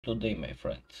today, my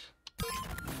friend.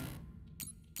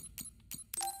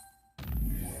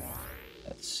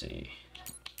 Let's see.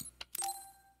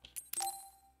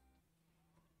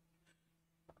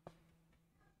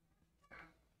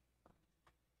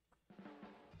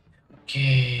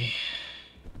 Okay.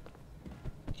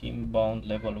 Team bound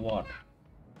level 1.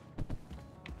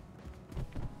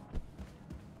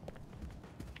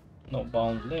 No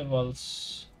bound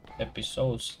levels,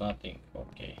 episodes, nothing.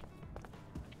 Okay.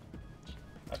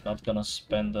 I'm not gonna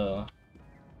spend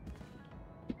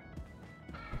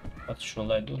what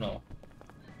should I do now?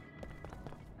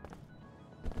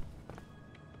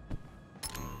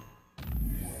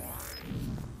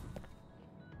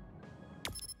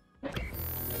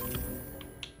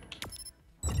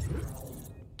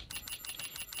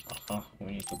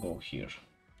 We need to go here.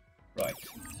 Right.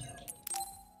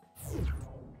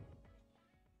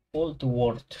 Old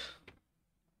world.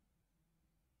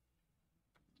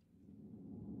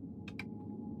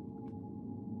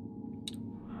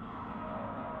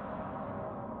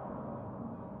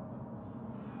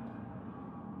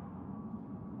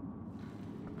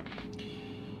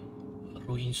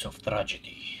 Ruins of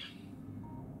tragedy.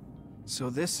 So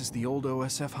this is the old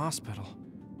OSF hospital.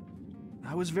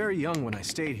 I was very young when I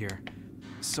stayed here,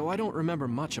 so I don't remember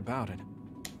much about it.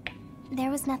 There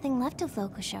was nothing left of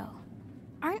Lokusho.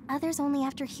 Aren't others only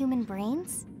after human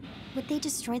brains? Would they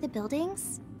destroy the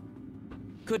buildings?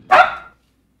 Could...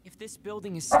 If this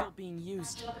building is still being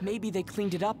used, maybe they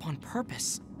cleaned it up on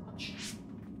purpose.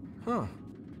 Huh.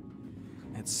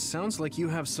 It sounds like you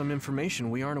have some information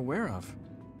we aren't aware of.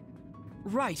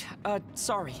 Right,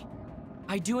 sorry.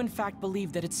 I do in fact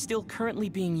believe that it's still currently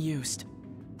being used.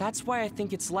 That's why I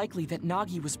think it's likely that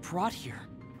Nagi was brought here.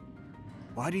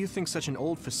 Why do you think such an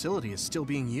old facility is still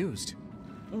being used?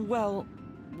 Well,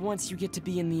 once you get to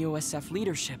be in the OSF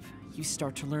leadership, you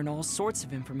start to learn all sorts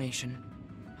of information.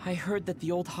 I heard that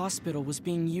the old hospital was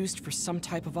being used for some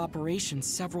type of operation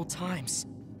several times.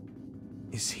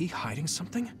 Is he hiding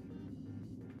something?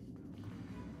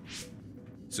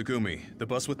 Tsugumi, the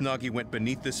bus with Nagi went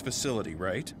beneath this facility,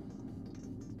 right?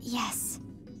 Yes,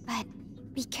 but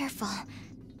be careful.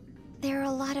 There are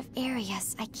a lot of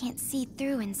areas I can't see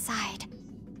through inside.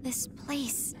 This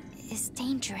place is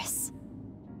dangerous.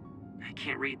 I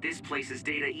can't read this place's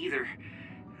data either.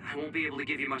 I won't be able to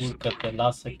give you much Look at support. the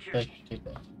last Be careful. expected.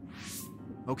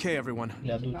 Okay, everyone.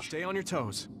 Yeah, dude. Stay on your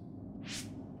toes.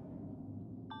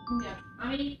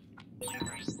 Okay.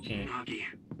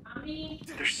 Nagi,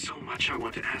 there's so much I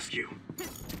want to ask you.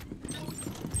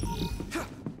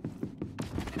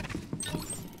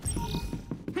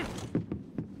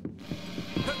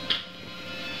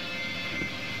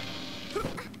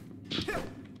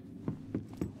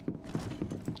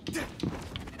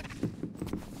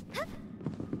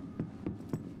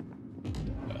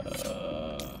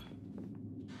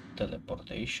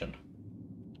 Teleportation.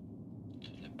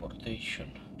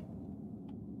 Teleportation.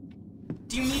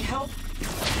 Do you need help?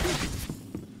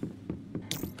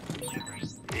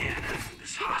 Man,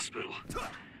 this hospital.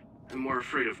 I'm more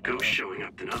afraid of ghosts showing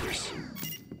up than others.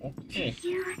 Okay. Do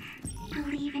you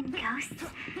believe in ghosts?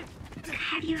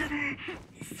 Have you ever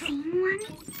seen one?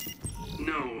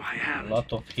 No, I A haven't.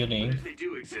 lot of healing. If they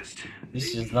do exist,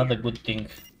 This they is not a good thing.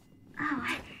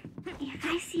 Oh, if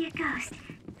I see a ghost,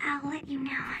 I'll let you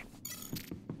know.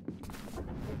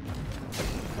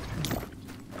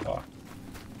 Fuck.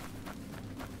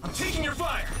 I'm taking your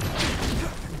fire!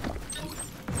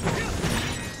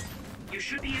 You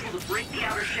should be able to break the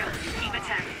outer shell if you keep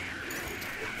attacking.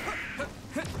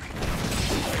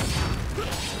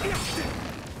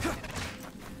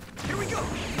 Here we go!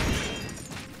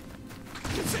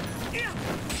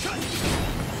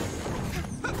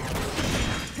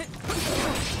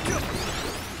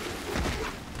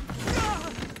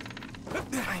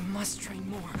 I must train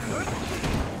more.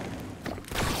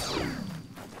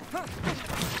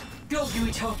 Go,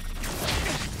 Yuito!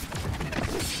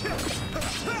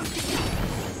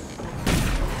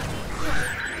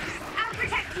 I'll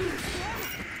protect you!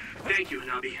 Thank you,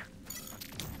 Hanabi.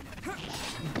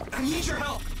 I need your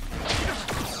help!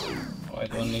 Oh, I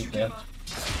don't need that.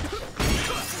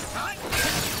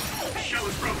 The shell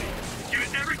is broken.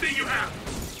 Use everything you have.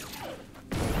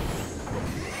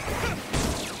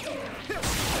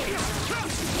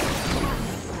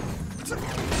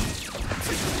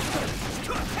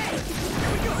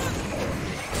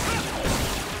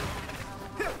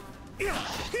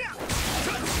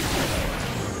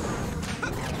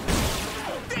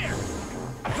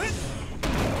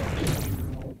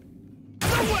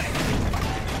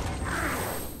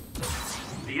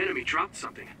 The enemy dropped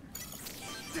something.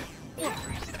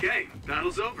 Okay,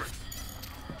 battle's over.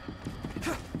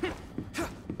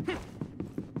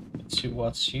 see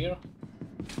what's here.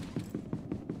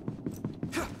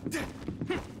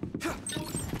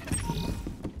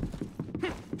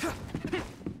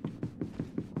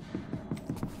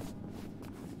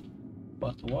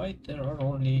 But why there are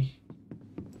only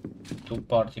 2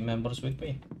 party members with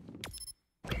me?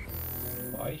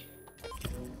 Why?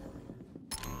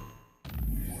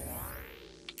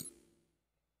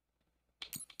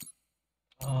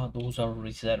 Ah, those are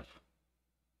reserve.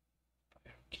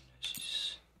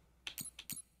 Psycho-kinesis.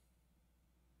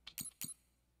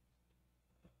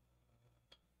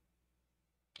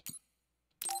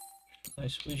 Should I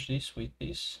switch this with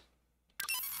this?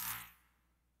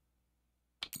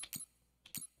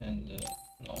 And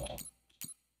no,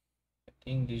 I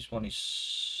think this one is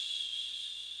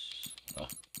no.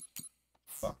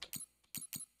 Fuck.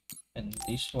 And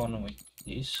this one with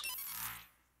this.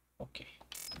 Okay.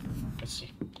 Let's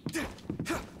see.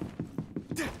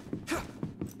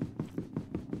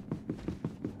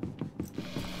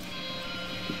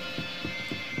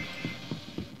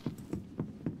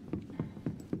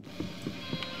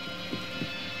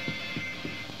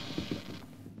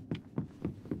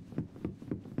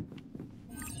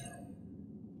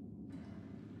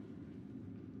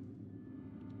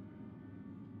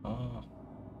 Ah.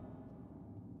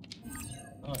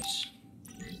 Nice.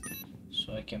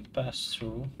 So I can pass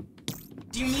through.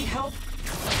 Do you need help?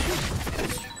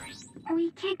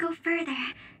 We can't go further.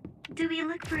 Do we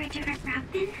look for a different route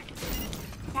then?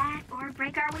 That or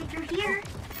break our way through here?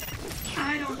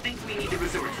 I don't think we need to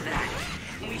resort to that.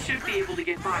 We should be able to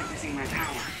get by using my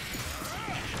power.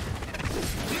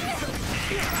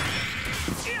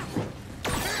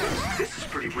 This is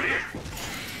pretty rare.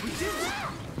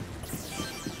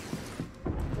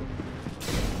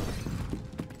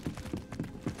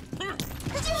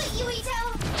 Do it, Yuito!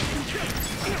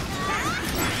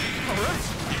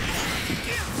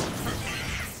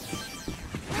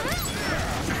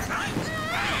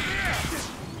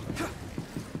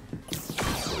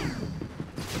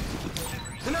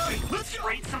 Let's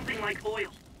spray something like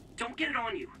oil. Don't get it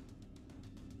on you.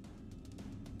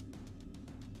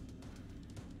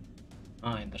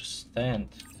 I understand.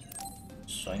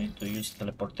 So I need to use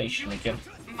teleportation again.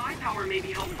 My power may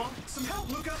be helpful. Some help,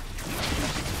 Luca!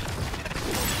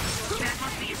 That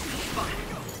must be a speed button.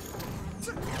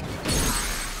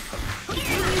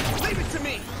 Leave it to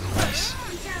me! Nice.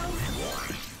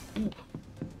 Ooh.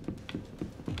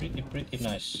 Pretty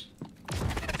nice.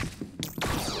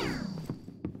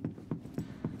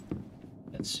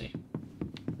 Let's see.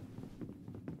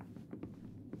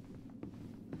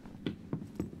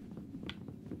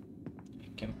 I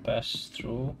can pass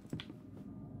through.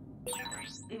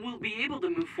 We'll be able to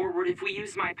move forward if we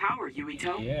use my power,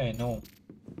 Yuito. Yeah, I know.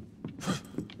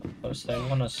 First I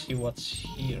wanna see what's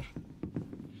here.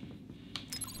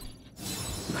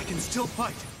 I can still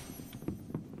fight.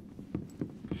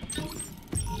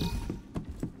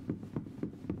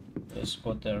 Let's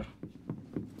go there.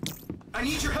 I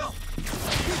need your help!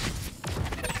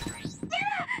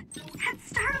 That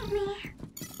startled me.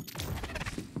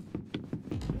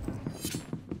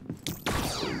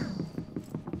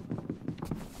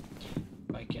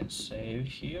 I can save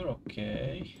here,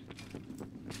 okay.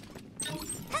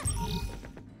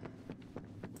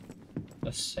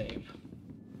 Let's save.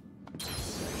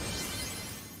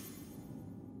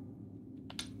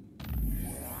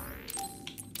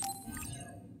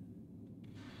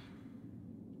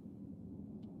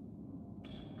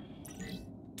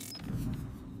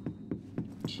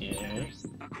 Okay.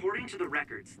 According to the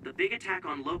records, the big attack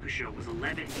on Lokusho was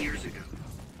 11 years ago.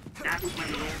 That was when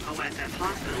the old OSF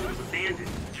hospital was abandoned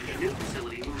and the new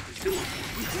facility moved to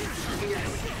Sumeragi. Yes,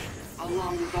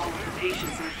 along with all of the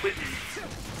patients and equipment.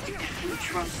 We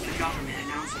trust the government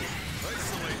announcement.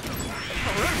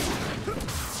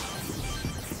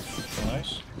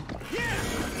 Nice.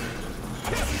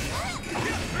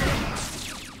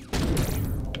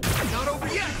 Not over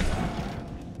yet!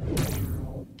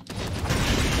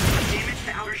 Damage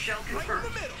to outer shell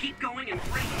confirmed. Keep going and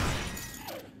freeze.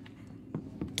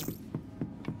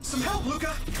 Some help,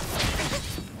 Luca!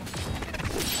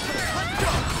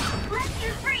 Let's do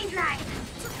freeze ride.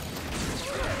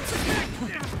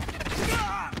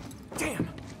 Damn!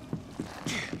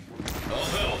 All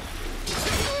help!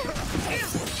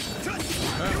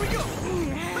 Here we go!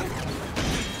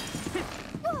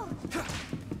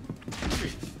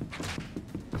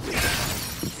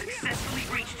 Successfully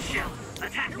reached shell.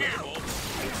 Attack now.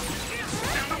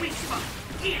 Found the weak spot.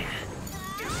 Yeah.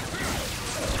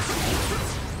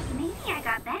 Maybe I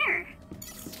got better.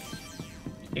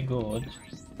 Pretty good.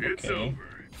 It's Okay. over.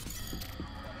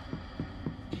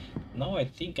 Now I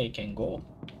think I can go.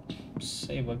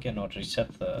 save again or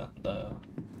reset the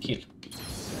kill.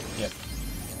 Yep.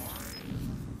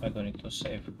 I don't need to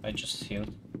save. I just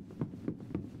healed.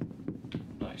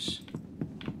 Nice.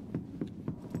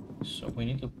 So we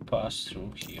need to pass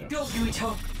through here. Go,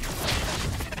 Yuito!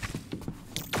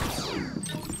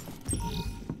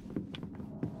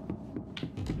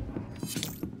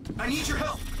 I need your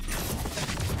help!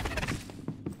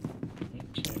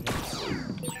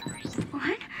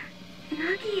 What?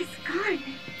 Nagi is gone.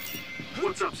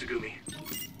 What's up, Tsugumi?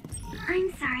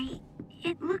 I'm sorry.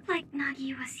 It looked like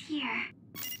Nagi was here.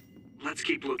 Let's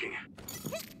keep looking.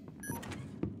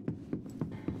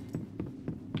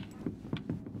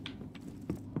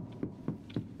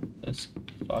 Let's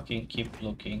fucking keep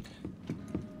looking.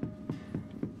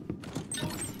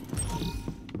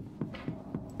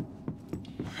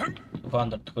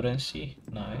 $200 currency,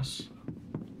 nice.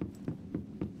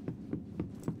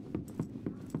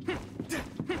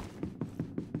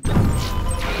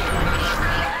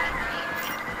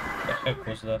 The heck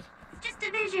was that? Just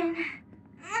a vision.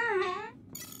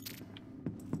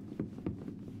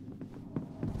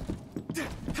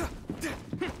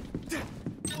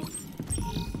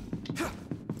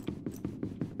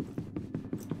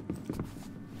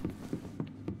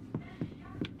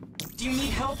 Do you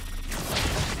need help?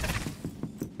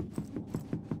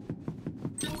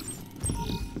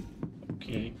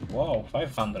 Okay, wow,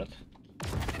 500.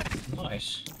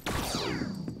 Nice.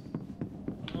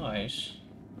 Nice.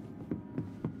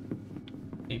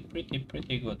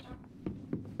 Pretty good.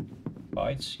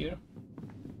 Fights here.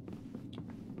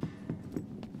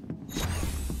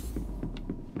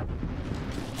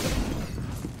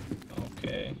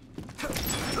 Okay.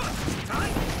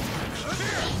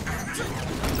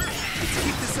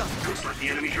 Keep this up! Looks like the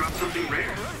enemy dropped something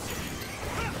rare.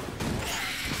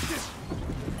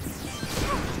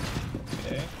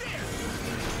 Okay.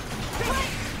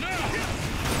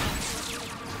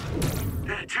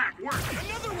 That attack worked!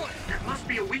 Another one! That must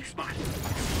be a weak spot.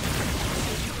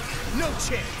 No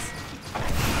chance!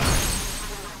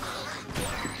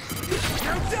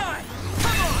 Now die!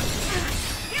 Come on!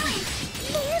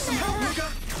 Some help, Himuka!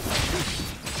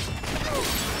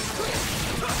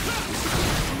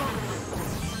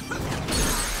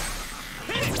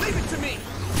 Leave it to me!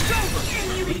 It's over!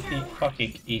 Pretty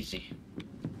fucking easy.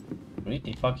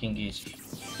 Pretty fucking easy.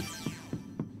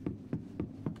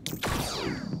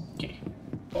 Okay.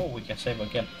 Oh, we can save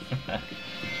again.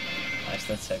 Nice,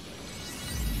 let's save.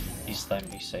 This time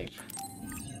we save.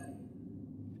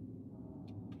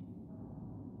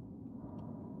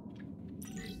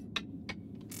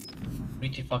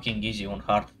 Pretty fucking easy on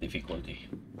hard difficulty.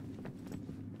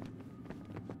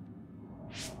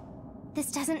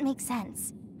 This doesn't make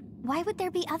sense. Why would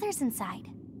there be others inside?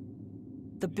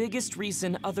 The biggest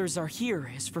reason others are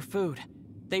here is for food.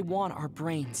 They want our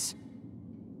brains.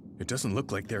 It doesn't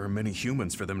look like there are many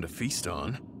humans for them to feast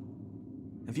on.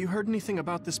 Have you heard anything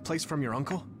about this place from your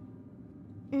uncle?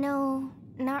 No,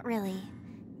 not really.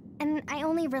 And I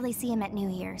only really see him at New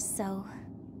Year's, so...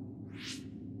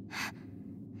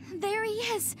 There he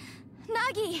is!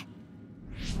 Nagi!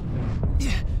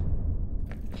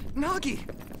 Nagi!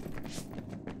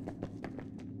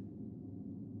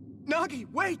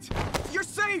 Nagi, wait! You're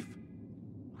safe!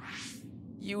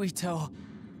 Yuito.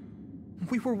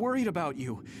 We were worried about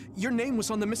you. Your name was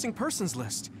on the missing persons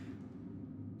list.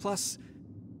 Plus,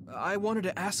 I wanted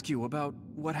to ask you about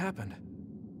what happened.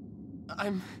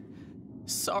 I'm...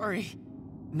 sorry.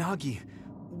 Nagi,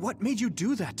 what made you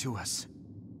do that to us?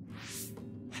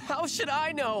 How should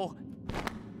I know?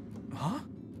 Huh?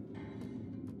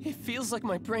 It feels like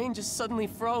my brain just suddenly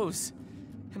froze.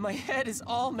 And my head is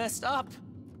all messed up.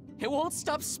 It won't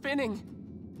stop spinning.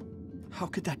 How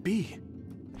could that be?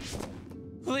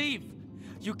 Leave!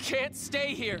 You can't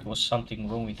stay here! There was something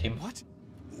wrong with him What?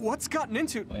 What's gotten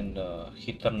into... when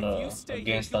he turned If you stay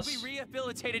against here, us. you'll be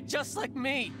rehabilitated just like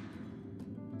me!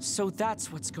 So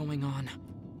that's what's going on.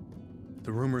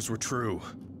 The rumors were true.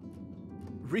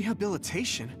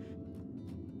 Rehabilitation?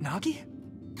 Nagi?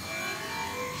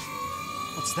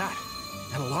 What's that?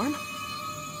 An alarm?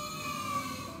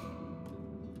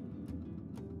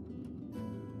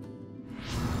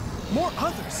 More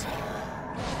others!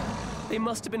 They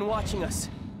must have been watching us.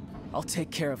 I'll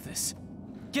take care of this.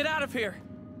 Get out of here!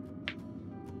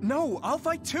 No, I'll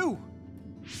fight too!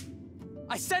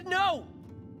 I said no!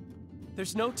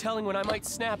 There's no telling when I might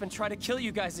snap and try to kill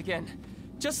you guys again.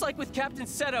 Just like with Captain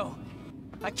Seto.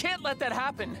 I can't let that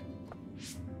happen.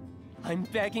 I'm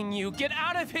begging you, get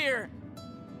out of here!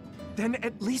 Then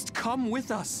at least come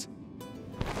with us.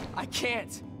 I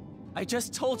can't. I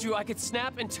just told you I could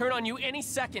snap and turn on you any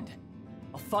second.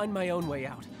 I'll find my own way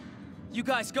out. You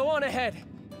guys, go on ahead.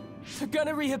 They're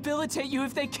gonna rehabilitate you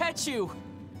if they catch you!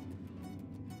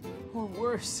 Or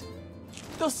worse,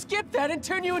 they'll skip that and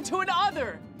turn you into an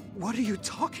other! What are you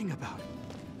talking about?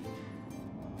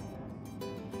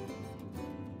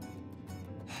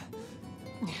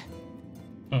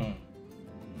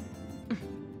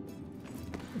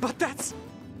 But that's...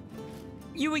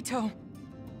 Yuito,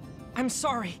 I'm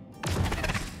sorry.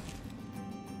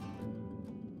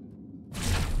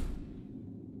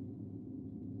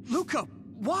 Luca,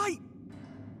 why?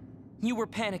 You were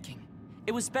panicking.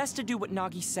 It was best to do what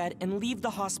Nagi said and leave the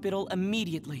hospital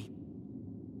immediately.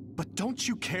 But don't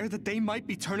you care that they might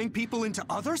be turning people into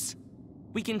others?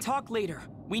 We can talk later.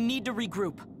 We need to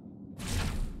regroup.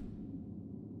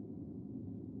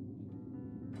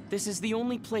 This is the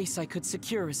only place I could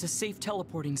secure as a safe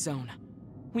teleporting zone.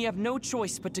 We have no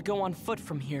choice but to go on foot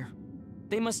from here.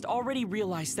 They must already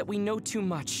realize that we know too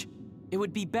much. It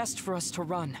would be best for us to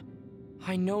run.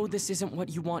 I know this isn't what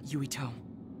you want, Yuito.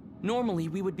 Normally,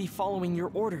 we would be following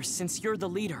your orders since you're the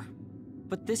leader.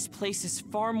 But this place is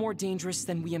far more dangerous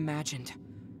than we imagined.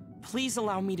 Please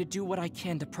allow me to do what I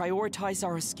can to prioritize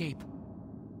our escape.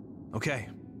 Okay.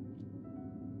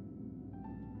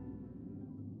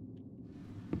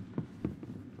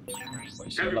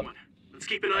 Everyone, let's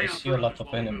keep an eye I out see for a lot others of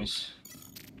while we move. enemies.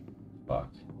 Fuck.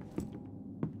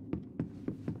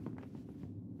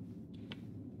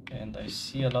 And I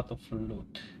see a lot of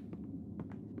loot.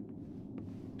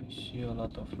 I see a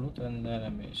lot of loot and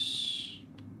enemies.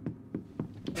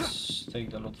 Let's take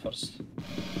the loot first.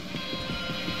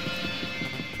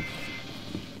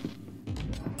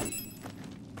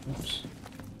 Oops.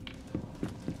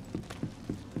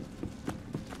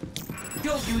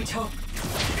 Go, Yuito!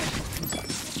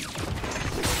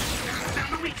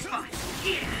 Found the weak spot.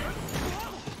 Yeah.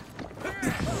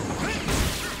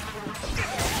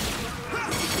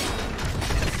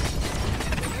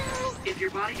 If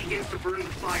your body begins to burn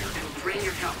with fire, it'll drain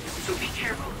your health, so be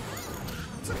careful.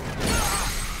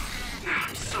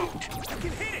 I'm soaked. I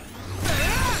can hit it!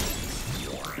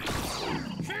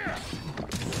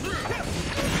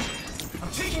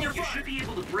 I'm taking your fire! You should be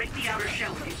able to break the outer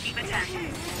shell if you keep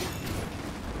attacking.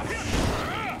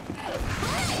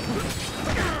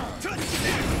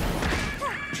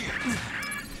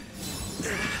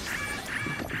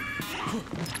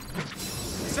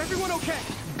 Is everyone okay?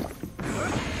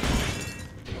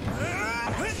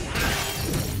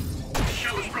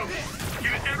 Shell is broken.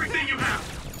 Give it everything you have.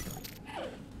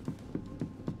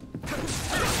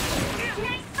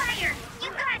 Nice fire! You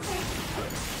got this!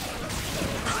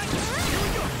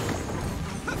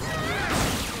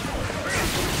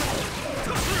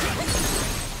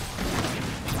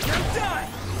 You're done!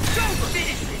 Go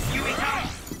finish this, Yuito!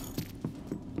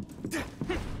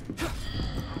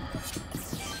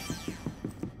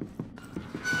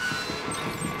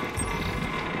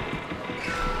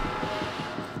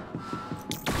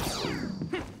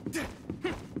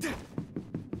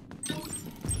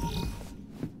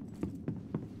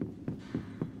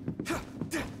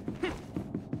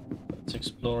 Let's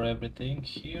explore everything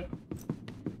here.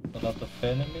 A lot of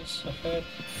enemies ahead.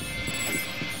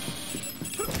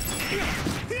 Keep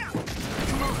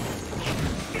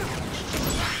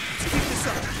this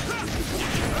up.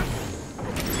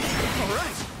 All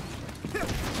right. Here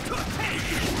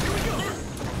we go.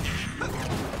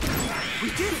 We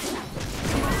did it.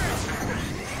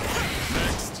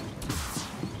 Next.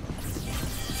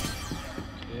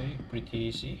 Okay, pretty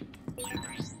easy.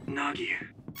 Nagi,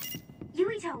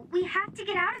 Yuito, we have to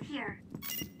get out of here.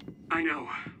 I know.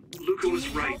 Luca was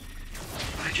right.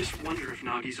 I just wonder if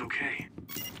Nagi's okay.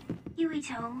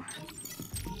 Yuito.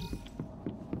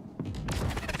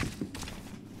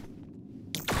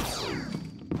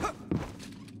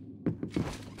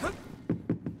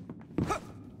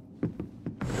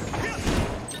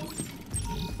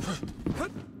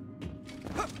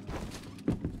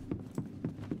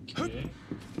 Okay.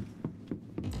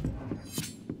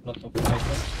 Lot of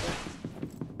items.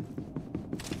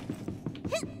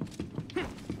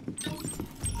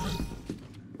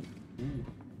 Ooh.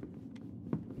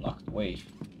 Locked way.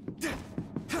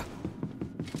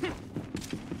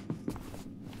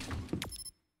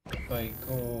 If I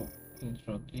go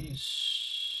into this...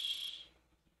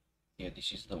 Yeah,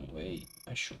 this is the way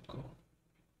I should go.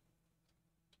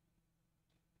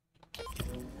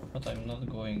 But I'm not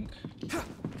going...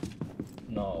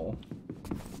 No.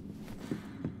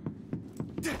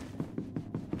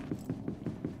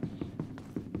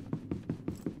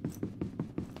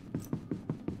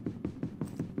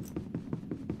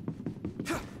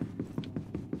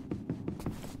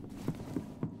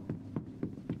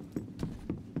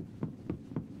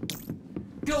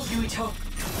 Go, Yuito!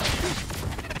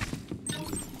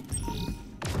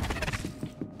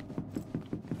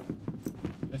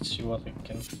 Let's see what we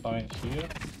can find here.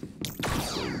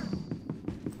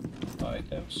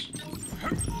 Items.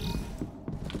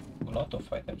 A lot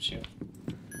of items here.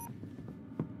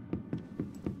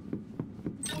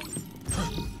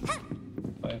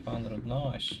 $500,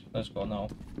 nice. Let's go now.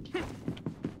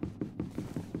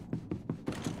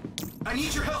 I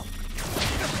need your help!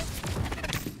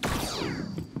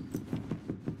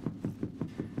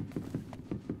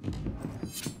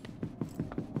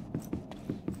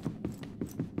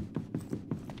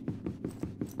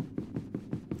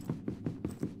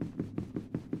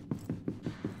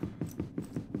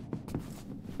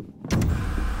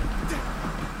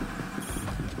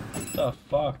 What the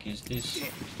fuck is this?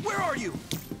 Where are you?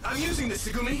 I'm using this,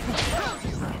 Segumi!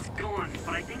 It's gone,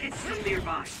 but I think it's still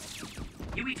nearby.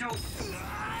 Yuito.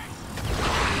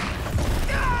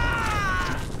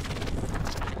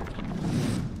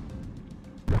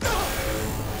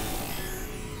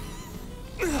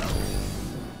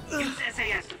 Use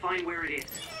SAS to find where it is.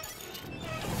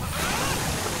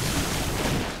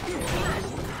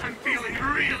 I'm feeling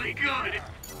really good.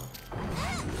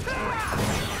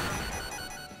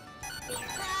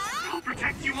 I'll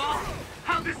protect you all.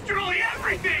 I'll destroy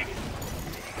everything.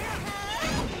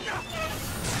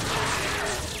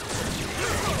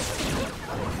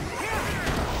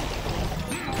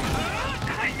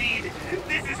 I mean,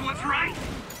 this is what's right.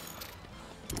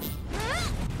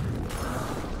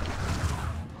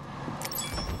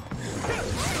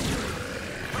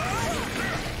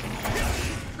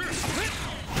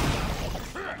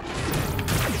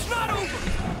 It's not over!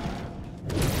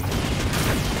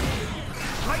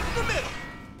 Right in the middle!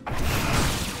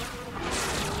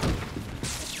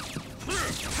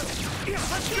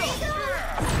 Let's go!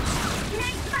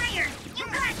 Nice fire! You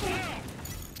got this!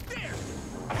 There!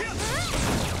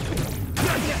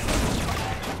 Not yet!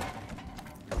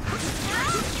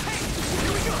 Hey!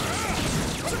 Here we go!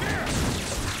 There!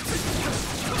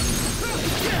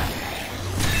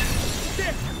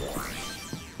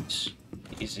 It's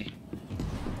easy.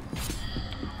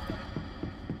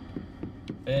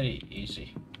 Very easy.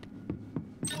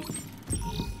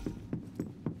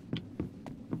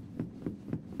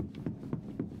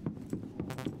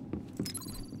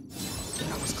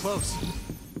 That was close.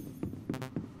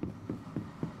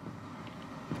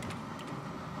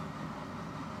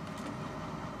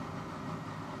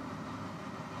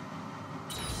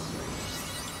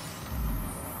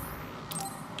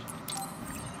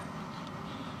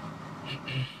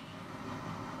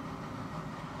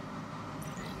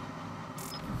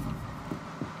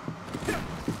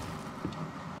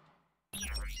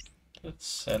 Let's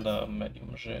sell a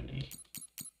medium jelly.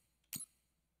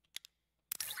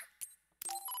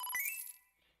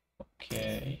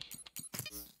 Okay.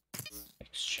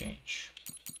 Exchange.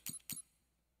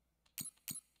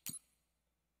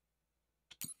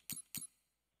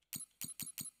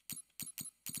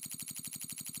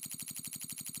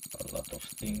 A lot of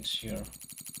things here.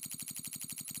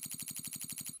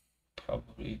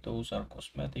 Probably those are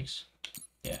cosmetics.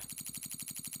 Yeah.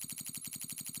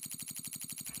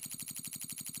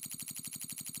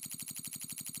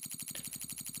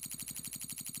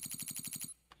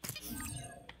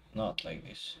 Not like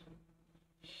this.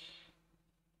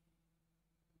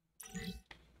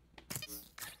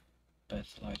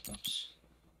 Battle items.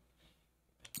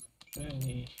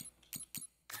 Really.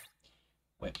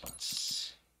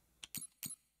 Weapons.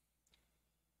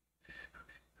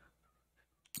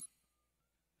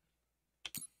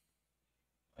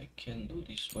 I can do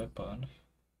this weapon.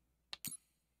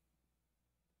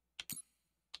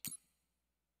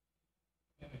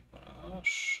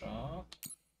 Shot.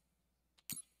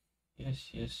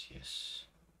 Yes.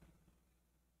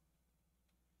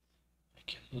 I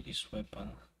can do this weapon.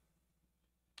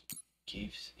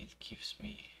 It gives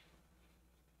me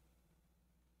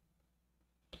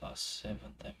 +7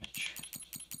 damage.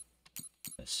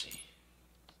 Let's see.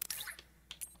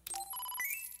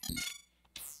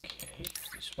 Okay,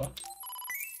 this one.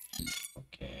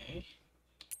 Okay.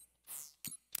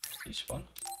 This one.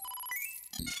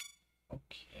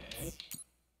 Okay.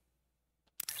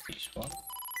 This one.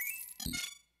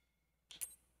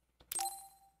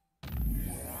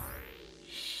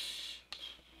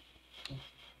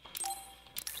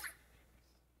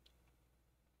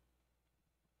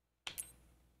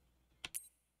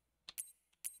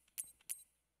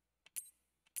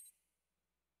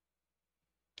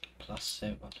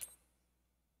 +7.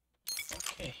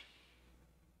 Okay.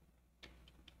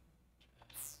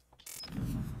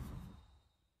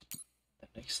 The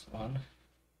next one.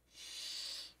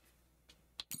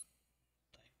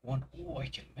 Type 1. Oh, I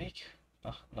can make.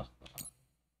 No.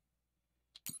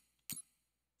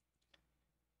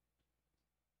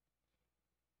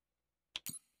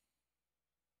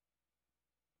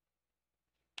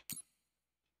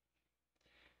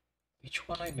 Which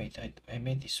one I made? I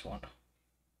made this one.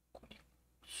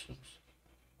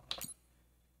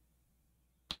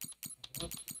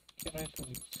 What can I do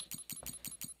with?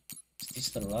 Is this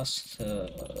the last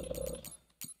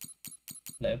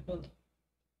level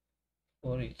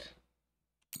for it?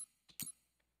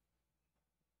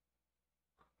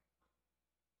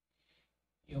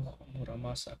 Yokomura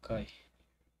Masakai.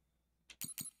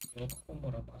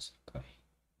 Yokomura Masakai.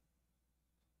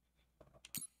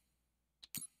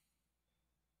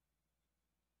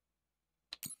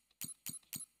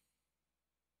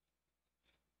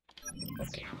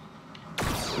 Okay.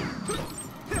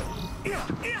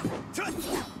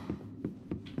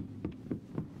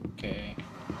 Okay.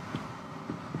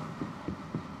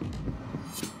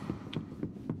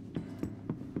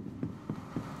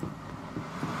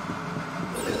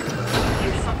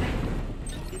 Here's something.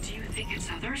 Do you think it's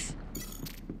others?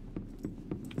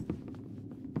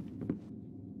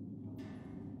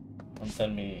 Don't tell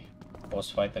me boss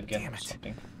fight again Damn or it.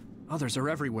 something. Others are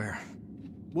everywhere.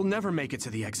 We'll never make it to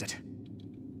the exit.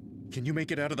 Can you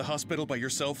make it out of the hospital by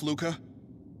yourself, Luca?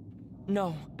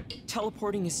 No.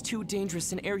 Teleporting is too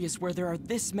dangerous in areas where there are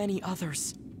this many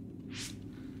others.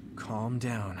 Calm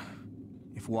down.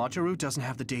 If Wataru doesn't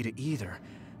have the data either,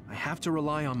 I have to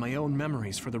rely on my own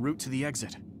memories for the route to the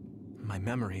exit. My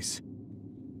memories.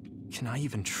 Can I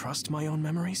even trust my own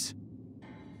memories?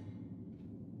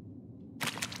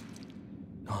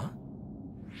 Huh?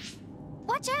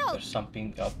 Watch out! There's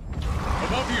something up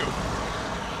Above you!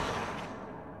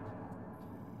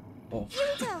 above.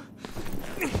 Yuito!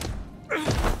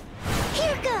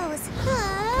 Here goes!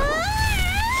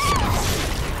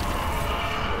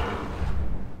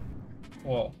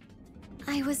 Whoa.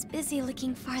 I was busy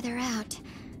looking farther out.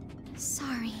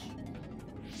 Sorry.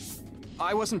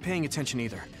 I wasn't paying attention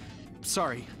either.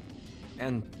 Sorry.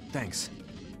 And thanks.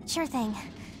 Sure thing.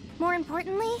 More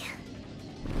importantly,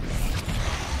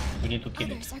 We need to kill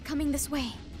it. others are coming this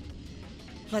way.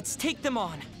 Let's take them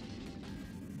on.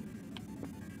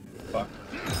 Fuck.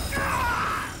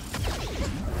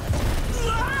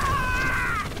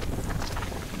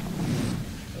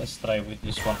 Let's try with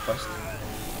this one first.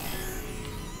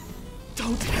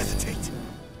 Don't hesitate.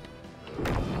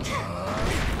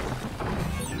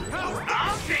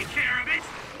 I'll take care of it!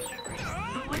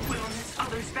 The liquid on this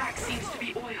other's back seems to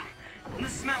be oil. And the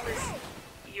smell is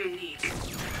unique.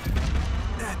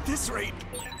 At this rate,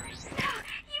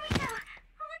 Yuito,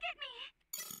 look at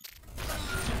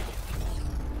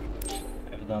me!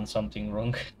 I've done something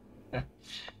wrong.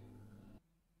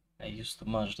 I used to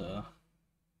mash the...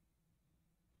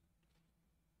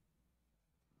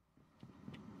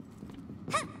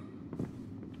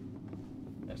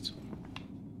 That's all.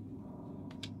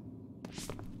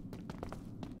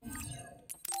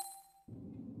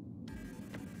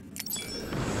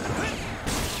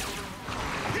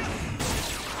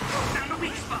 Found a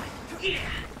weak spot. Yeah.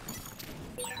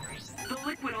 The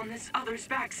liquid on this other's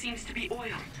back seems to be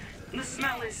oil. And the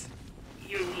smell is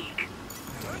unique.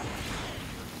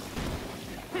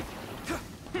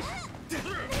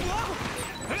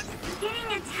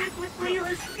 Getting attacked with oil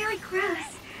is really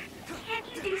gross. Can't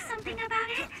you do something about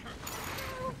it?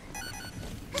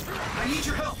 I need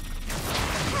your help.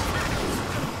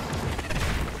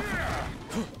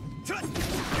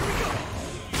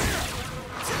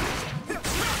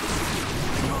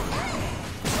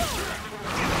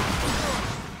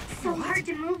 So hard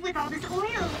to move with all this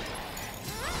oil.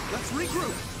 Let's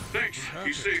regroup. Thanks,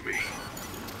 you saved me.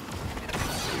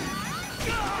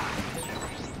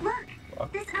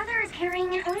 Look, this other is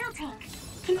carrying an oil tank.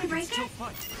 Can you break Still it?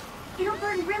 fight. It'll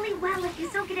burn really well if you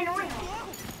soak it in oil.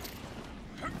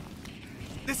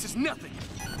 This is nothing.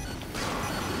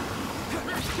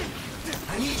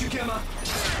 I need you, Gemma.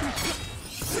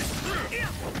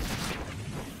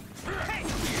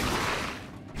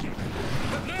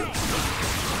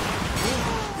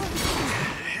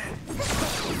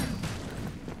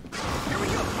 Here we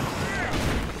go.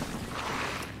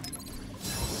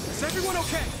 Is everyone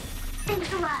okay?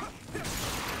 Thanks a lot.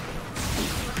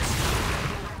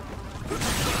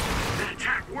 That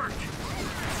attack worked.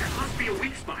 There must be a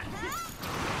weak spot.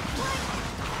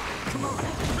 Come on.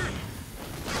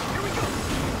 Here we go.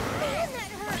 Man,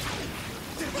 that hurt!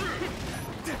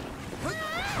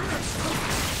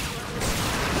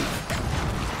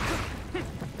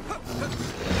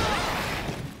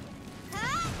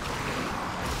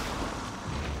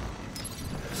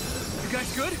 You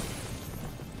guys good?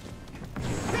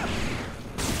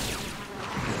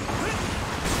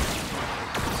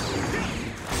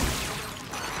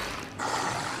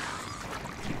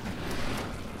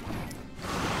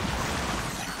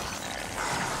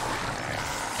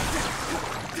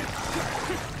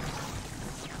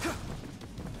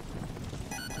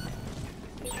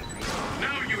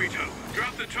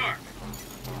 tarp.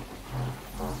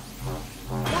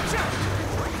 Watch out!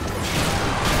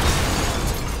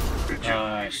 Good job,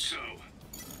 Nice. Yuito.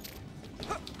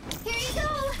 Here you go!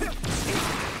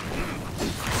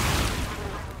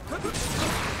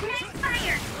 Nice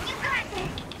fire! You got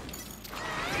this!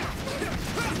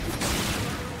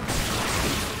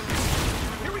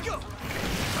 Here we go!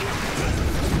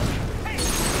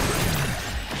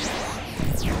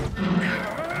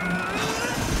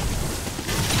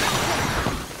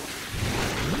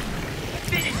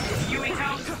 Finish,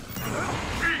 Yuito!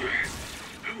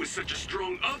 Who is such a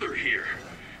strong other here?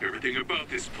 Everything about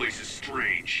this place is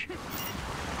strange.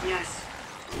 Yes,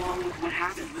 along with what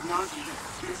happened with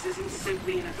Nagi, this isn't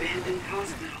simply an abandoned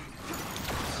hospital.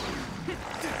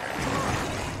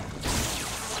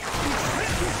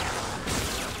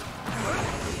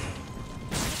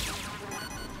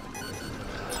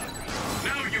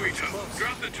 Now, Yuito,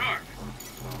 drop the tarp.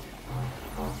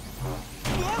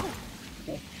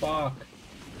 Oh, fuck.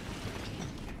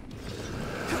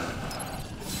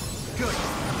 Good.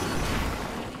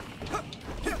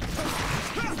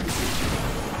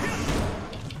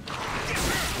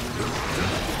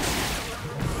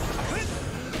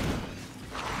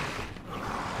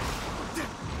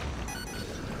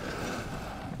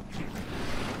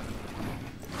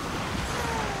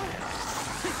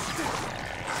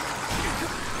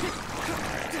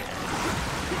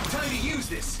 Time to use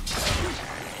this.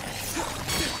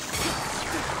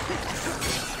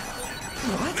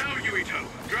 Now, Yuito,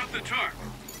 drop the tarp.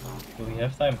 Do we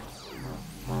have time?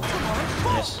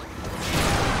 Yes.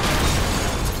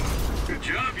 Good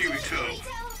job, Yuito.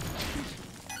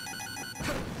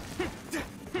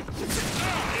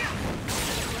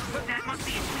 That must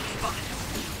be a sweet spot.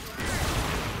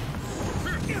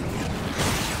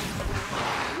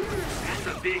 That's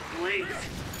a big blaze.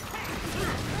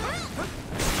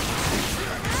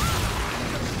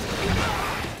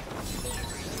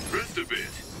 Rest a bit.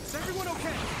 Is everyone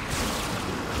okay?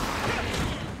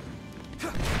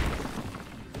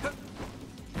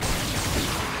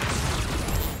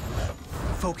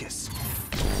 Focus.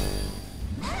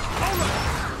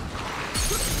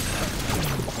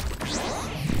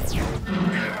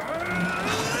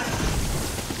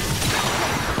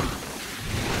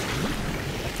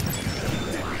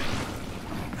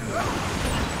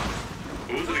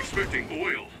 I wasn't expecting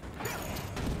oil.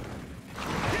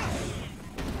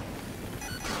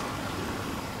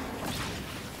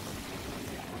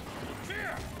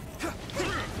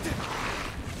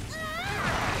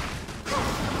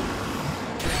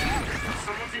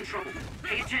 Someone's in trouble.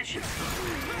 Pay attention.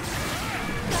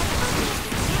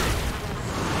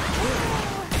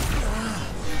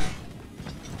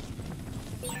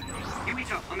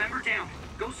 Yuito, a member down.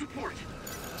 Go support.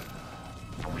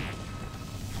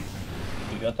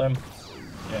 We got time?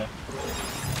 Yeah.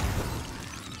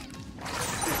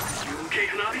 You okay,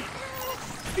 Hanabi?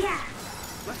 Yeah,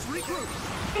 Let's regroup.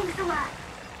 thanks a lot.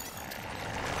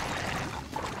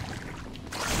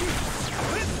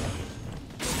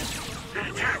 That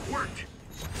attack worked.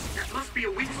 That must be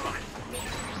a weak spot.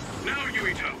 Now,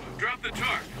 Yuito, drop the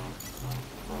tarp.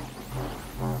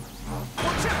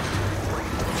 Watch out!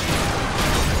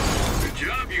 Good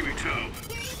job, Yuito.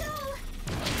 Here you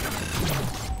go!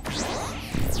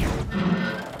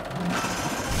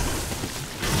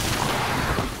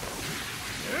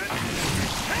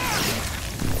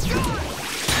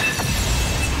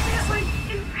 That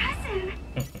was impressive.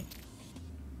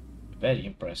 Very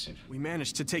impressive. We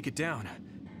managed to take it down.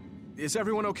 Is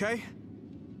everyone okay?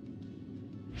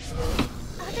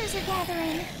 Others are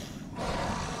gathering.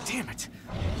 Damn it!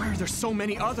 Why are there so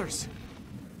many others?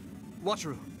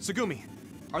 Wataru, Tsugumi,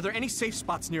 are there any safe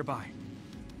spots nearby?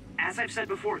 As I've said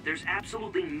before, there's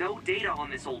absolutely no data on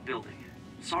this old building.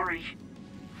 Sorry.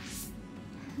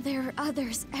 There are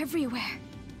others everywhere.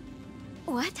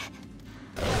 What?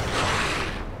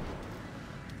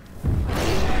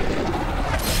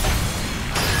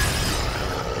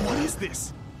 What is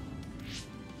this?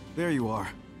 There you are.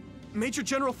 Major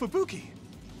General Fubuki!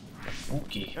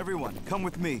 Okay. Everyone, come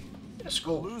with me. Let's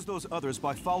go. Lose those others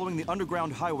by following the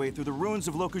underground highway through the ruins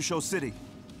of Lokusho City.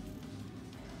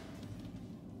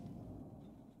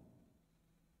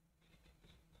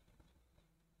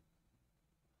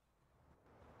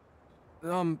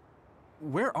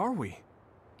 Where are we?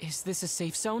 Is this a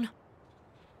safe zone?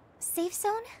 Safe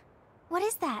zone? What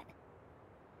is that?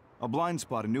 A blind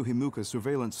spot in New Himuka's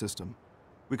surveillance system.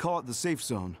 We call it the safe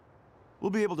zone.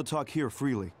 We'll be able to talk here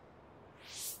freely.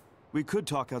 We could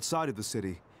talk outside of the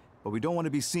city, but we don't want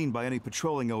to be seen by any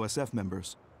patrolling OSF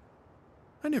members.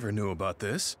 I never knew about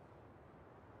this.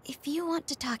 If you want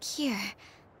to talk here,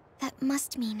 That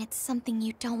must mean it's something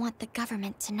you don't want the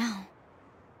government to know.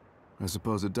 I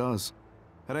suppose it does.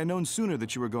 Had I known sooner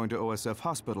that you were going to OSF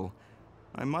Hospital,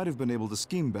 I might have been able to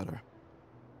scheme better.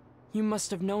 You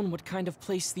must have known what kind of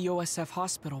place the OSF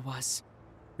hospital was.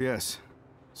 Yes.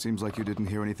 Seems like you didn't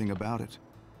hear anything about it.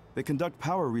 They conduct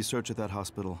power research at that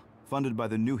hospital, funded by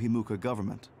the new Himuka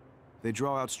government. They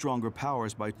draw out stronger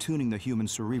powers by tuning the human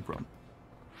cerebrum.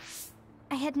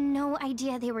 I had no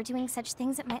idea they were doing such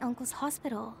things at my uncle's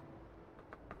hospital.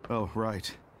 Oh,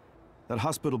 right. That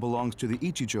hospital belongs to the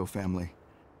Ichijo family.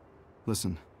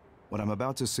 Listen, what I'm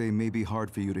about to say may be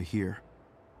hard for you to hear.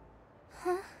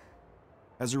 Huh?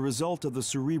 As a result of the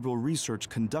cerebral research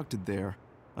conducted there,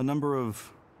 a number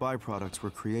of byproducts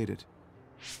were created.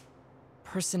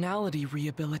 Personality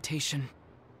rehabilitation.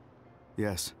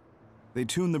 Yes. They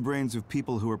tune the brains of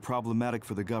people who are problematic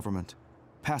for the government,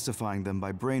 pacifying them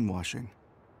by brainwashing.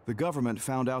 The government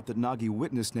found out that Nagi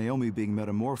witnessed Naomi being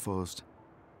metamorphosed,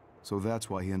 so that's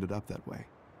why he ended up that way.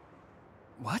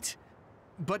 What?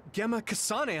 But Gemma,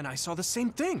 Kasane, and I saw the same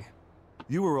thing!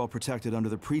 You were all protected under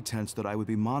the pretense that I would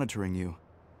be monitoring you,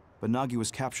 but Nagi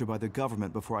was captured by the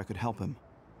government before I could help him.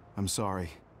 I'm sorry.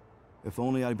 If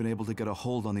only I'd been able to get a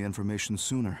hold on the information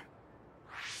sooner.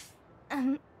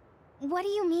 What do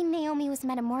you mean Naomi was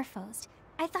metamorphosed?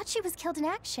 I thought she was killed in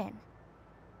action.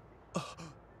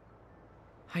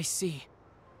 I see.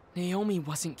 Naomi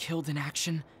wasn't killed in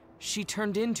action. She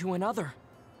turned into another.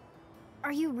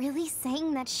 Are you really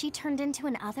saying that she turned into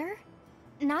an other?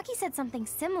 Nagi said something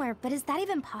similar, but is that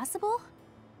even possible?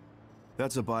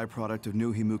 That's a byproduct of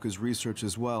new Himuka's research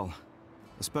as well.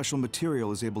 A special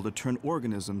material is able to turn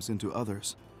organisms into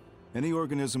others. Any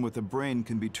organism with a brain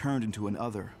can be turned into an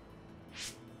other.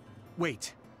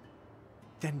 Wait.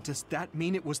 Then does that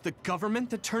mean it was the government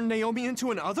that turned Naomi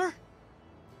into an other?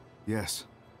 Yes.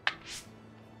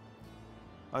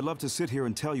 I'd love to sit here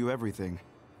and tell you everything,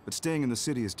 but staying in the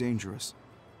city is dangerous.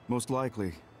 Most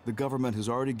likely, the government has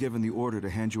already given the order to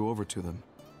hand you over to them.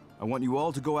 I want you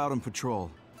all to go out on patrol.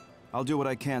 I'll do what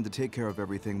I can to take care of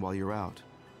everything while you're out.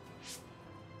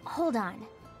 Hold on.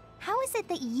 How is it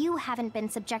that you haven't been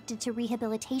subjected to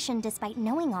rehabilitation despite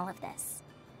knowing all of this?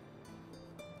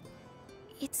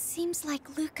 It seems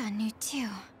like Luca knew too.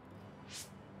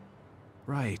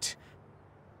 Right.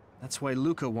 That's why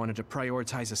Luca wanted to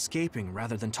prioritize escaping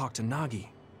rather than talk to Nagi.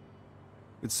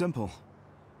 It's simple.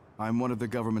 I'm one of the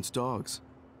government's dogs.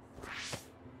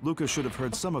 Luca should have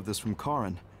heard some of this from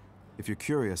Karin. If you're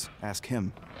curious, ask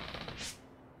him.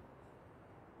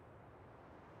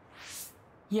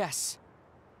 Yes.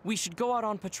 We should go out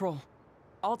on patrol.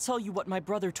 I'll tell you what my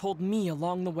brother told me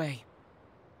along the way.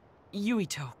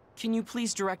 Yuito, can you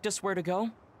please direct us where to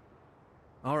go?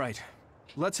 All right.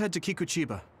 Let's head to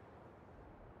Kikuchiba.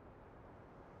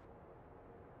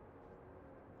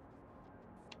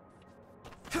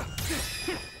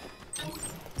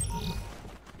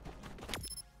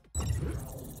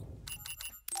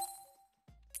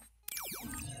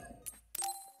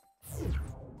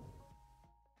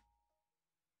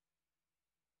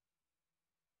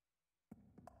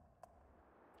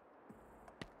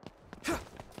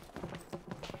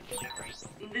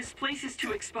 This place is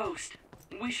too exposed.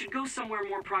 We should go somewhere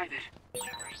more private.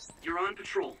 You're on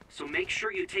patrol, so make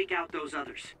sure you take out those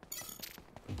others.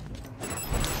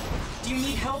 Do you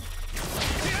need help?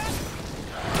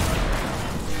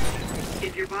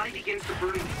 If your body begins to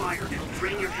burn with fire, it'll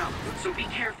drain your health, so be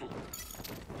careful.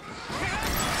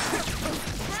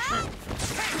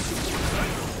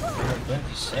 We're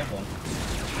 27.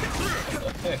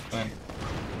 What the heck, man?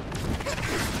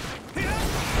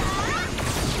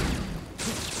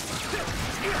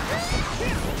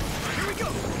 Here we go!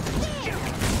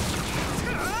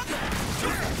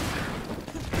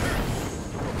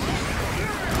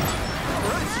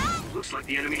 Looks like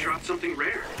the enemy dropped something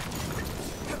rare.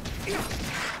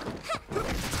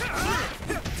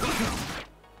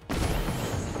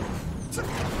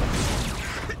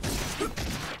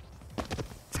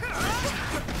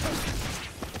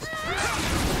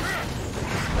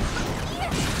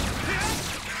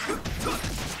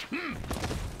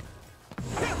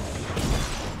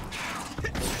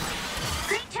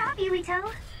 Great job,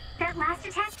 Yuito. That last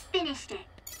attack finished it.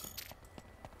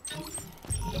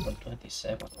 Level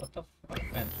 27. What the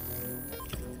fuck, man?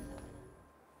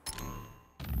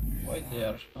 Why they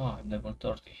are... Oh, I'm level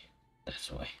 30.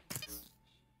 That's why.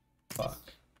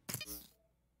 Fuck.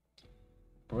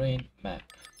 Brain map.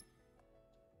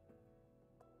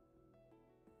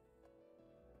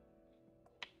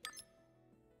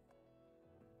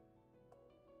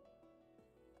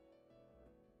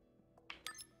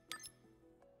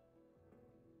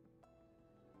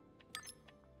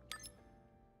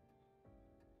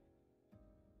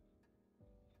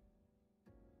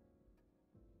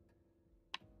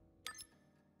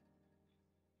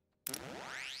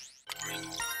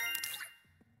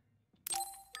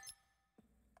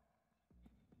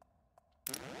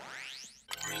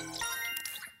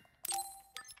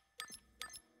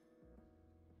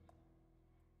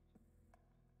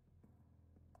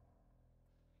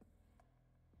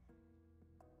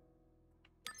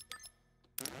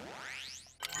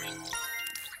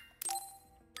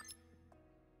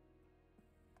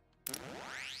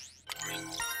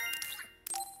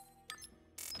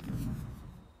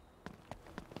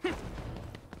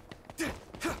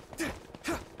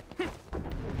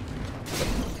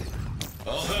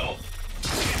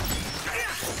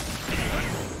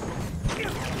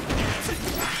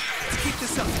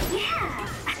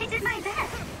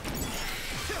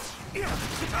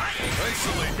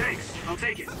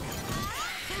 take it.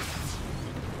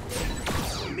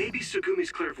 Maybe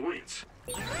Tsukumi's clairvoyance.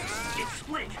 It's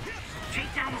split.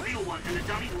 Take down the real one and the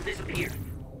dummy will disappear.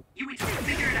 Yuito,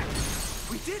 figure it out.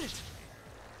 We did it!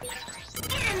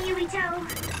 Get him, Yuito!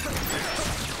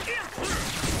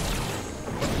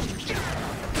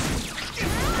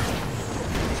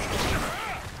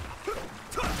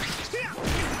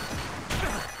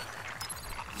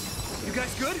 You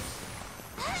guys good?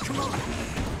 Come on!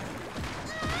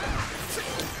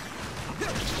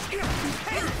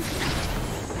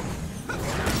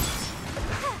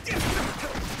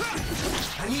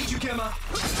 I need you, Gemma!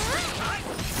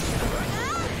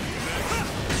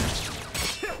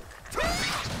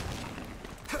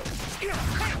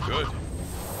 Good.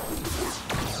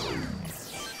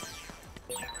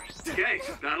 Okay,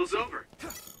 battle's over.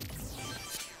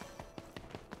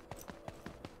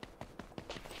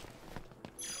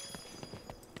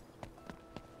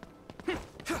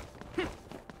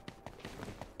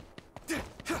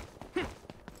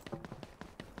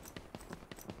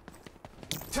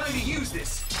 Time to use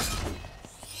this!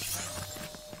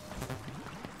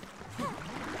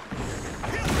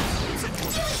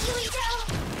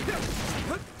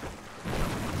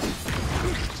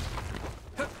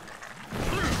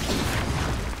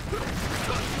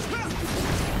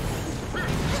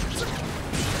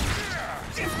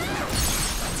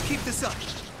 Let's keep this up.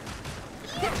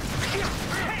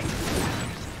 Hey!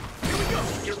 Here we go!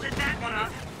 You lit that one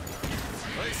up.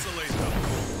 Isolate them.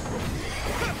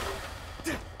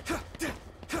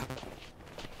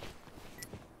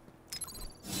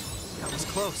 That was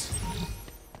close.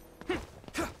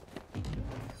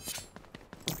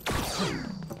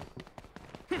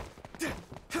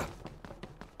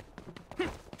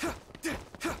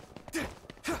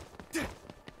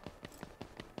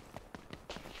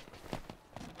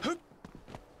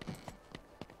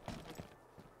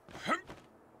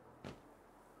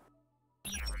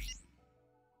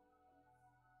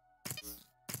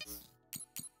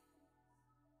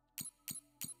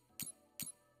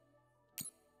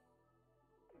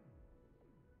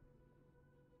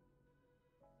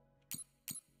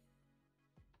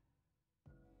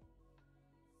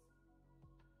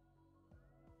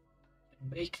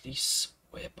 Make this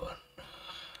weapon.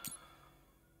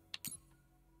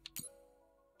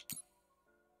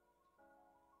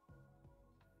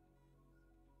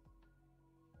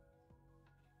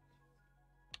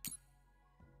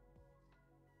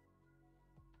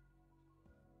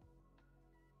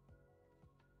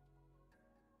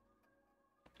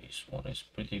 This one is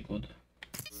pretty good.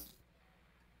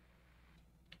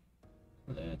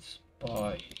 Let's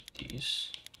buy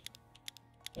this.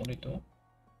 22.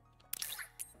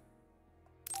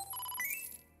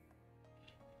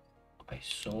 I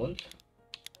sold.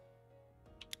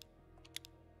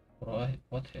 Right,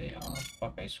 what? Oh,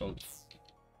 fuck, I sold.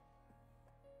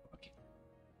 Okay.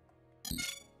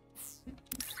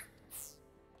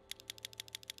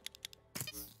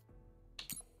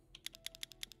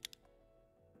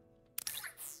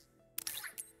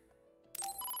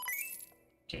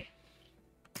 Okay.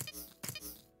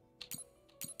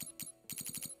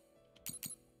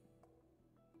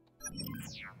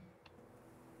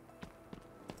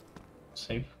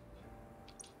 Save.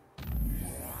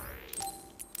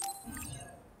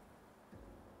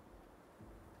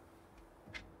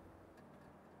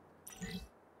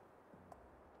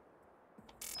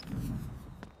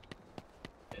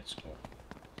 Let's go.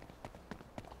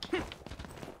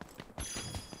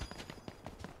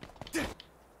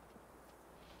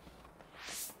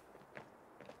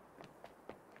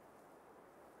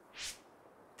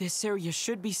 This area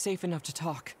should be safe enough to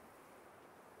talk.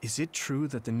 Is it true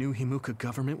that the new Himuka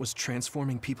government was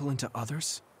transforming people into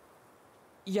others?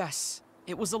 Yes,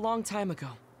 it was a long time ago.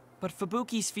 But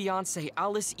Fubuki's fiancée,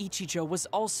 Alice Ichijo, was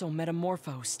also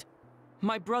metamorphosed.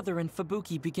 My brother and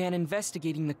Fubuki began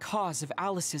investigating the cause of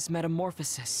Alice's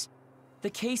metamorphosis.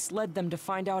 The case led them to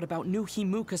find out about new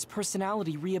Himuka's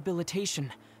personality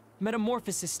rehabilitation,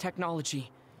 metamorphosis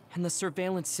technology, and the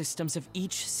surveillance systems of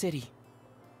each city.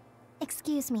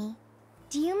 Excuse me,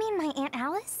 do you mean my Aunt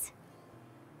Alice?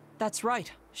 That's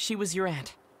right, she was your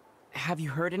aunt. Have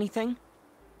you heard anything?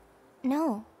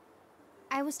 No.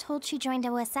 I was told she joined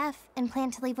OSF and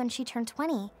planned to leave when she turned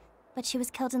 20, but she was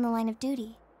killed in the line of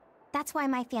duty. That's why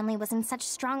my family was in such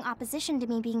strong opposition to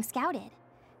me being scouted.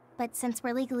 But since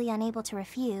we're legally unable to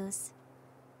refuse...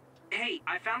 Hey,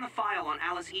 I found the file on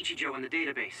Alice Ichijo in the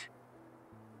database.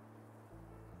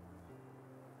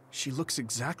 She looks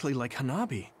exactly like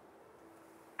Hanabi.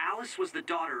 Alice was the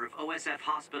daughter of OSF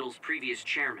Hospital's previous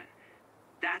chairman.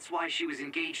 That's why she was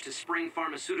engaged to Spring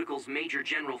Pharmaceuticals' Major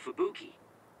General Fubuki.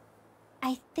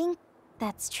 I think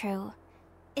that's true.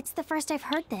 It's the first I've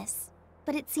heard this,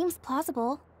 but it seems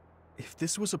plausible. If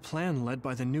this was a plan led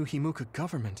by the new Himuka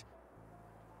government,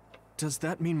 does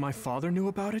that mean my father knew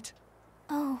about it?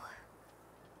 Oh.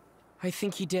 I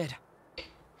think he did.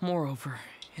 Moreover,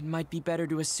 it might be better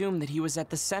to assume that he was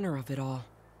at the center of it all.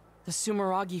 The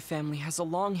Sumeragi family has a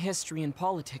long history in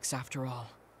politics, after all.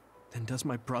 Then does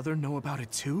my brother know about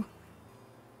it too?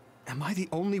 Am I the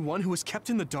only one who was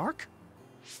kept in the dark?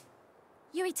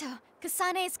 Yuito,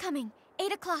 Kasane is coming.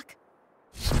 8 o'clock.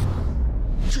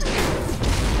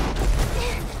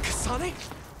 Kasane?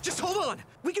 Just hold on!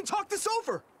 We can talk this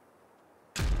over!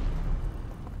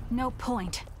 No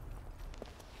point.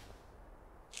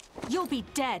 You'll be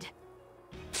dead.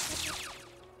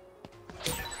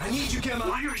 I need you, Gemma!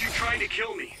 Why are you trying to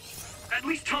kill me? At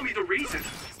least tell me the reason.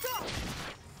 Stop!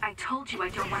 I told you I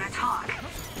don't want to talk.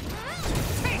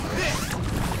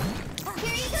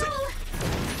 Here you go!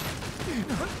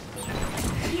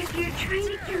 If you're trying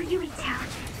to kill Yuito,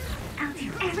 I'll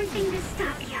do everything to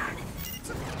stop you.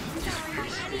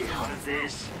 Out of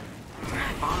this.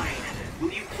 Fine.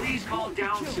 Will you please calm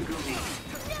down, Tsugumi?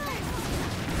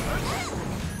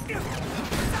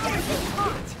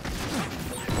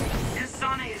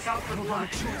 Kasane is out for blood.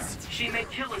 She may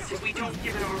kill us if we don't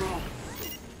give it our all.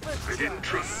 I didn't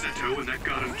trust Seto and that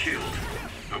got him killed.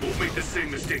 I won't make the same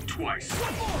mistake twice.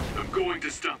 I'm going to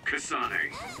stop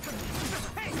Kasane.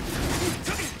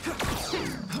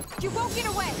 You won't get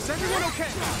away! Is everyone okay?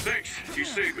 Thanks, you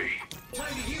saved me.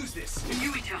 Time to use this!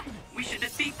 Yuito, we should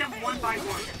defeat them one by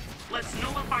one. Let's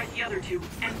nullify the other two,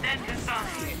 and then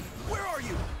Kasane. Where are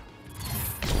you?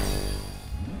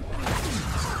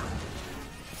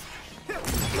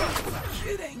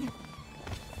 Kidding!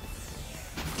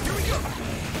 Here we go!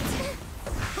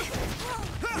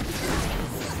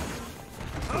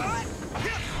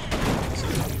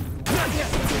 Not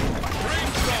yet!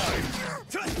 Ringside!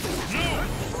 No!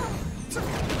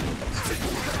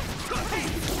 Hey!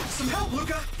 Some help,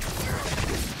 Luca!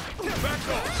 Back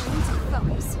off!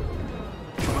 Focus.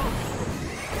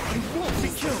 I won't be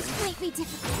killed! Slightly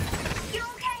difficult. You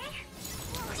okay?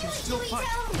 I can still fight!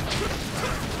 Yuito!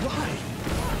 Why?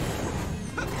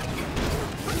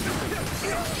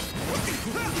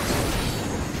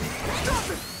 Stop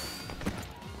it!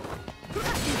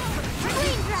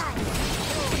 Clean drive!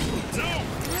 No!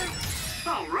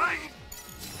 All right.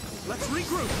 Let's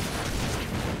regroup!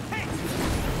 Hey!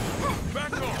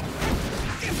 Back off!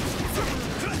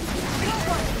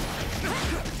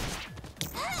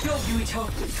 Go, Yuito!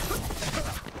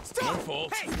 Stop! My fault.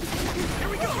 Hey! Here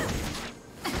we go!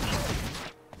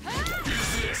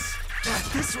 Use this. At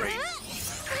this rate!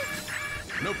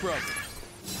 No problem.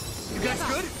 You guys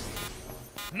good?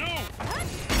 No!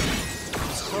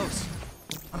 It's close.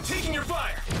 I'm taking your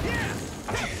fire!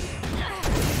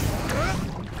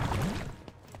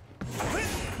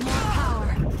 More power.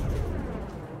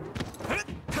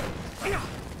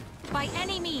 By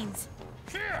any means.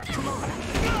 Come on!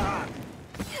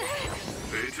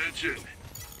 Pay attention.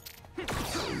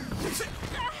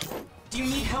 Do you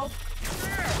need help?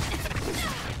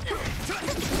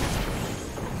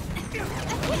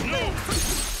 No!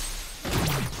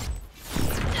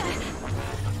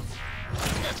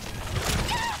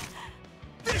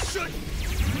 This should...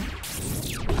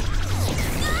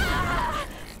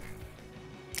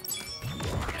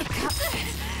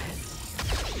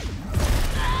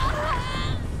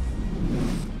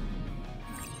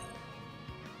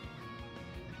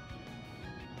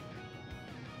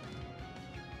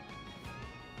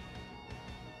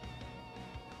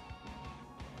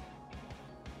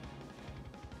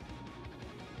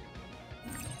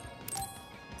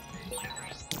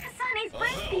 Kasane's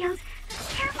brain field.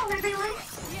 Careful, everyone.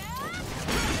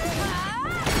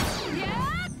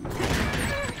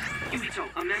 Yuito,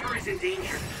 a member is in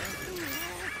danger.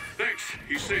 Thanks,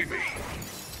 you saved me.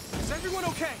 Is everyone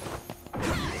okay?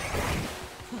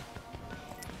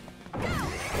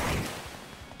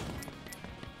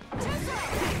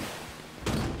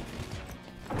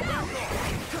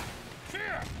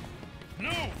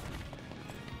 No!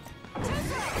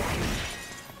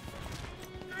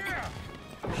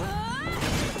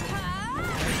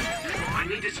 I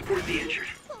need to support the injured.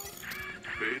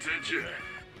 Pay attention.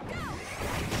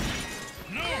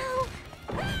 No!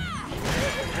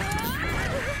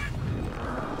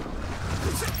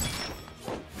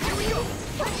 Here we go!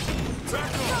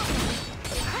 Back off!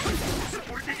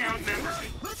 Support the downed member.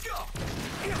 Let's go!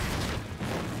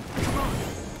 Come on!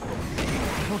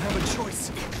 I don't have a choice.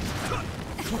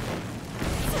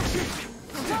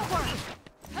 Don't worry.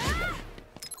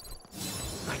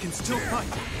 I can still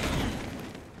fight.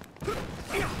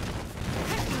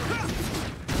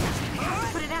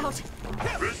 Put it out.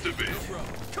 shield! Rest a bit.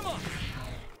 Come on!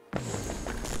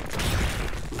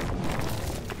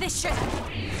 This should...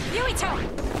 Yuito!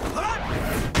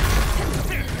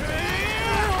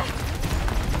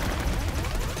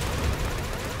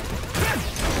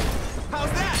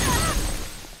 How's that?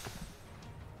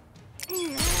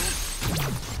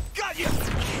 Got you!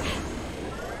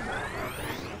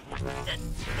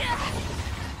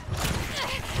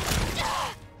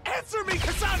 Answer me,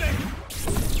 Kasane!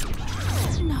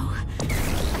 No.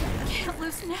 Can't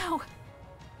lose now.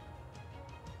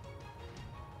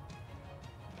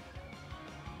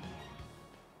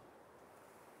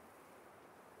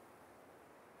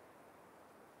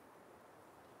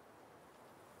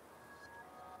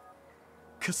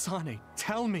 Kasane,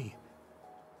 tell me.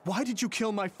 Why did you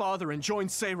kill my father and join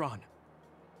Seiran?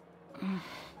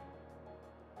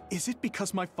 Is it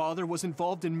because my father was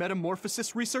involved in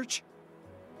metamorphosis research?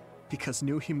 Because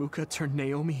new Himuka turned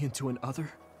Naomi into an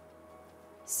other?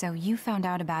 So you found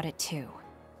out about it too.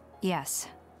 Yes,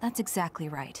 that's exactly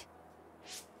right.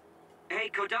 Hey,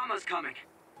 Kodama's coming.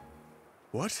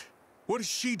 What? What is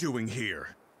she doing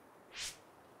here?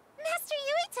 Master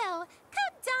Yuito!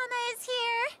 Kodama is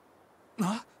here!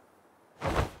 Huh?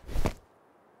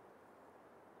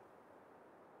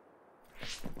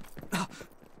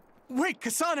 Wait,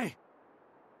 Kasane!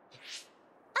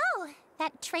 Oh,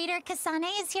 that traitor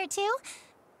Kasane is here too?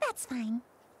 That's fine.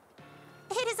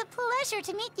 It is a pleasure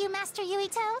to meet you, Master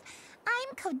Yuito.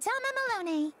 I'm Kodama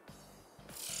Malone.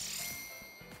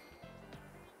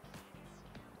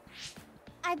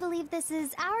 I believe this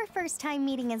is our first time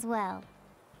meeting as well.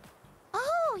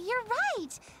 Oh, you're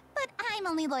right! But I'm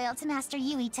only loyal to Master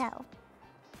Yuito.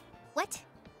 What?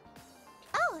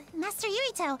 Oh, Master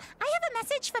Yuito, I have a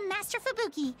message from Master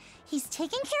Fubuki. He's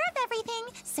taking care of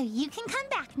everything, so you can come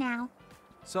back now.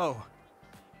 So,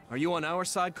 are you on our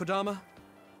side, Kodama?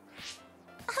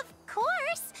 Of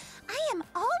course! I am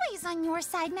always on your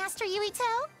side, Master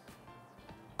Yuito.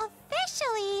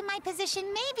 Officially, my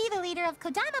position may be the leader of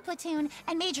Kodama Platoon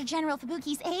and Major General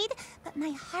Fubuki's aide, but my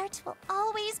heart will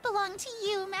always belong to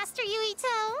you, Master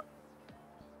Yuito.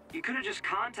 You could have just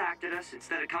contacted us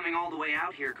instead of coming all the way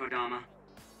out here, Kodama.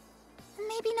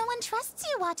 Maybe no one trusts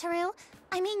you, Wataru.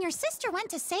 I mean, your sister went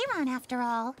to Seiran after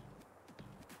all.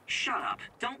 Shut up.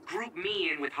 Don't group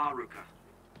me in with Haruka.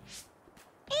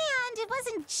 And it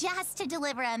wasn't just to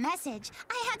deliver a message.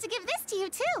 I had to give this to you,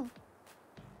 too.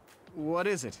 What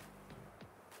is it?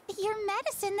 Your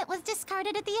medicine that was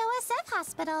discarded at the OSF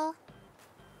hospital.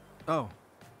 Oh.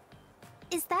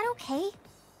 Is that okay?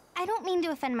 I don't mean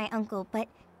to offend my uncle, but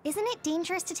isn't it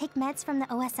dangerous to take meds from the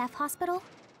OSF hospital?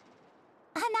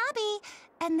 Hanabi,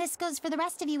 and this goes for the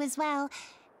rest of you as well,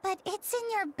 but it's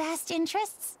in your best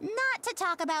interests not to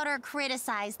talk about or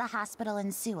criticize the hospital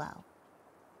in Suo.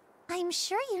 I'm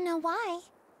sure you know why.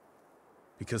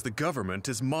 Because the government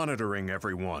is monitoring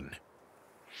everyone.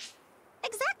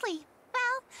 Exactly.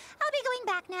 Well, I'll be going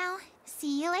back now.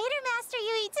 See you later, Master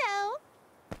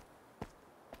Yuito.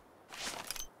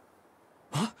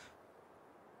 Huh?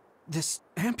 This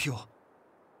ampule.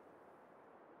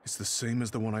 It's the same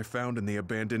as the one I found in the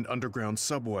abandoned underground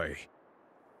subway.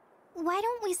 Why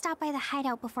don't we stop by the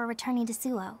hideout before returning to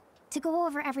Suo, to go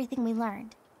over everything we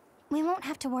learned? We won't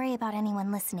have to worry about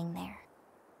anyone listening there.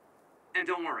 And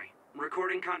don't worry,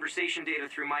 recording conversation data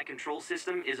through my control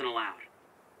system isn't allowed.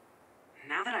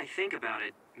 Now that I think about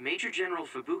it, Major General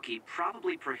Fubuki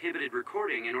probably prohibited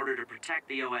recording in order to protect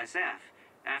the OSF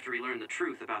after he learned the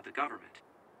truth about the government.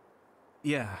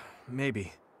 Yeah,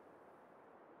 maybe.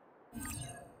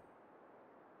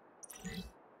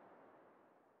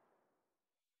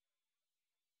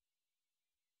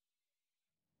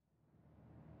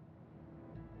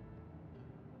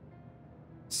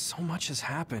 So much has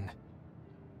happened.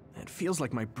 It feels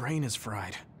like my brain is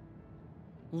fried.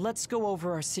 Let's go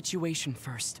over our situation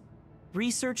first.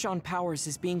 Research on powers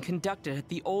is being conducted at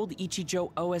the old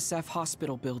Ichijo OSF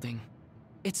hospital building.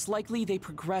 It's likely they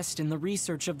progressed in the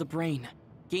research of the brain,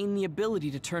 gained the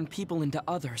ability to turn people into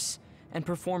others, and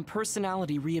perform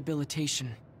personality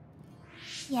rehabilitation.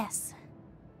 Yes.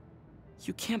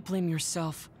 You can't blame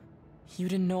yourself. You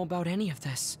didn't know about any of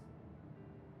this.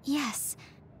 Yes,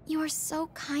 you are so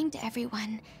kind to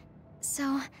everyone.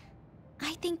 So,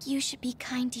 I think you should be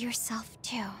kind to yourself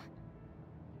too.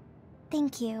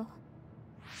 Thank you.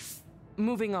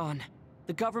 Moving on.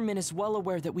 The government is well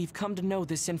aware that we've come to know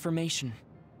this information.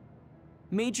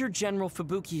 Major General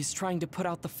Fubuki is trying to put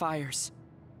out the fires,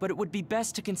 but it would be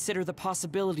best to consider the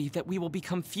possibility that we will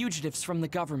become fugitives from the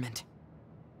government.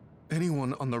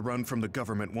 Anyone on the run from the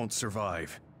government won't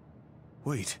survive.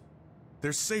 Wait,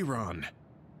 there's Seiran.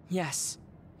 Yes.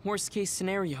 Worst case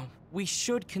scenario, we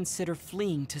should consider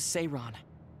fleeing to Seiran.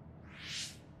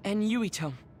 And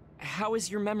Yuito, how has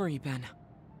your memory been?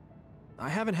 I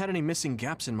haven't had any missing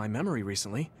gaps in my memory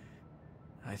recently,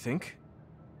 I think.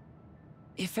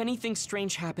 If anything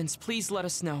strange happens, please let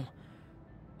us know.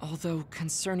 Although,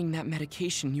 concerning that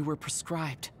medication you were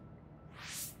prescribed.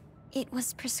 It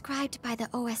was prescribed by the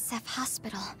OSF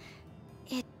hospital.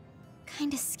 It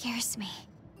kinda scares me.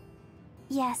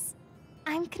 Yes,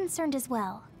 I'm concerned as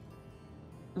well.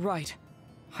 Right.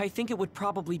 I think it would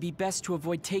probably be best to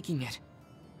avoid taking it,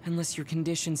 unless your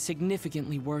condition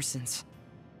significantly worsens.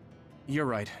 You're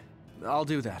right. I'll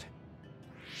do that.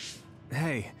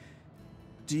 Hey,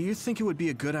 do you think it would be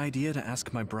a good idea to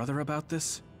ask my brother about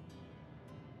this?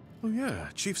 Oh yeah,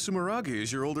 Chief Sumeragi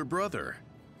is your older brother.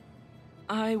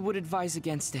 I would advise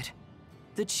against it.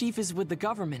 The chief is with the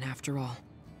government, after all.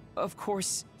 Of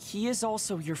course, he is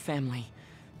also your family,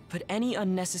 but any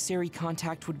unnecessary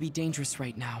contact would be dangerous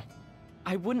right now.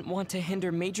 I wouldn't want to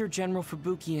hinder Major General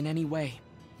Fubuki in any way.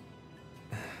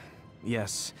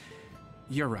 Yes,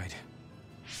 you're right.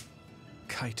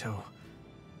 Kaito,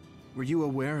 were you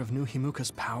aware of new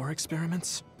Himuka's power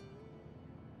experiments?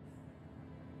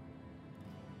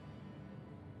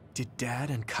 Did Dad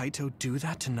and Kaito do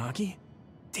that to Nagi?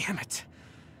 Damn it!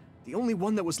 The only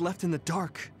one that was left in the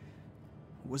dark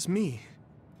was me.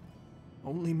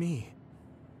 Only me.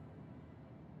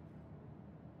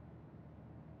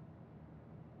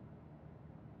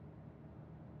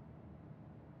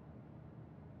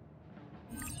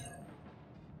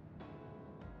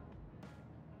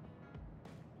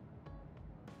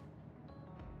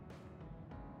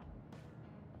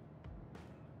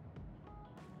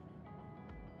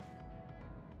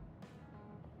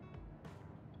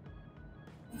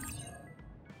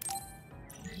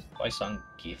 Buy some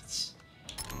gifts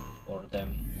for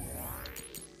them.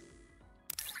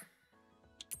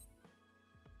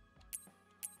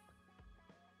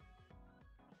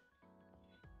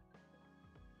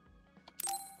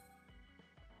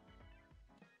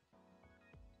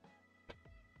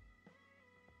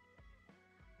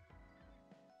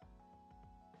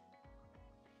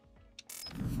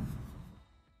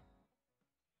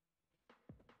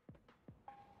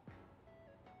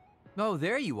 Oh,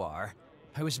 there you are.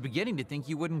 I was beginning to think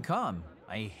you wouldn't come.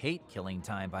 I hate killing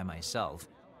time by myself.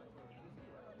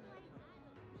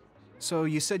 So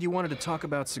you said you wanted to talk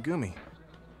about Tsugumi.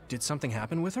 Did something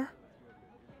happen with her?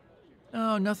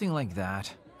 Oh, nothing like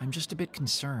that. I'm just a bit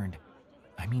concerned.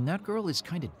 I mean, that girl is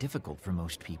kind of difficult for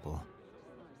most people.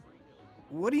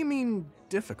 What do you mean,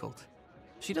 difficult?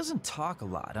 She doesn't talk a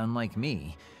lot, unlike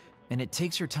me, and it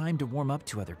takes her time to warm up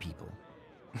to other people.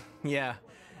 Yeah,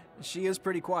 she is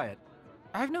pretty quiet.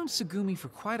 I've known Tsugumi for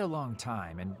quite a long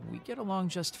time, and we get along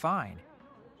just fine.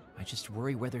 I just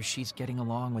worry whether she's getting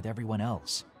along with everyone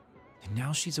else. And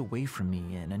now she's away from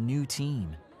me in a new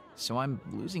team, so I'm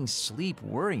losing sleep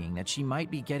worrying that she might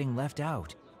be getting left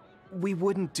out. We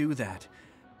wouldn't do that.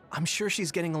 I'm sure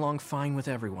she's getting along fine with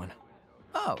everyone.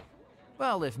 Oh,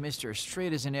 well, if Mr.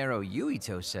 Straight as an Arrow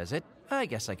Yuito says it, I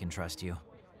guess I can trust you.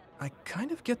 I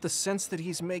kind of get the sense that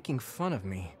he's making fun of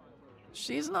me.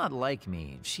 She's not like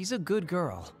me. She's a good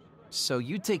girl. So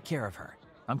you take care of her.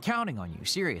 I'm counting on you,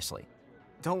 seriously.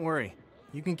 Don't worry.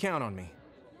 You can count on me.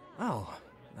 Oh,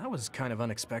 that was kind of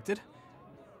unexpected.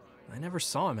 I never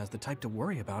saw him as the type to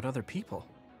worry about other people.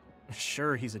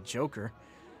 Sure, he's a joker,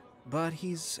 but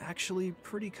he's actually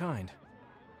pretty kind.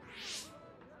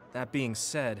 That being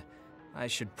said, I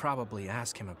should probably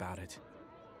ask him about it.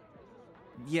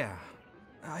 Yeah,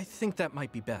 I think that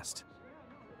might be best.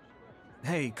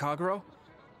 Hey, Kagero,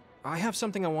 I have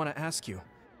something I want to ask you.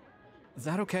 Is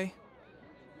that okay?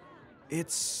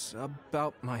 It's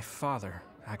about my father,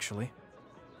 actually.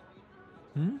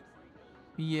 Hmm?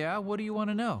 Yeah, what do you want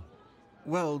to know?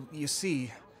 Well, you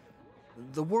see,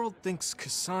 the world thinks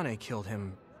Kasane killed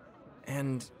him,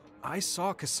 and I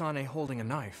saw Kasane holding a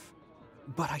knife,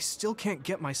 but I still can't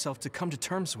get myself to come to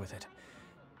terms with it.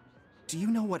 Do you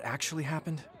know what actually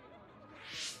happened?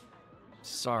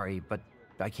 Sorry, but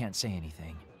I can't say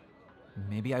anything.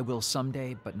 Maybe I will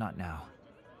someday, but not now.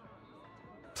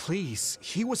 Please,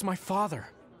 he was my father.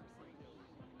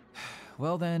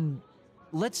 Well then,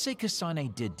 let's say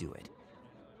Kasane did do it.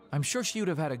 I'm sure she would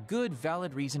have had a good,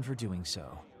 valid reason for doing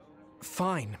so.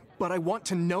 Fine, but I want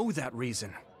to know that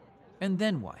reason. And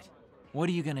then what? What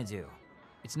are you gonna do?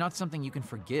 It's not something you can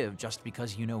forgive just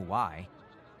because you know why.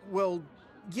 Well,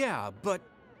 yeah, but...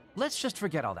 Let's just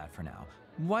forget all that for now.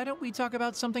 Why don't we talk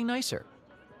about something nicer?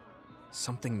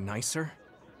 Something nicer?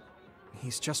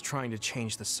 He's just trying to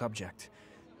change the subject.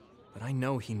 But I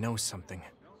know he knows something.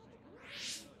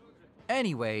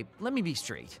 Anyway, let me be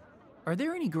straight. Are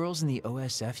there any girls in the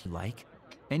OSF you like?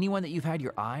 Anyone that you've had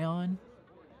your eye on?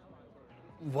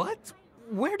 What?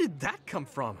 Where did that come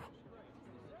from?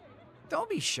 Don't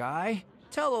be shy.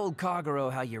 Tell old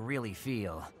Kagero how you really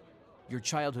feel. Your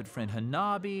childhood friend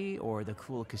Hanabi, or the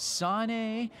cool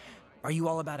Kasane? Are you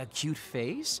all about a cute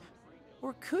face?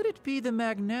 Or could it be the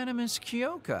magnanimous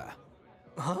Kyoka?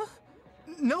 Huh?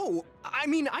 No, I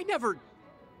mean, I never...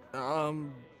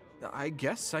 I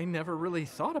guess I never really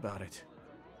thought about it.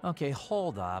 Okay,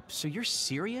 hold up. So you're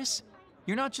serious?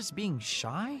 You're not just being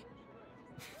shy?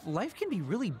 Life can be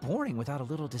really boring without a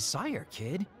little desire,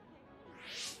 kid.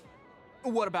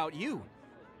 What about you?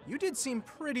 You did seem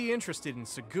pretty interested in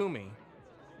Tsugumi.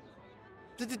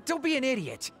 Don't be an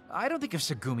idiot. I don't think of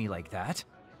Tsugumi like that.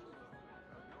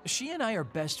 She and I are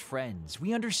best friends.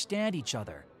 We understand each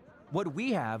other. What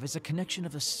we have is a connection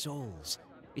of the souls.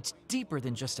 It's deeper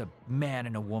than just a man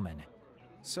and a woman.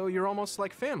 So you're almost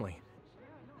like family.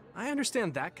 I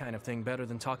understand that kind of thing better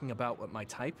than talking about what my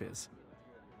type is.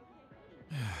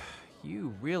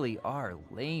 You really are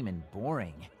lame and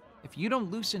boring. If you don't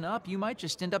loosen up, you might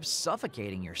just end up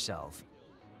suffocating yourself.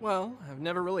 Well, I've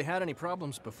never really had any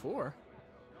problems before.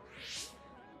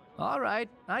 All right,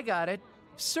 I got it.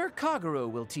 Sir Kagero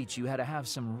will teach you how to have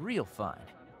some real fun.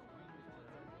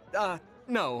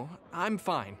 No, I'm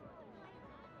fine.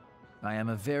 I am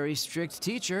a very strict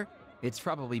teacher. It's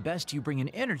probably best you bring an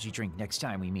energy drink next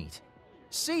time we meet.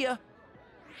 See ya!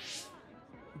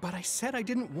 But I said I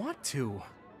didn't want to.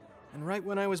 And right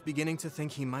when I was beginning to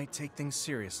think he might take things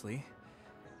seriously,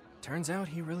 turns out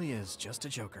he really is just a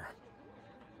joker.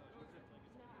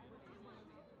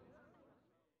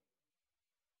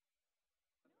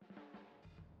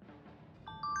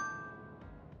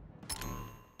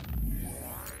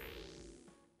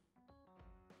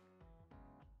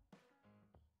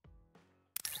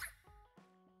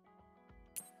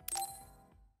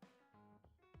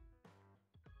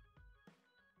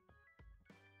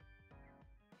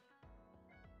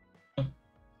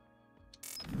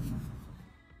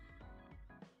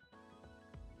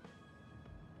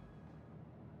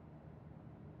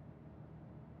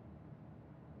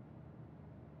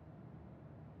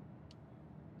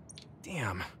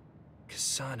 Damn.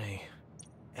 Kasane.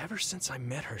 Ever since I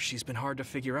met her, she's been hard to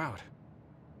figure out.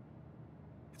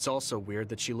 It's also weird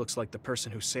that she looks like the person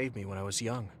who saved me when I was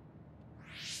young.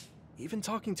 Even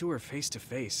talking to her face to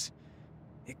face,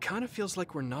 it kind of feels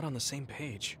like we're not on the same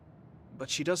page. But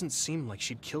she doesn't seem like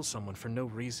she'd kill someone for no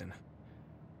reason.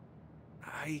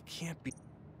 I can't be...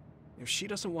 If she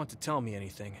doesn't want to tell me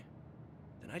anything,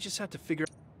 then I just have to figure...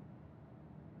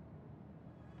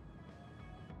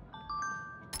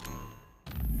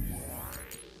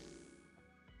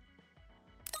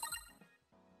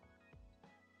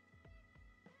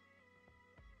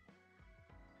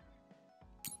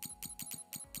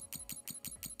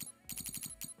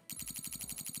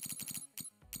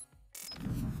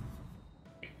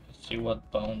 See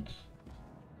what bound.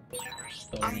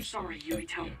 I'm sorry,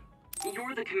 Yuito.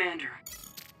 You're the commander.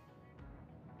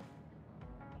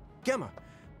 Gemma,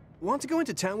 want to go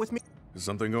into town with me? Is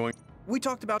something going? We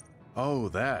talked about... Oh,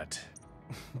 that.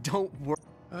 Don't worry.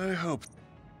 I hope.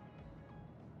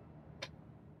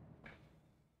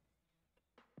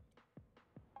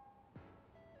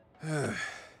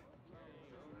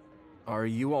 Are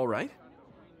you all right?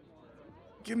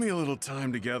 Give me a little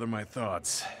time to gather my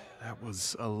thoughts. That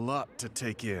was a lot to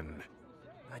take in.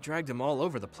 I dragged him all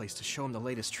over the place to show him the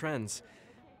latest trends,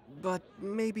 but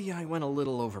maybe I went a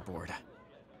little overboard.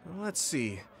 Let's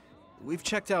see. We've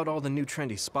checked out all the new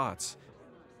trendy spots.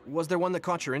 Was there one that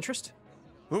caught your interest?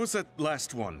 What was that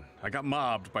last one? I got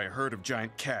mobbed by a herd of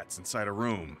giant cats inside a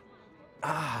room.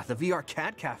 Ah, the VR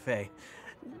Cat Cafe.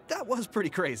 That was pretty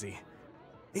crazy.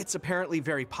 It's apparently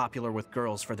very popular with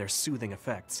girls for their soothing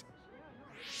effects.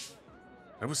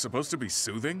 That was supposed to be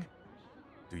soothing?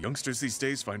 Do youngsters these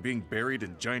days find being buried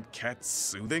in giant cats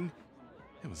soothing?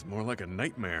 It was more like a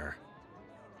nightmare.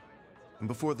 And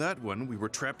before that one, we were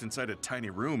trapped inside a tiny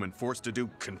room and forced to do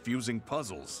confusing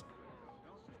puzzles.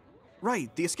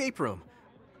 Right, the escape room.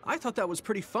 I thought that was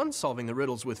pretty fun solving the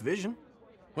riddles with vision.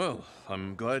 Well,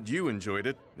 I'm glad you enjoyed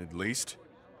it, at least.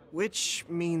 Which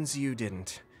means you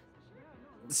didn't.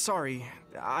 Sorry,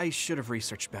 I should have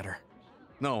researched better.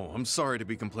 No, I'm sorry to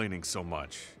be complaining so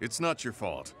much. It's not your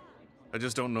fault. I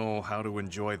just don't know how to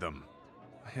enjoy them.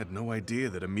 I had no idea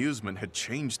that amusement had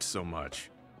changed so much.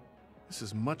 This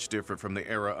is much different from the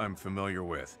era I'm familiar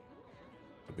with.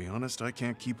 To be honest, I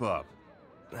can't keep up.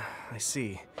 I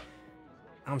see.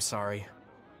 I'm sorry.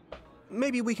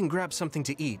 Maybe we can grab something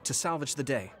to eat to salvage the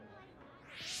day.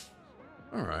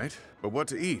 All right, but what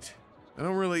to eat? I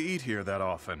don't really eat here that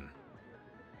often.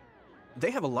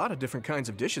 They have a lot of different kinds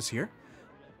of dishes here.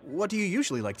 What do you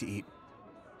usually like to eat?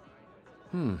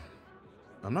 I'm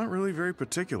not really very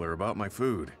particular about my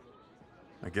food.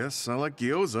 I guess I like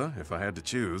gyoza if I had to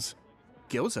choose.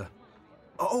 Gyoza?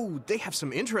 Oh, they have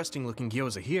some interesting looking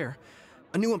gyoza here.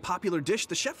 A new and popular dish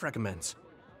the chef recommends.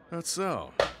 That's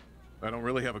so. I don't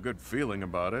really have a good feeling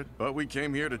about it, but we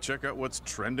came here to check out what's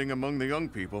trending among the young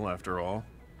people, after all.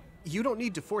 You don't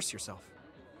need to force yourself.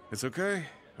 It's okay.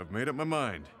 I've made up my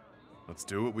mind. Let's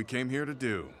do what we came here to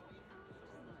do.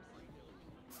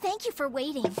 Thank you for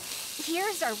waiting.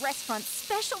 Here's our restaurant's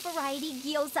special variety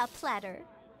gyoza platter.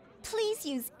 Please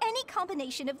use any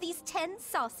combination of these 10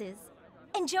 sauces.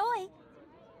 Enjoy!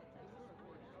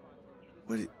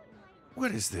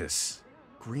 What is this?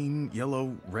 Green,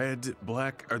 yellow, red,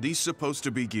 black? Are these supposed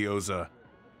to be gyoza?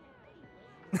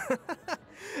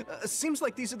 Seems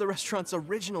like these are the restaurant's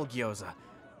original gyoza.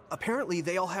 Apparently,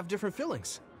 they all have different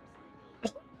fillings.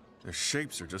 Their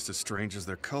shapes are just as strange as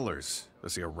their colors. I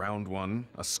see a round one,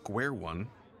 a square one,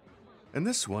 and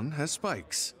this one has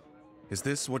spikes. Is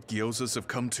this what gyozas have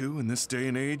come to in this day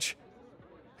and age?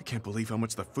 I can't believe how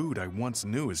much the food I once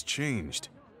knew has changed.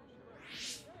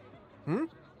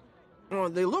 Oh,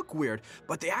 they look weird,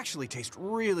 but they actually taste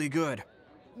really good.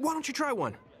 Why don't you try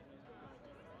one?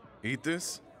 Eat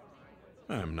this?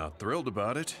 I'm not thrilled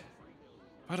about it,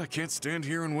 but I can't stand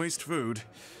here and waste food.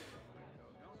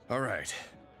 All right.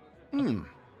 You're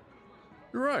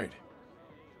right.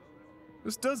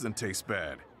 This doesn't taste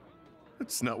bad.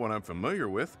 It's not what I'm familiar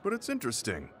with, but it's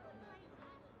interesting.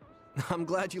 I'm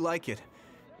glad you like it.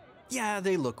 Yeah,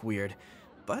 they look weird,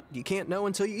 but you can't know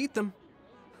until you eat them.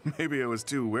 Maybe I was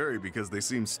too wary because they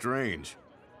seem strange.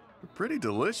 They're pretty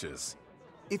delicious.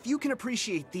 If you can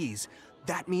appreciate these,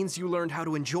 that means you learned how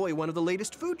to enjoy one of the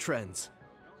latest food trends.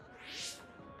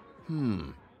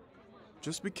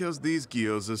 Just because these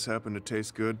gyozas happen to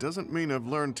taste good doesn't mean I've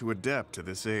learned to adapt to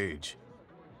this age.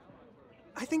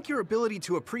 I think your ability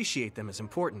to appreciate them is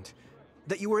important.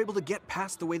 That you were able to get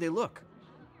past the way they look.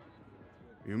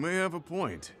 You may have a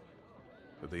point.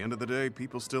 At the end of the day,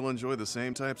 people still enjoy the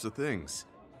same types of things.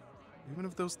 Even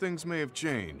if those things may have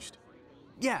changed.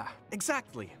 Yeah,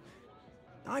 exactly.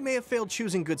 I may have failed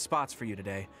choosing good spots for you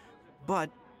today, but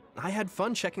I had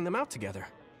fun checking them out together.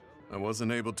 I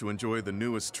wasn't able to enjoy the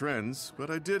newest trends,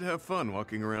 but I did have fun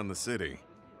walking around the city.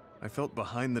 I felt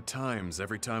behind the times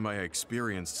every time I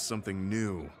experienced something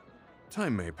new.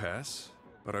 Time may pass,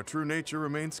 but our true nature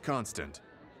remains constant.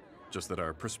 Just that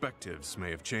our perspectives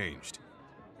may have changed.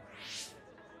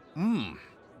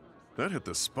 That hit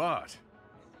the spot.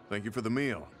 Thank you for the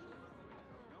meal.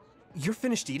 You're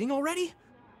finished eating already?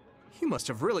 You must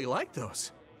have really liked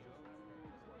those.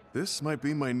 This might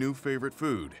be my new favorite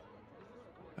food.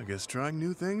 I guess trying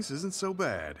new things isn't so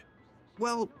bad.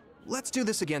 Well, let's do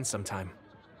this again sometime.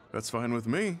 That's fine with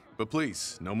me, but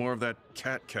please, no more of that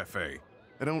cat cafe.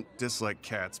 I don't dislike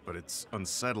cats, but it's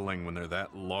unsettling when they're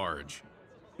that large.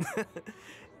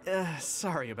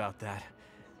 Sorry about that.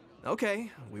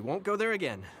 Okay, we won't go there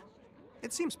again.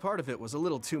 It seems part of it was a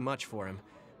little too much for him,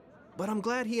 but I'm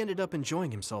glad he ended up enjoying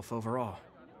himself overall.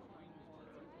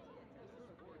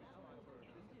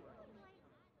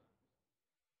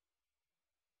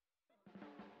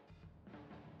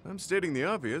 I'm stating the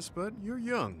obvious, but you're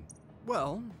young.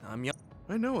 Well, I'm young.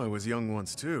 I know I was young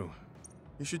once too.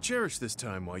 You should cherish this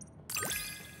time while...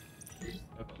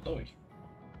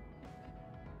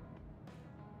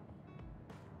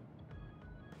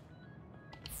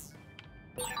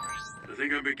 I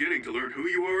think I'm beginning to learn who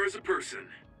you are as a person.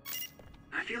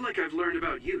 I feel like I've learned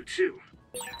about you, too.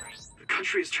 The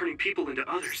country is turning people into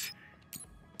others.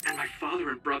 And my father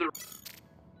and brother...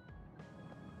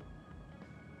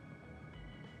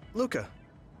 Luca.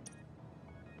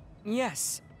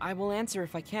 Yes, I will answer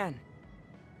if I can.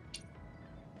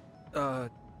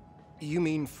 You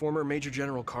mean former Major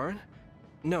General Karen?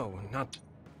 No, not...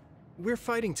 We're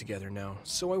fighting together now,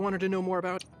 so I wanted to know more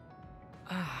about...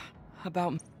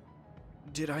 About...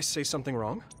 Did I say something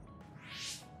wrong?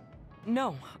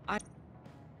 No,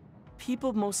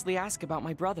 people mostly ask about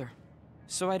my brother,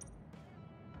 so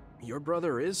Your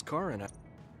brother is Karen.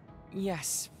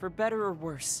 Yes, for better or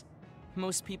worse.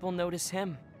 Most people notice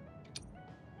him.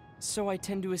 So I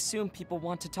tend to assume people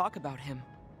want to talk about him.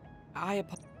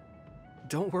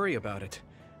 Don't worry about it.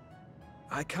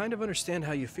 I kind of understand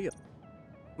how you feel.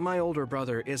 My older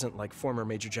brother isn't like former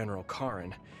Major General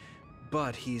Karen,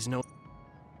 but he's no...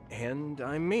 And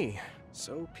I'm me,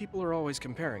 so people are always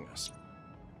comparing us.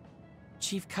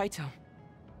 Chief Kaito.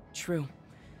 True.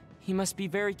 He must be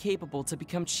very capable to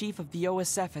become chief of the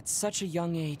OSF at such a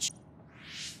young age.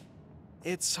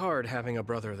 It's hard having a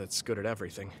brother that's good at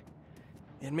everything.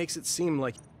 It makes it seem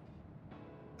like...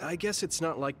 I guess it's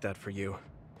not like that for you.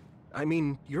 I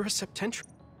mean, you're a Septentri.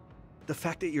 The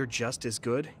fact that you're just as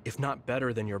good, if not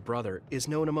better than your brother, is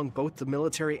known among both the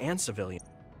military and civilian.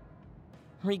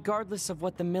 Regardless of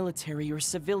what the military or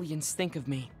civilians think of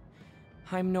me,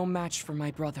 I'm no match for my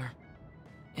brother.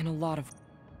 In a lot of...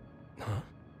 Huh?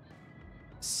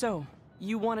 So,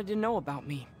 you wanted to know about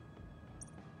me?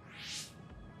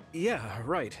 Yeah,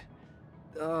 right.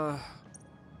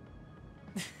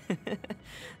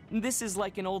 This is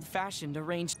like an old-fashioned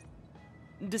arranged...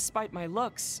 Despite my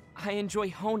looks, I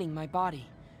enjoy honing my body.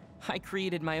 I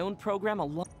created my own program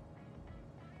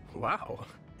Wow,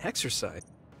 exercise.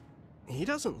 He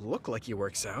doesn't look like he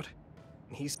works out.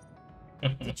 He's...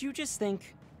 Did you just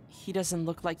think he doesn't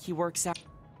look like he works out?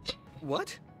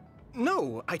 What?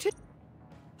 No, I didn't.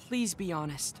 Please be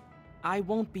honest. I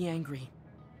won't be angry.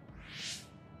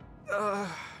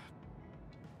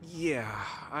 Yeah,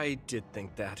 I did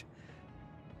think that.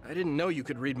 I didn't know you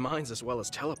could read minds as well as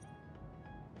teleport.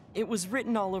 It was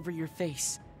written all over your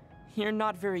face. You're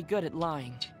not very good at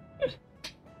lying.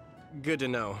 Good to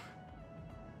know.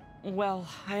 Well,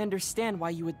 I understand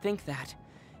why you would think that.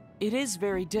 It is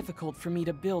very difficult for me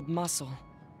to build muscle.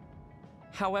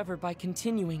 However, by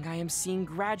continuing, I am seeing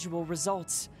gradual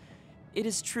results. It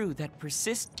is true that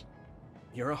persist...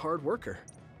 You're a hard worker.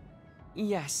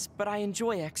 Yes, but I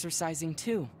enjoy exercising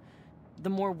too. The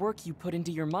more work you put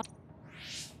into your muscle...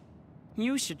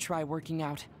 You should try working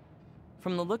out.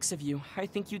 From the looks of you, I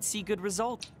think you'd see good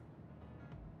results.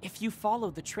 If you follow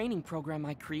the training program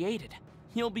I created,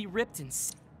 you'll be ripped and...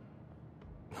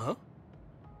 Huh?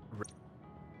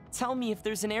 Tell me if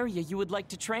there's an area you would like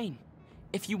to train.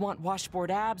 If you want washboard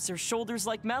abs or shoulders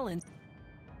like melons.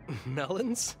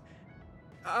 Melons?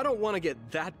 I don't want to get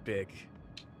that big.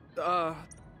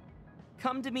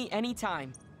 Come to me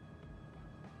anytime.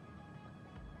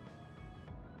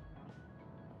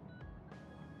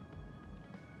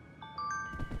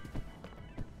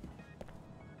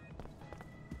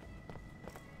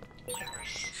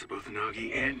 So both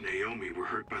Nagi and Naomi were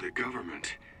hurt by the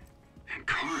government. And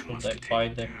Karen must Should have I buy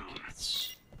taken them down.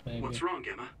 kits? Maybe. What's wrong,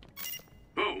 Emma?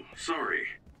 Oh, sorry.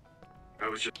 I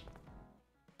was just...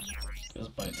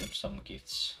 Just buy them some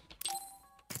gifts.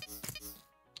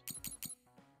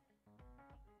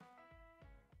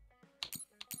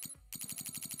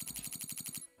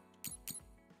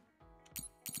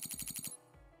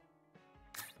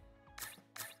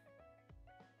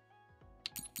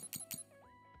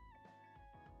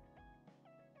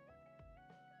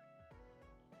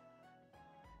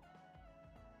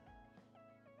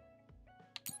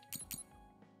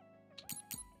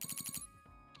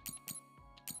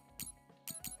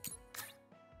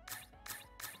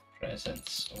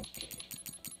 Presents, okay.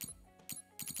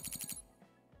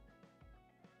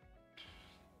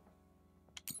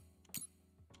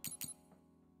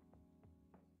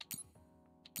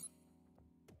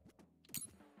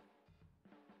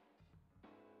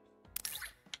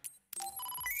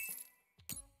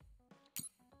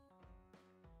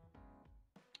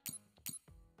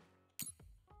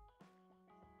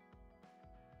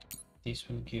 This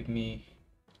will give me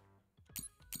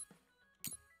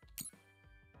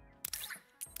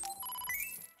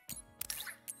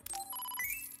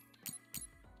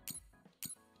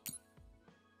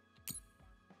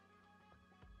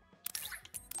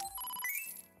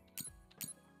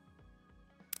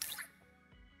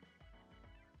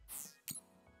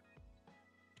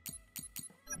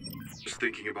Just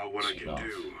thinking about what I can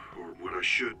do, or what I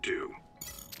should do.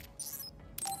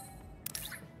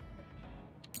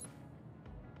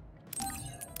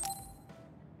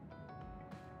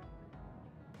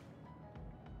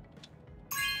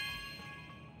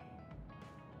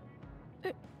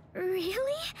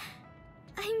 Really?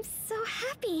 I'm so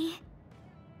happy.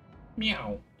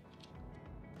 meow.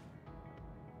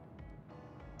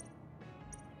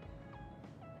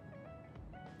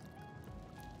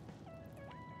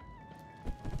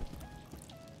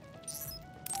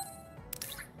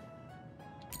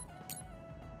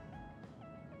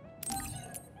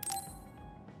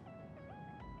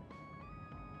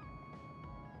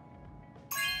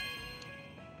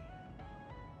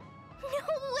 No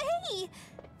way!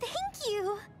 Thank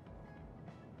you!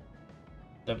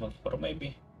 Level 4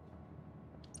 maybe.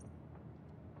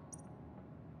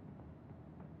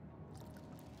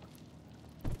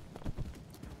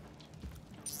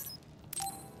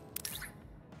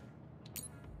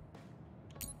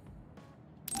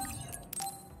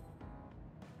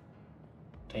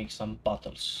 Take some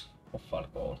bottles of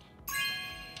alcohol.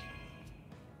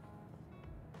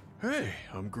 Hey,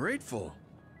 I'm grateful.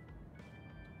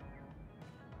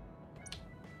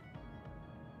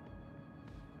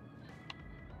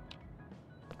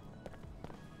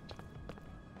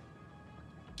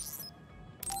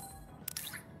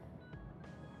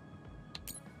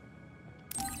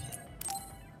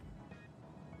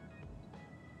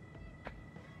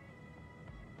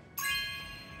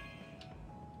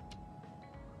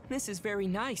 This is very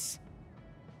nice.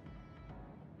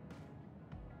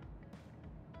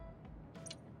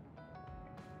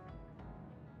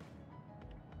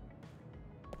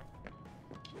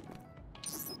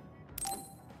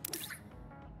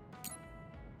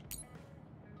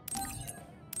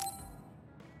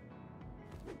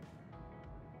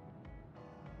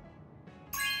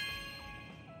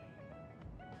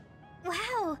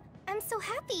 Wow, I'm so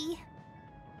happy.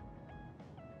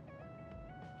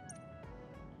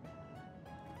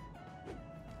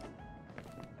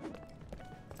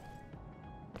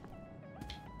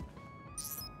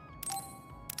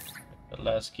 The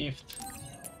last gift.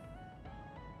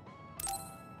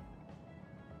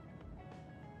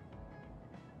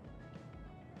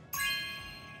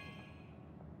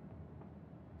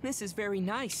 This is very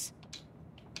nice.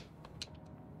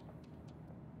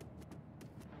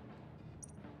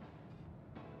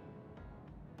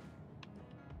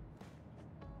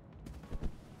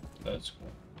 That's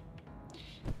cool.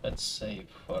 Let's save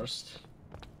first.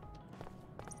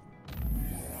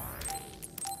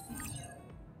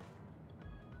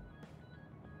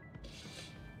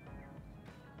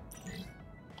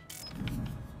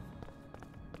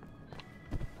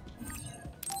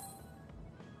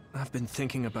 I've been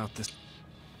thinking about this.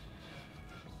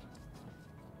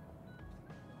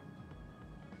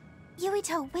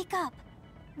 Yuito, wake up.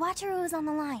 Wataru is on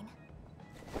the line.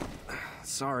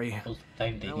 Sorry.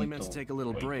 I only meant to take a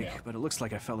little break, but it looks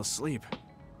like I fell asleep.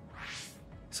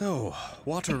 So,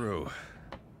 Wataru,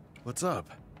 what's up?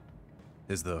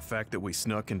 Is the fact that we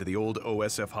snuck into the old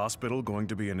OSF hospital going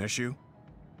to be an issue?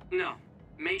 No.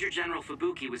 Major General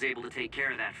Fubuki was able to take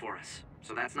care of that for us,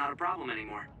 so that's not a problem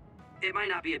anymore. It might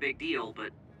not be a big deal, but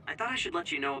I thought I should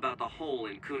let you know about the hole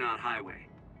in Kunad Highway.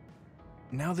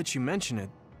 Now that you mention it,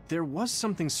 there was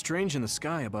something strange in the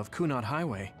sky above Kunad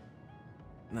Highway.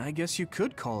 I guess you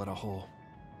could call it a hole.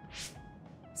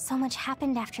 So much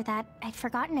happened after that, I'd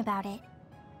forgotten about it.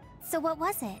 So what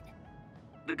was it?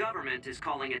 The government is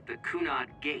calling it the Kunad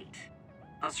Gate.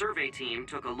 A survey team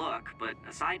took a look, but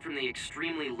aside from the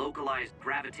extremely localized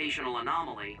gravitational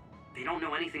anomaly, they don't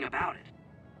know anything about it.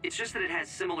 It's just that it has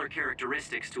similar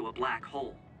characteristics to a black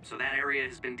hole, so that area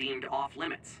has been deemed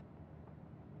off-limits.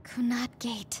 Kunad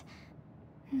Gate.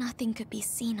 Nothing could be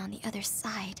seen on the other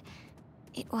side.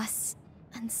 It was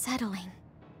unsettling.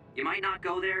 You might not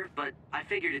go there, but I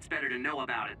figured it's better to know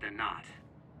about it than not.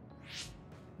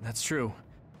 That's true.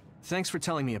 Thanks for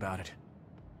telling me about it.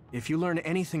 If you learn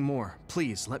anything more,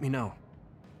 please let me know.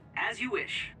 As you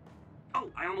wish. Oh,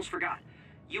 I almost forgot.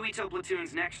 Yuito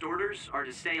Platoon's next orders are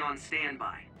to stay on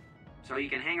standby, so you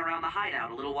can hang around the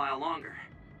hideout a little while longer.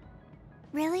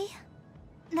 Really?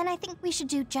 Then I think we should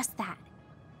do just that.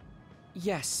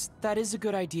 Yes, that is a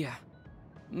good idea.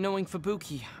 Knowing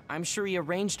Fubuki, I'm sure he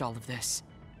arranged all of this.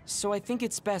 So I think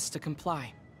it's best to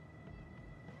comply.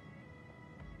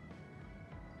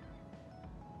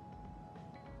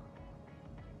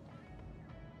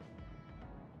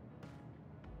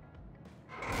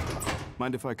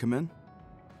 Mind if I come in?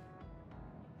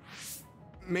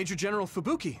 Major General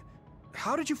Fubuki,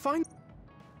 how did you find...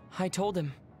 I told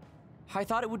him. I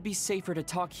thought it would be safer to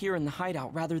talk here in the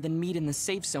hideout rather than meet in the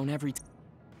safe zone every time.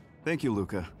 Thank you,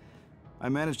 Luca. I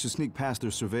managed to sneak past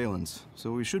their surveillance,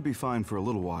 so we should be fine for a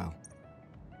little while.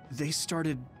 They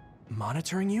started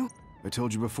monitoring you? I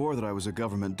told you before that I was a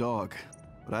government dog,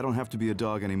 but I don't have to be a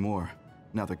dog anymore,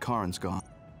 now that Karin's gone.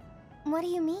 What do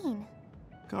you mean?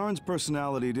 Karin's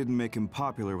personality didn't make him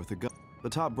popular with the government. The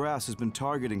top brass has been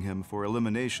targeting him for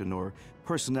elimination or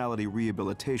personality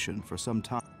rehabilitation for some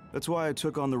time. That's why I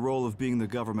took on the role of being the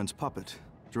government's puppet,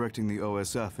 directing the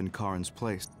OSF in Karin's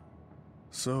place.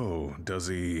 So, does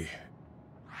he...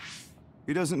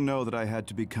 He doesn't know that I had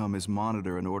to become his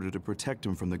monitor in order to protect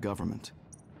him from the government.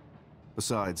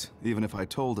 Besides, even if I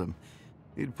told him,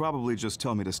 he'd probably just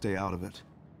tell me to stay out of it.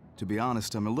 To be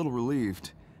honest, I'm a little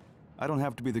relieved. I don't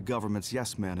have to be the government's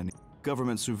yes-man anymore.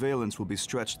 Government surveillance will be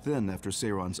stretched thin after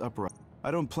Seiron's uprising.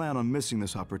 I don't plan on missing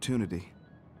this opportunity.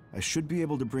 I should be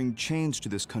able to bring change to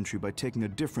this country by taking a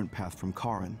different path from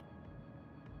Karin.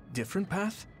 Different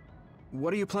path?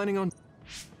 What are you planning on?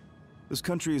 This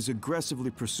country is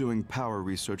aggressively pursuing power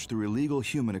research through illegal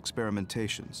human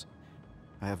experimentations.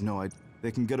 I have no idea.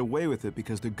 They can get away with it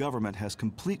because the government has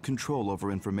complete control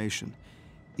over information.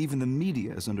 Even the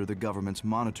media is under the government's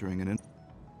monitoring and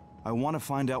I want to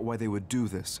find out why they would do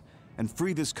this, and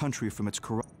free this country from its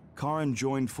corruption. Karin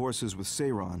joined forces with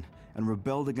Seiron and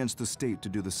rebelled against the state to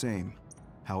do the same.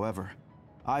 However,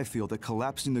 I feel that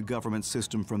collapsing the government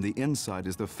system from the inside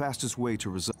is the fastest way to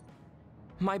resolve.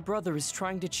 My brother is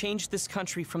trying to change this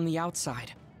country from the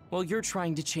outside, while you're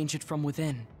trying to change it from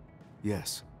within.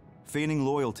 Yes. Feigning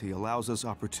loyalty allows us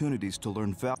opportunities to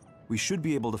learn value. We should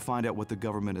be able to find out what the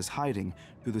government is hiding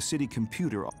through the city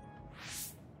computer.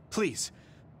 Please.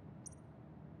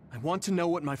 I want to know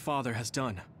what my father has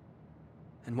done.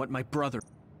 And what my brother...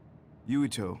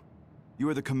 Yuito, you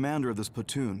are the commander of this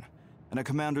platoon, and a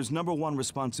commander's #1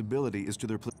 responsibility is to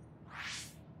their platoon.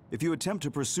 If you attempt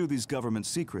to pursue these government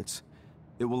secrets,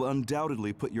 it will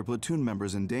undoubtedly put your platoon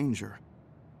members in danger.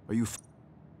 Are you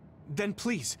Then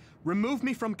please, remove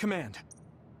me from command.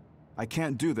 I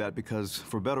can't do that because,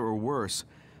 for better or worse,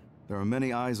 there are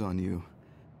many eyes on you.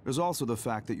 There's also the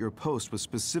fact that your post was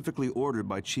specifically ordered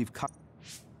by Chief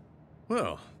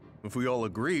Well, if we all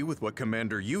agree with what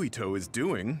Commander Yuito is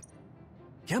doing...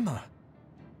 Gemma!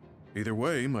 Either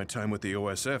way, my time with the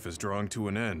OSF is drawing to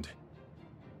an end.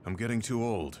 I'm getting too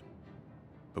old.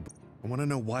 But I want to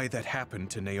know why that happened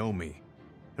to Naomi,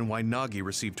 and why Nagi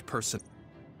received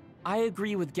I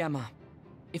agree with Gemma.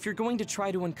 If you're going to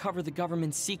try to uncover the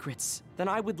government's secrets, then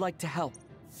I would like to help.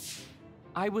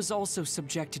 I was also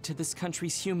subjected to this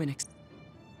country's human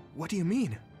What do you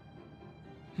mean?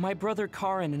 My brother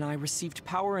Karin and I received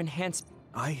power enhancement.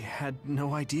 I had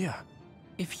no idea.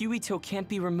 If Yuito can't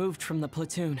be removed from the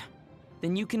platoon,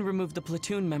 then you can remove the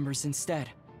platoon members instead.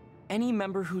 Any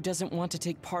member who doesn't want to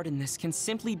take part in this can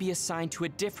simply be assigned to a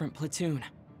different platoon.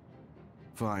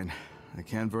 Fine. I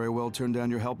can't very well turn down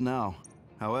your help now.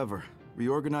 However,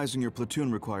 reorganizing your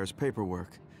platoon requires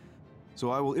paperwork.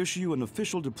 So I will issue you an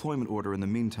official deployment order in the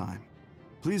meantime.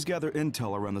 Please gather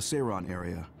intel around the Seiran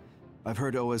area. I've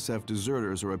heard OSF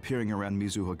deserters are appearing around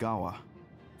Mizuhagawa.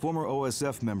 Former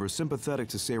OSF members sympathetic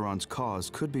to Seiran's cause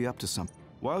could be up to something.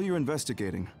 While you're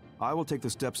investigating, I will take the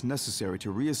steps necessary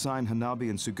to reassign Hanabi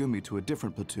and Tsugumi to a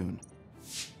different platoon.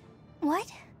 What?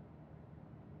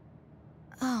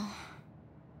 Oh.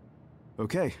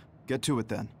 Okay, get to it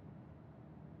then.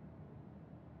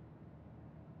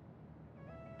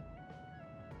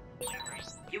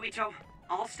 Yuito,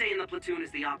 I'll stay in the platoon as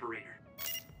the operator.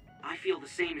 I feel the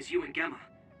same as you and Gemma.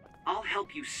 I'll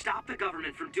help you stop the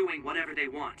government from doing whatever they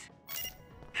want.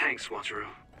 Thanks, Wataru.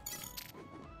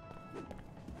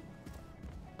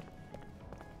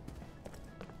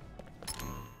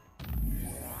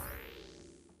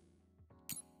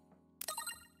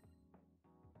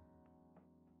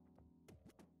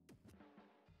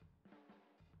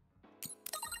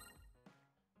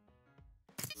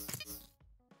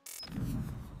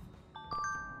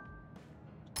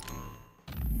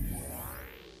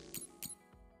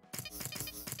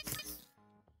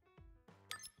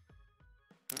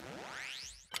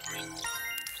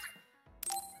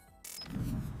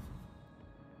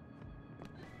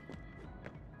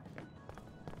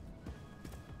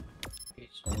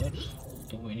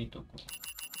 So what do we need to go?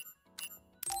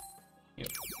 Yep.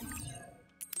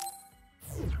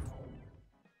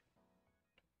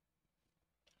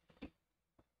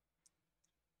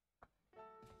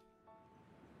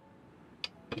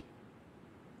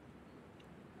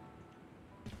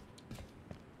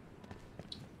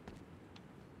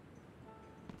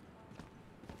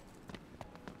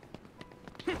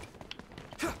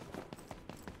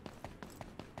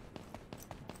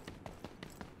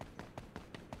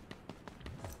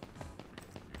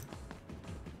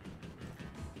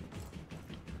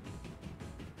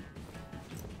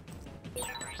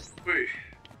 Wait.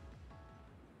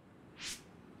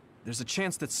 There's a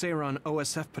chance that Seiran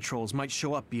OSF patrols might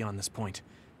show up beyond this point.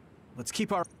 Let's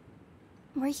keep our...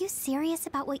 Were you serious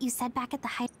about what you said back at the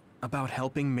height? About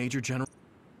helping Major General...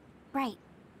 Right.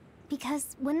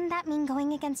 Because wouldn't that mean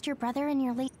going against your brother and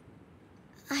your late...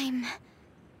 I'm...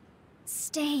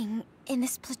 staying in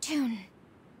this platoon.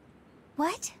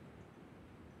 What?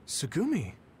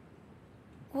 Tsugumi.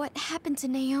 What happened to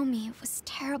Naomi was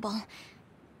terrible.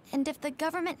 And if the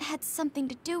government had something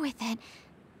to do with it,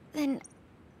 then...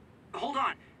 Hold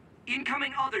on.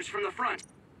 Incoming others from the front.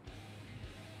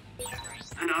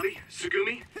 Hanabi,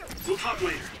 Tsugumi, we'll talk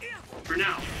later. For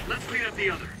now, let's clean up the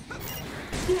other.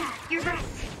 Yeah, you're right.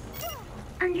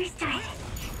 Understood.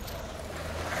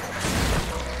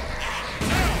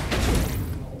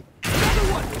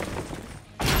 Another one!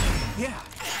 Yeah.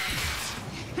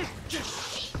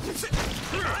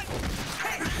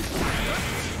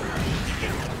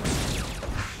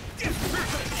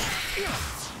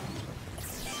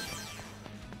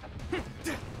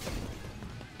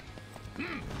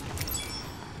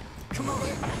 Come on.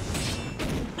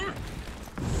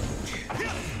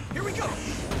 Here we go.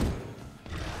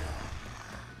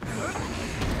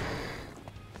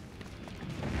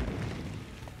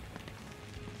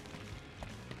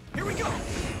 Here we go.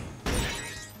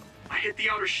 I hit the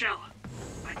outer shell.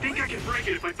 I think I can break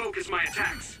it if I focus my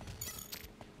attacks.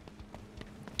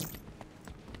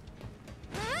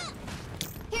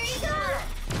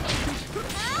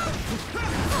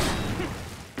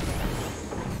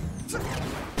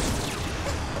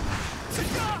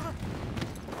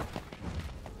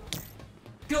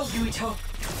 Go, Yuito!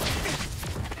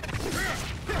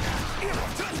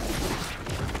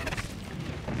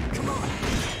 Come on!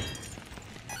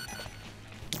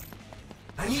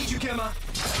 I need you, Gemma!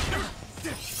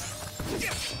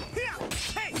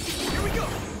 Hey! Here we go!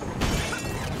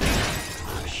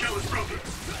 The shell is broken.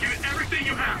 Give it everything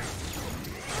you have.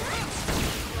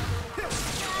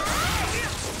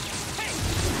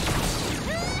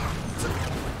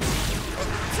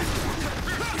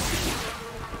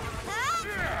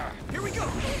 Here we go!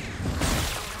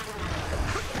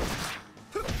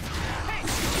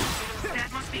 That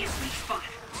must be a sweet spot.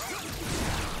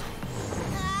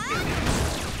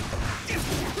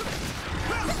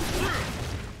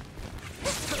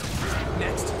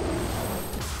 Next.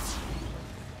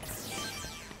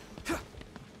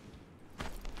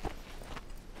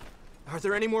 Are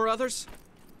there any more others?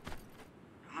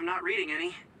 I'm not reading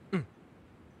any.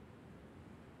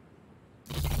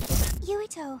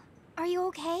 Yuito, are you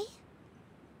okay?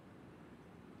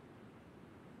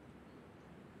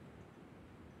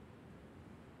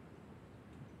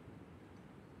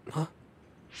 Huh?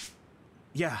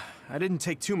 Yeah, I didn't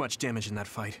take too much damage in that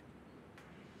fight.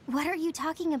 What are you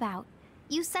talking about?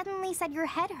 You suddenly said your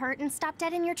head hurt and stopped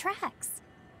dead in your tracks.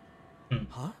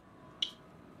 Huh?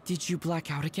 Did you black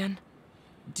out again?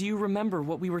 Do you remember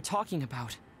what we were talking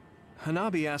about?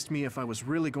 Hanabi asked me if I was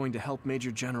really going to help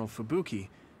Major General Fubuki,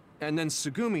 and then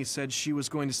Tsugumi said she was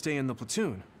going to stay in the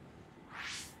platoon.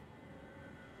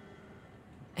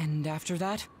 And after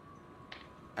that?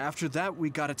 After that, we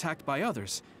got attacked by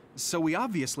others, so we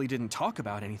obviously didn't talk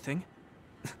about anything.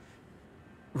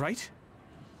 Right?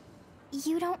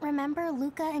 You don't remember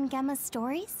Luca and Gemma's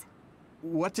stories?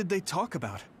 What did they talk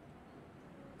about?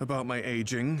 About my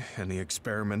aging and the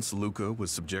experiments Luca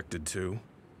was subjected to.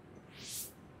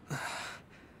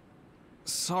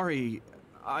 Sorry,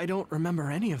 I don't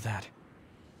remember any of that.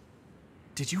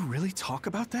 Did you really talk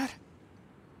about that?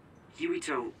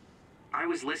 Yuito, I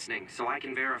was listening, so I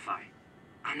can verify.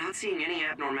 I'm not seeing any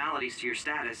abnormalities to your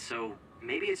status, so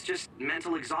maybe it's just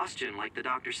mental exhaustion, like the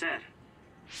doctor said.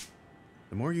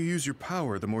 The more you use your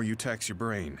power, the more you tax your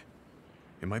brain.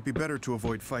 It might be better to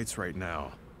avoid fights right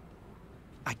now.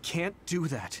 I can't do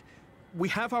that. We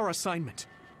have our assignment.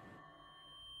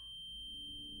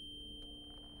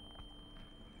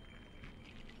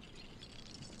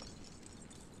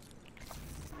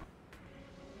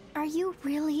 Are you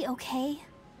really okay?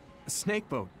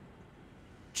 Snakeboat.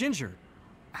 Ginger.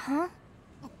 Huh?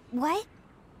 What?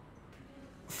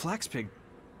 Flaxpig.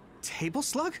 Table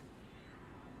slug?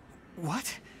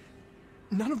 What?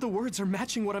 None of the words are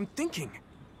matching what I'm thinking.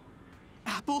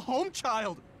 Apple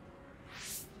Homechild!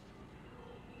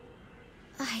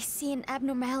 I see an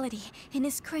abnormality in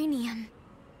his cranium.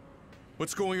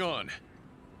 What's going on?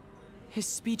 His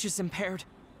speech is impaired.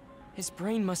 His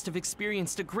brain must have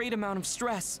experienced a great amount of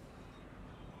stress.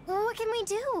 What can we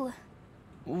do?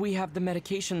 We have the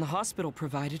medication the hospital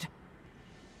provided.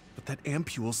 But that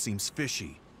ampule seems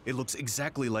fishy. It looks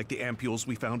exactly like the ampules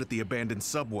we found at the abandoned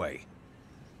subway.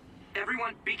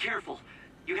 Everyone, be careful.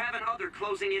 You have an other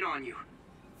closing in on you.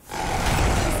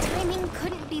 His timing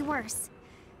couldn't be worse.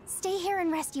 Stay here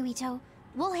and rest, Yuito.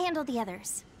 We'll handle the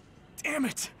others. Damn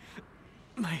it!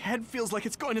 My head feels like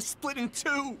it's going to split in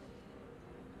two!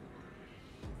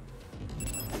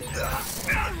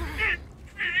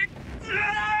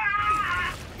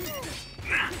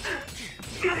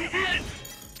 My head!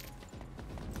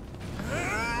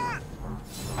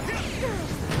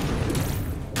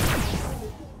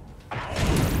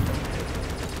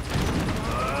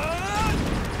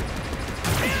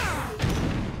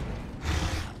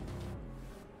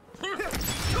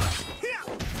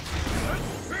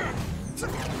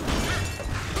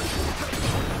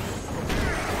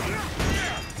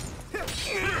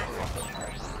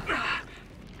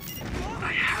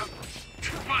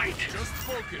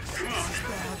 Come on.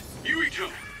 Yuito,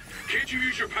 can't you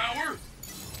use your power?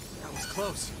 That was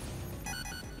close.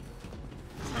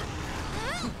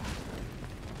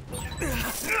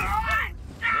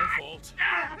 No fault.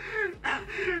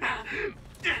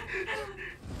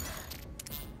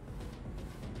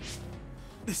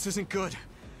 This isn't good.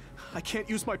 I can't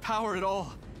use my power at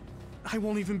all. I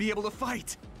won't even be able to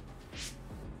fight.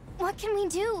 What can we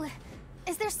do?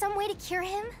 Is there some way to cure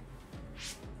him?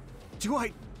 Do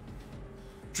I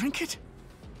drink it?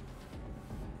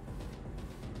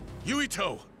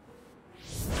 Yuito!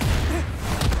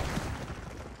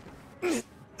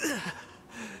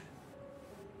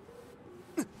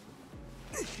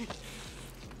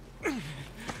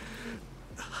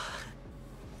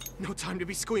 No time to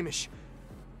be squeamish.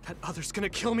 That other's gonna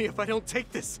kill me if I don't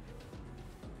take this.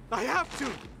 I have to!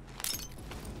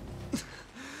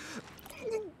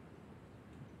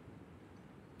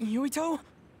 Yuito?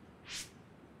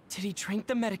 Did he drink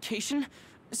the medication?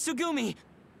 Tsugumi!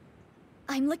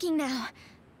 I'm looking now.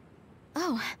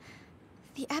 Oh,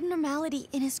 the abnormality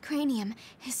in his cranium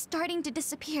is starting to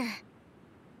disappear.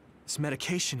 This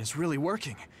medication is really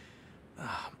working.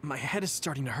 My head is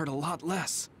starting to hurt a lot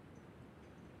less.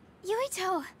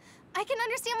 Yuito, I can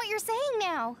understand what you're saying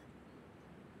now.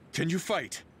 Can you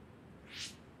fight?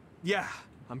 Yeah,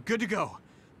 I'm good to go.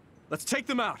 Let's take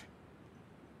them out.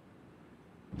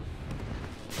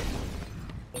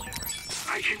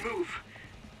 I can move.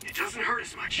 It doesn't hurt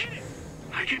as much.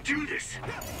 I can do this.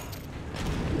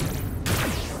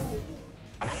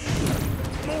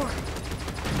 More!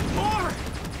 More!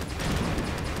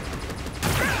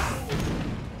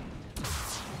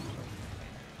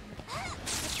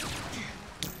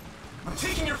 I'm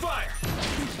taking your fire!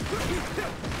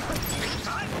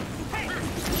 Hey!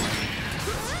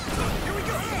 Here we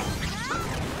go!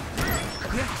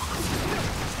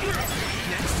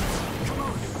 Next! Come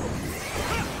on!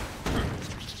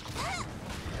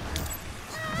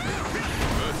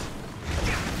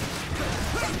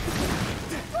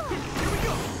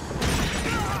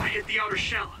 I hit the outer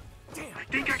shell. I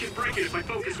think I can break it if I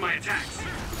focus my attacks.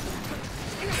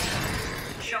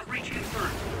 Shell reach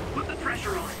confirmed. Put the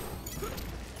pressure on.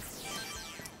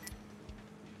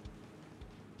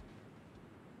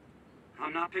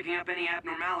 I'm not picking up any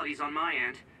abnormalities on my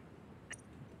end.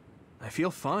 I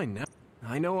feel fine now.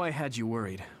 I know I had you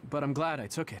worried, but I'm glad I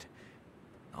took it.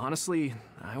 Honestly,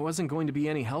 I wasn't going to be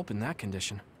any help in that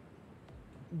condition.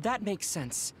 That makes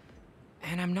sense.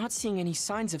 And I'm not seeing any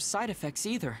signs of side effects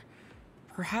either.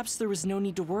 Perhaps there was no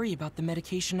need to worry about the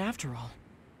medication after all.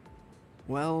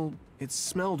 Well, it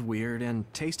smelled weird and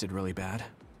tasted really bad.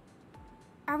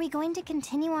 Are we going to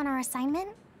continue on our assignment?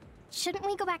 Shouldn't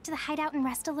we go back to the hideout and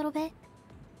rest a little bit?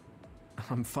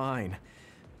 I'm fine.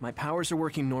 My powers are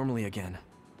working normally again.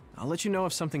 I'll let you know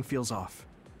if something feels off.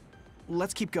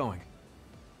 Let's keep going.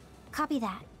 Copy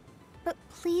that. But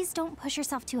please don't push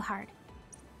yourself too hard.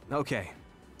 Okay.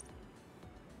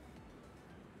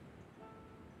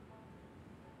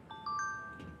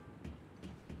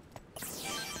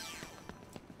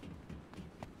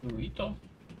 Yuito?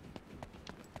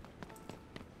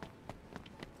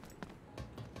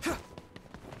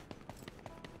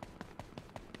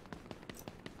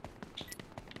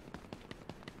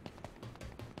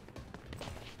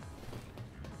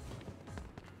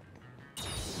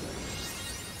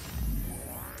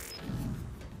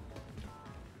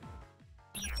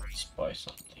 Buy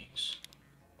some things.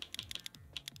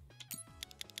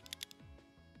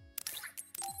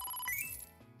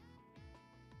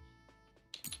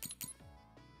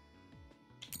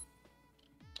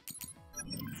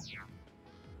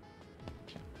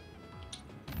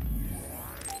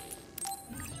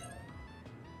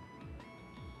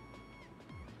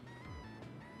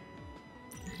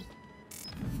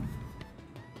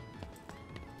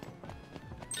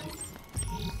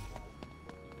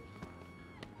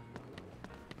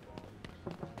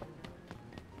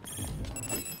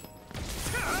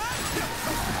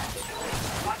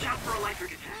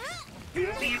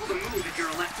 See if the move if you're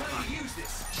electrified. Use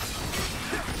this.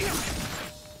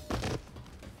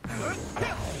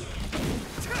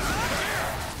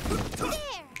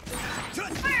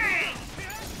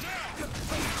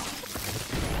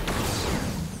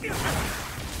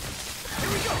 Here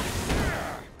we go.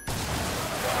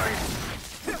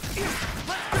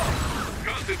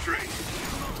 Concentrate.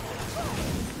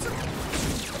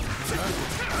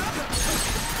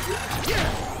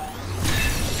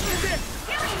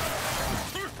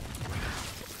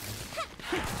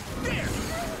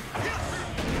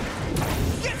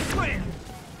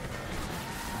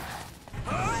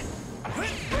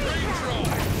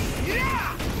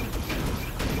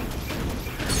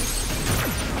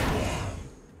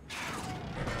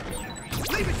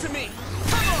 Leave it to me!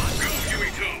 Come on! Go,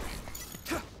 Yuito!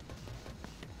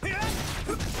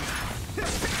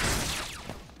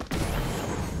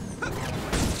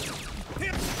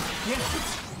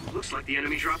 Looks like the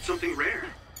enemy dropped something rare.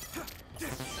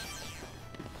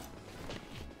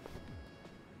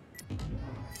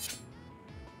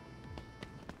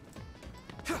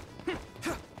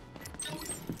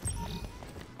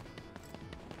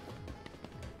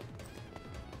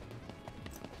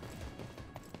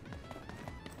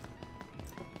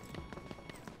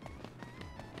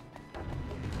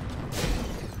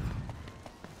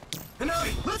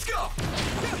 Let's go!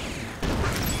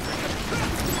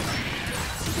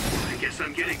 I guess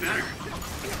I'm getting better.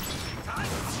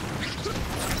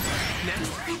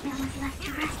 Next. I've no one's left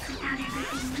to rest without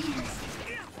everything used.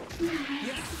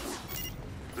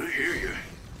 I hear you.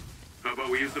 How about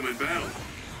we use them in battle?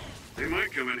 They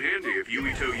might come in handy if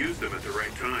Yuito used them at the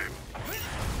right time.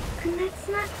 That's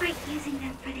not quite using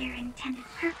them for their intended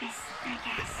purpose, I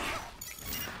guess.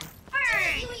 Burn!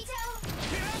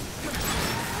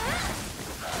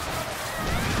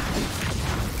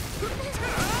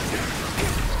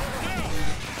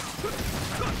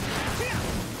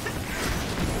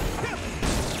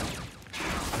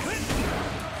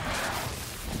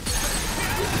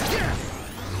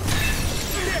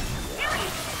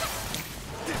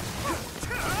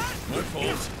 My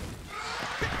fault.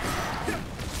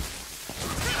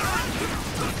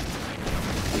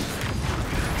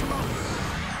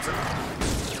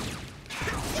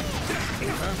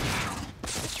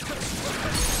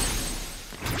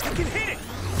 I can hit it!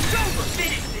 It's over!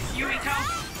 Finish this, Yuito!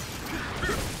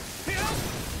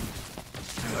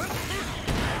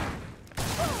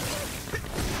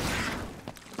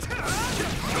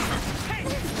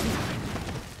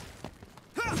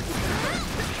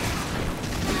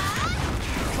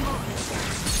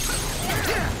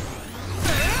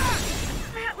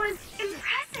 That was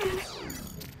impressive.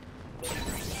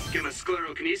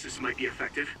 Psycho-kinesis might be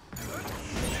effective.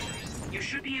 You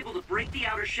should be able to break the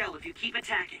outer shell if you keep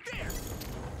attacking.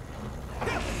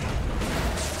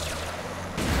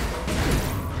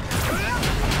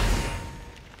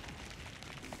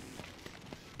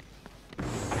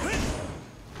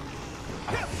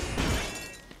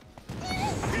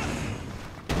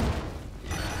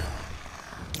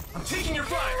 I'm taking your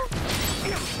fire!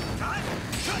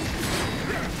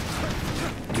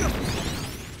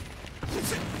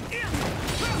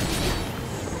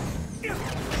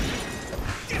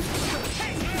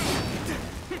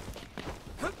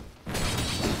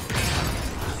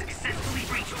 Successfully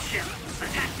breached shell.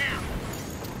 Attack now!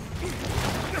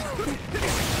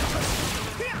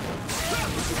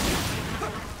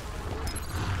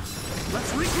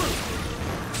 Let's regroup!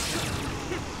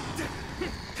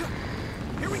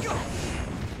 Here we go!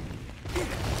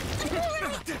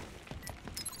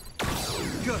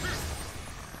 Good.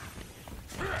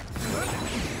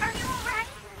 Are you alright?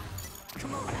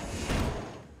 Come on.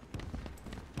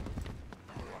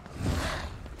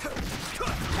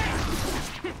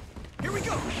 Here we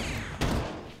go!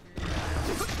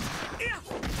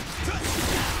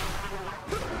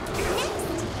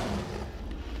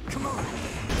 Come on!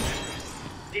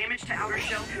 Damage to outer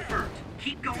shell confirmed.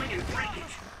 Keep going and break it.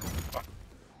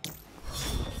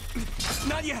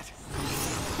 Not yet!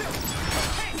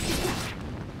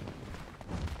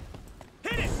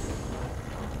 Hit it!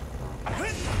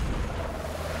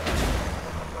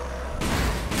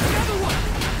 Another one!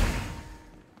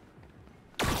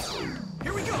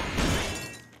 Here we go!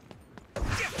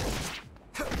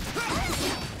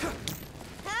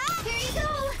 Here you go!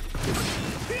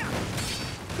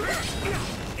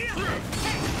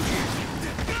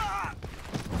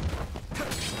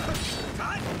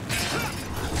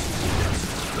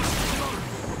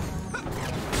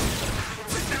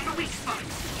 Found a weak spot.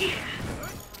 Yeah.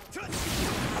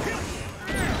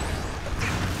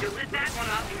 You lit that one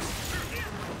up.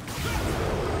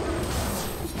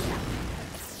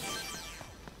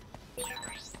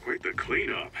 Quite the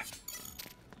cleanup.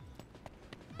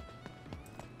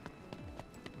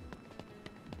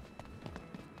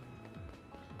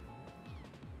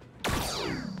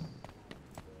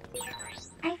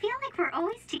 I feel like we're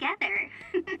always together.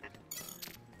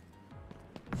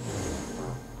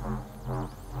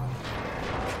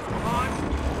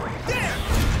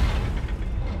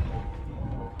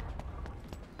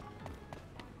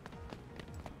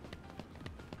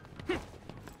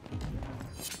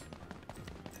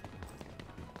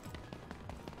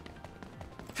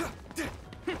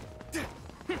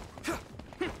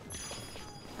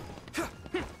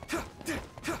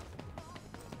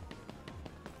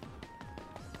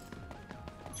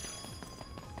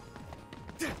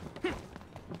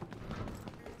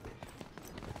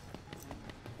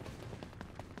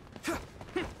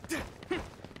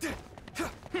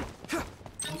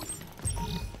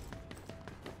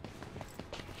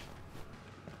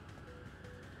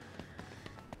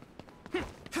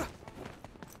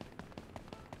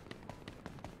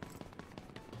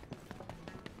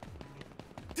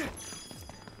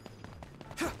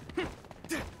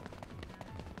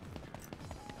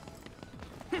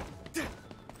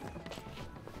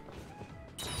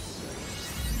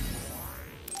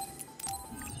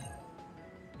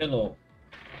 Hello.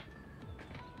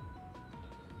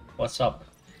 What's up?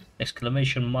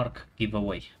 Exclamation mark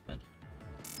giveaway.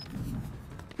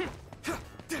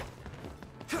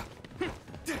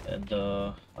 And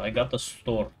I got a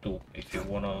store too. If you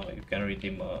wanna, you can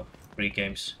redeem free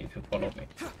games if you follow me.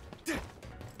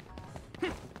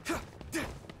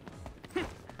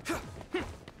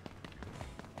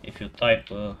 if you type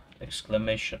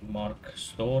exclamation mark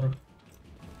store,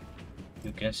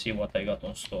 you can see what I got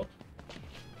on store.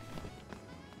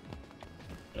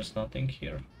 There's nothing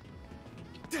here.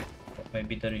 Or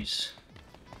maybe there is.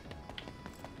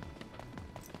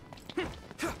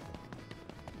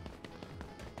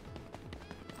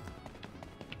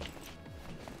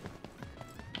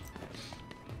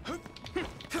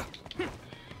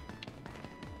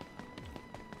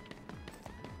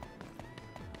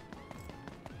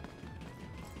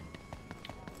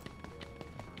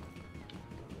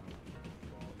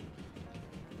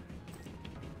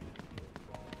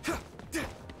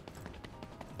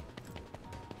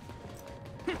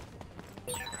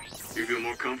 You feel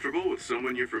more comfortable with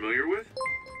someone you're familiar with?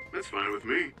 That's fine with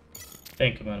me.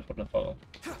 Thank you, man, for the follow.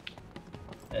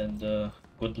 And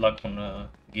good luck on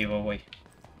giveaway.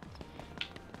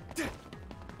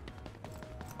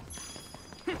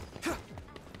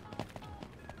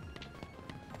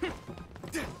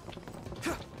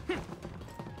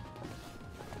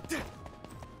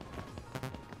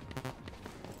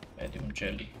 Medium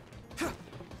jelly.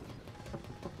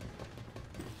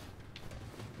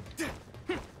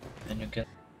 And you can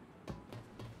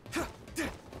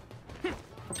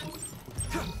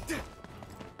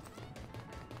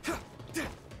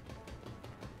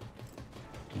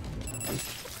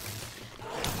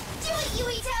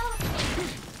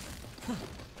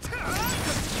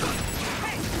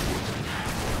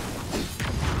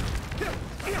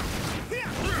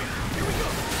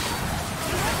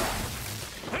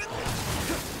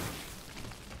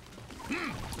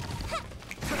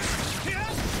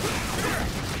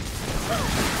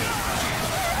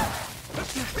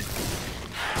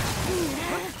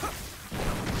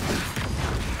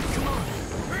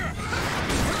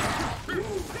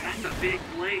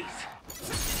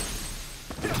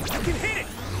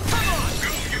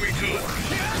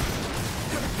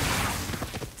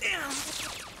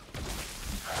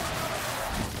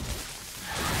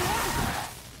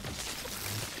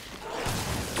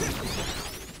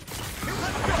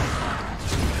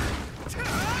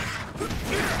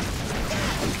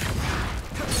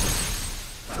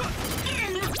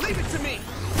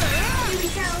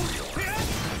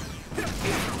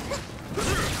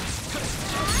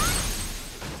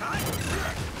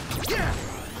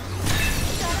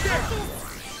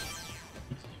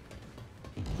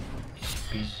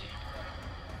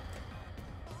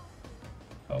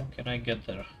I get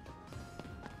there?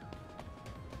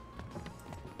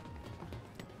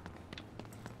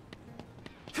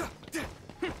 That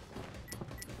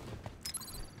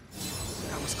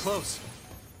was close.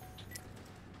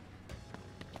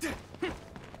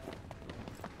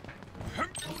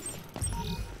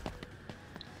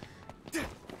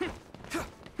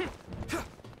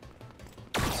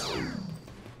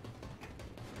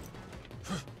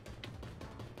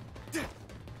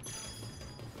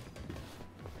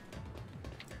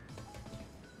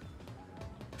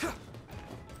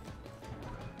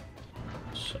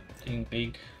 Something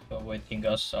big awaiting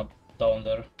us up down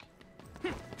there. I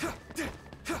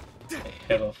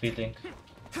have a feeling.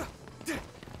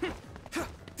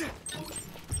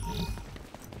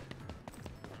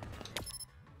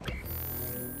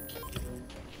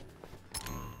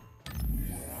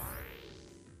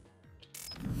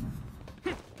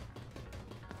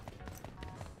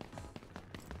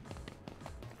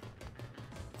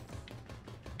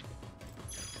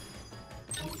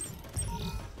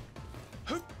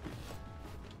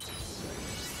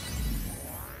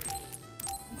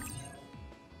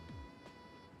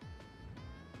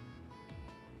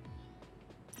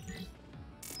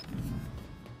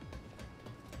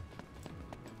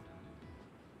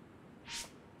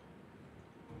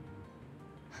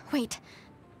 Wait,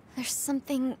 there's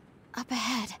something up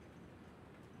ahead.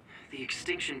 The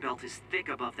extinction belt is thick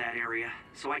above that area,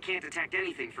 so I can't detect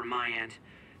anything from my end.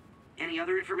 Any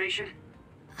other information?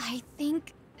 I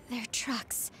think they're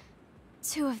trucks.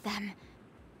 2 of them.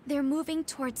 They're moving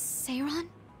towards Seiron?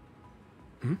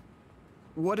 Hmm?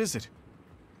 What is it?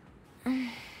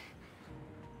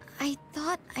 I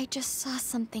thought I just saw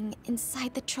something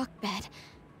inside the truck bed.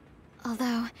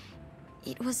 Although,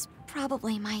 it was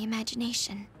probably my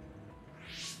imagination.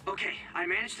 Okay, I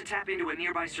managed to tap into a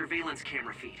nearby surveillance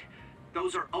camera feed.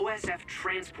 Those are OSF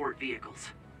transport vehicles.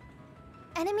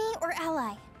 Enemy or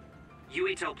ally?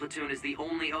 Yuito platoon is the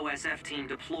only OSF team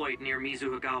deployed near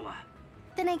Mizuhagawa.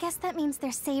 Then I guess that means they're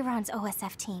Seiron's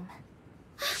OSF team.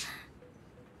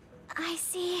 I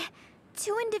see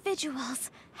 2 individuals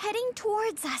heading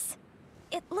towards us.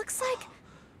 It looks like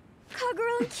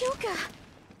Kagura and Kyuka.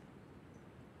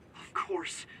 Of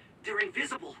course, they're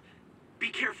invisible. Be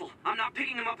careful, I'm not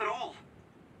picking them up at all.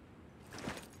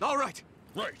 All right.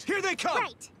 Right. Here they come.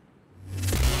 Right.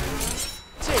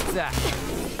 Take that.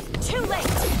 Too late.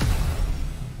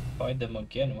 Fight them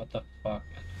again, what the fuck,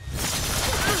 man.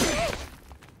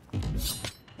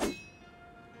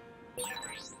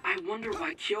 I wonder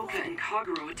why Kyoka and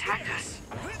Kagero attacked us.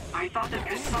 I thought that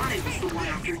Kasane was the one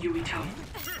after Yuito.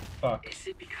 Fuck. Is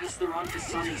it because they're on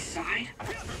Kasane's side?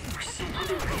 Or some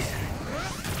other reason?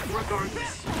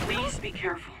 Regardless, please be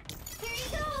careful.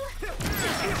 No,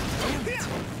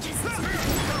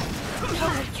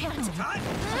 I can't.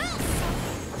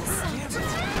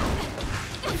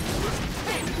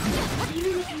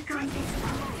 Even if you're going this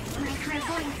low, my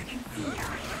clairvoyance can see you.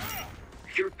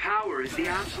 Your power is the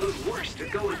absolute worst to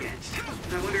go against.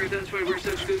 I wonder if that's why we're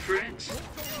such good friends.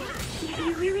 If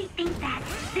you really think that,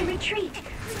 then retreat.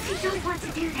 I don't want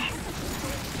to do this.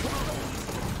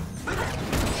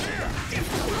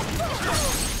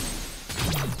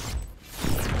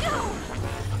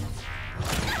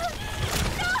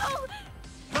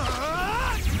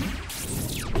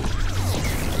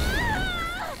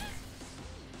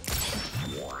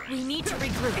 We need to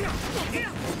regroup.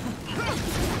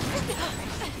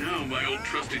 Now my old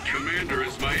trusted commander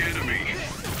is my enemy.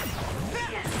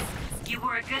 Yes, you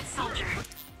were a good soldier.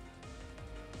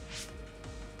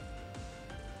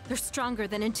 They're stronger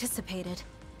than anticipated.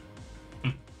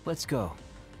 Let's go.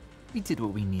 We did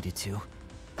what we needed to.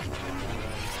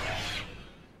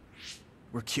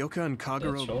 Were Kyoka and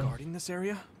Kagero guarding this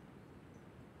area?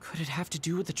 Could it have to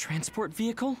do with the transport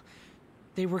vehicle?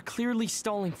 They were clearly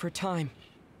stalling for time.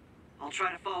 I'll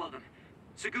try to follow them.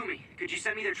 Tsugumi, could you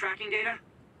send me their tracking data?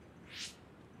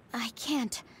 I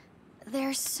can't.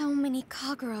 There's so many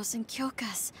Kageros and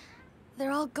Kyokas.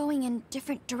 They're all going in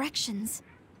different directions.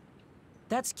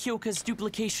 That's Kyoka's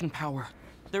duplication power.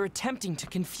 They're attempting to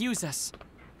confuse us.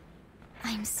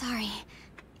 I'm sorry.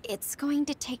 It's going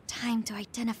to take time to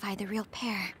identify the real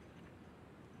pair.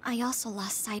 I also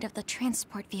lost sight of the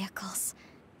transport vehicles.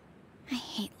 I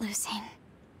hate losing.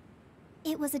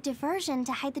 It was a diversion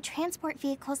to hide the transport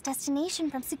vehicle's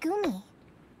destination from Tsugumi.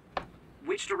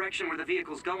 Which direction were the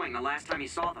vehicles going the last time you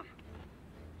saw them?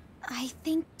 I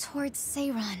think towards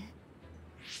Seiran.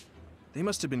 They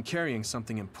must have been carrying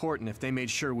something important if they made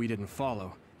sure we didn't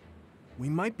follow. We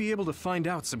might be able to find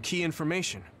out some key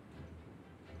information.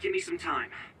 Give me some time.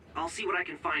 I'll see what I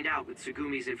can find out with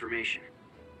Tsugumi's information.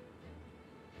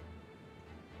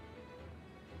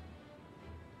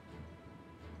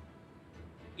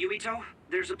 Yuito,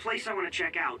 there's a place I want to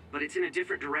check out, but it's in a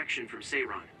different direction from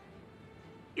Seiran.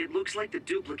 It looks like the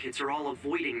duplicates are all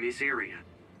avoiding this area.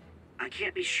 I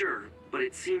can't be sure, but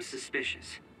it seems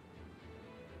suspicious.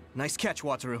 Nice catch,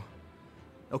 Wataru.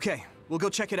 Okay, we'll go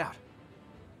check it out.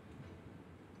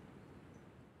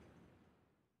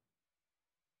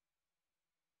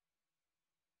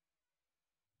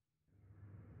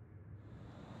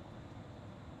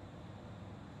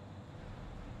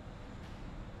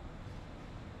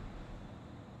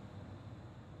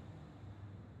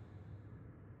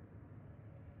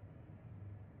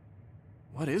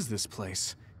 What is this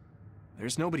place?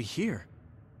 There's nobody here.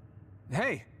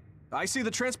 Hey, I see the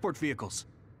transport vehicles.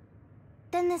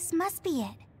 Then this must be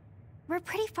it. We're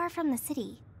pretty far from the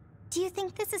city. Do you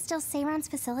think this is still Seiran's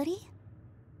facility?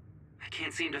 I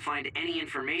can't seem to find any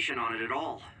information on it at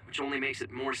all, which only makes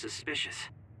it more suspicious.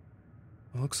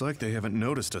 Looks like they haven't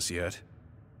noticed us yet,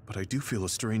 but I do feel a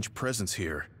strange presence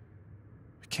here.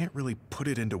 I can't really put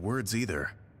it into words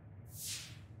either.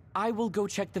 I will go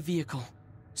check the vehicle.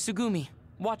 Tsugumi,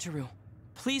 Wataru,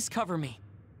 please cover me.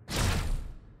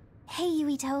 Hey,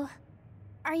 Yuito.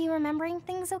 Are you remembering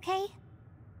things okay?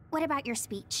 What about your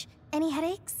speech? Any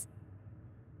headaches?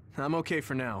 I'm okay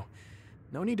for now.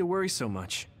 No need to worry so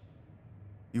much.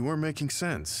 You are making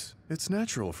sense. It's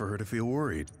natural for her to feel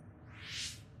worried.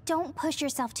 Don't push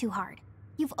yourself too hard.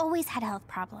 You've always had health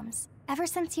problems, ever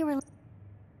since you were...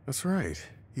 That's right.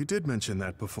 You did mention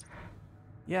that before.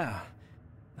 Yeah.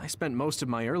 I spent most of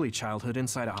my early childhood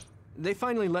inside a... They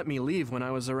finally let me leave when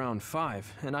I was around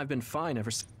 5, and I've been fine ever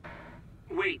since.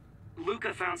 Wait,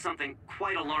 Luca found something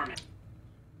quite alarming.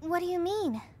 What do you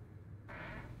mean?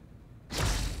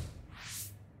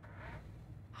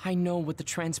 I know what the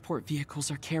transport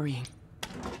vehicles are carrying.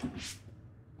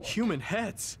 Human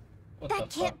heads! That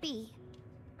can't be.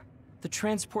 The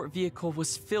transport vehicle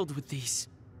was filled with these.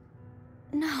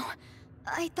 No,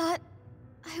 I thought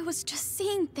I was just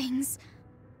seeing things,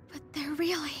 but they're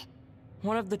really...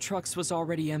 One of the trucks was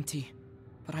already empty,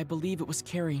 but I believe it was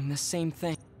carrying the same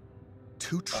thing.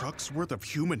 2 trucks worth of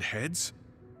human heads?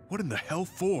 What in the hell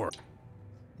for?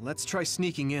 Let's try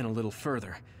sneaking in a little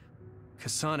further.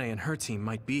 Kasane and her team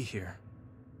might be here.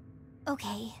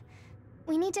 Okay.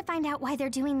 We need to find out why they're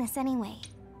doing this anyway.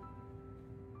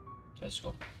 Let's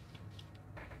go.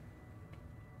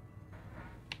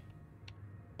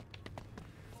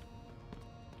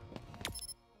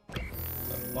 The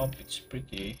map is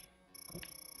pretty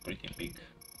big.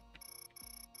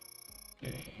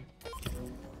 Okay.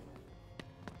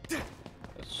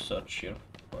 Let's search here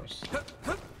first.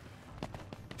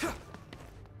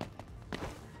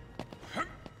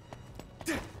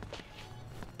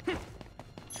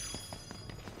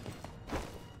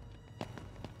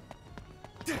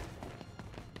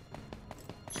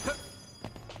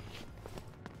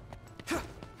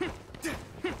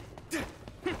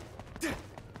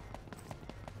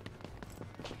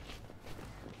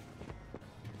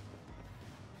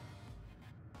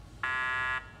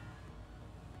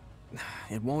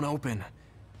 It won't open.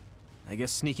 I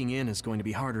guess sneaking in is going to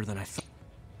be harder than I thought.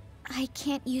 I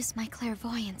can't use my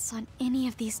clairvoyance on any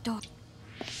of these doors.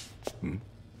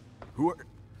 Who are...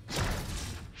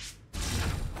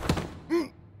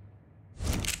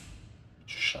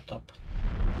 Shut up.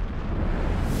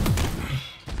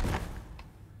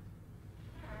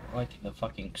 Right in the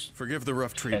fucking... Forgive the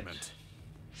rough treatment.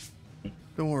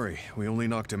 Don't worry, we only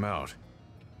knocked him out.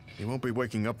 He won't be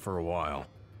waking up for a while.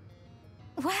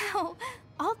 Wow,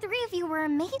 all three of you were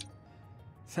amazing.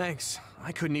 Thanks.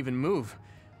 I couldn't even move.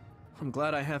 I'm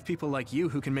glad I have people like you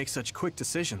who can make such quick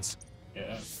decisions.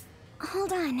 Yeah.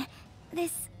 Hold on.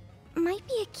 This might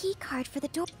be a key card for the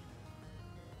door.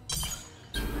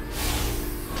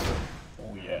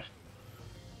 Oh yeah.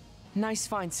 Nice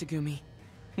find, Tsugumi.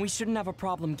 We shouldn't have a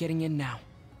problem getting in now.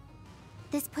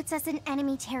 This puts us in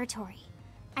enemy territory.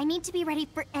 I need to be ready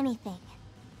for anything.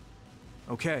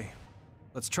 Okay,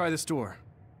 let's try this door.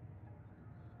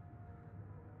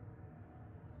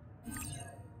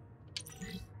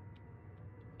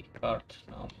 Card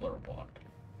number 1.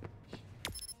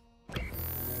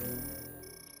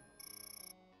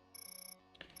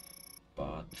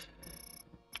 But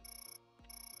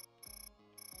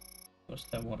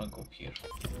first I wanna go here.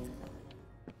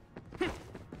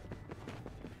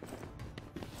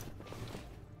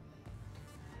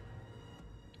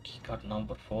 Keycard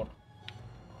number 4.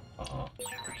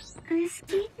 This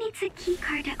gate needs a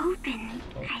keycard to open,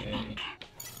 I Okay. think.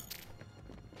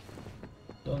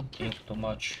 Don't think too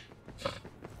much.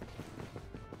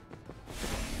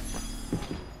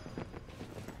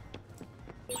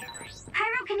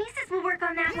 Pyrokinesis will work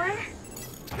on that one.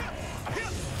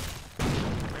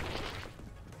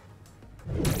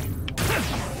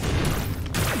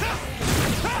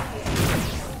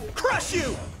 Crush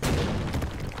you!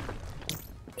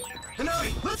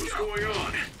 What's going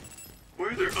on? Why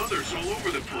are there others all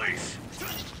over the place?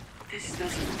 This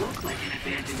doesn't look like an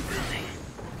abandoned building.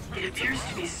 It appears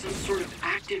to be some sort of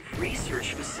active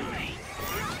research facility.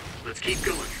 Let's keep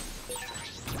going.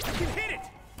 I can hit it!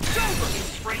 You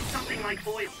sprayed something like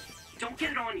oil. Don't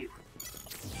get it on you.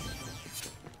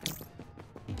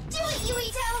 Do it,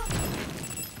 Yuito!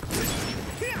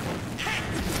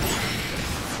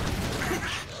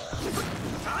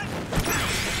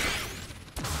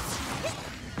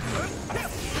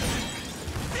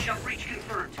 Shut breach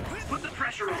confirmed. Put the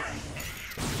pressure on.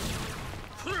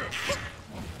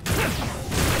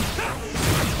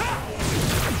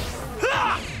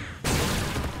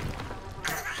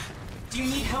 Do you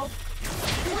need help?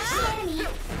 Enemy!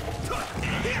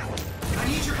 I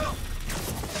need your help.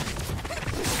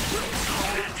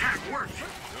 That attack worked.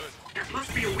 That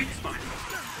must be a weak spot.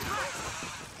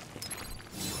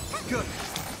 Good.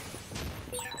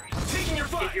 Taking your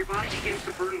fire. If your body begins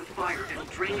to burn with fire, it'll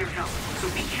drain your health. So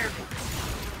be careful.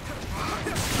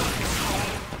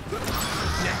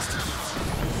 Next.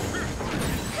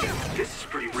 This is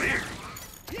pretty rare.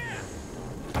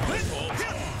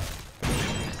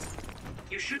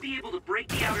 You should be able to break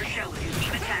the outer shell if you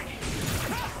keep attacking.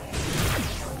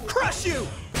 Crush you!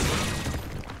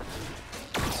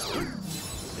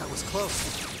 That was close.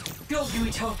 Go,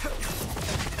 Yuito!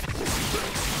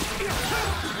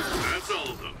 That's all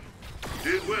of them.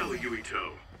 Did well,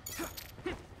 Yuito.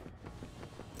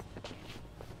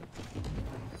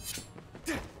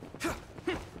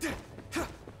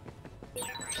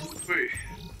 Wait,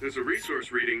 there's a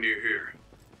resource reading near here.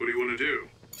 What do you want to do?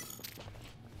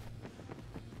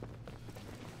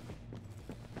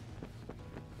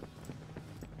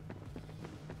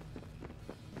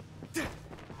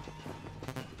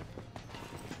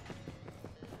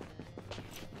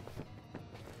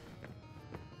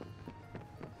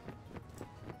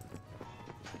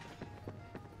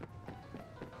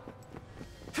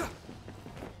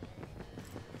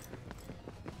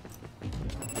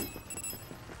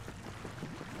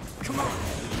 Come on.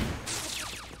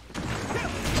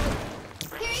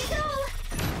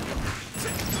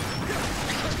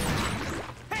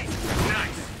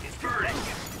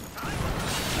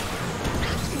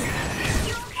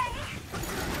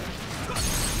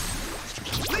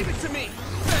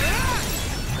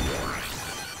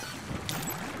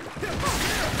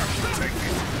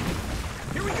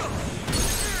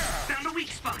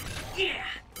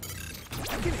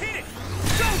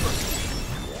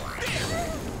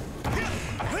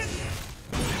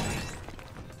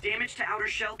 Damage to outer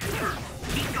shell confirmed.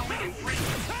 Keep going and break it.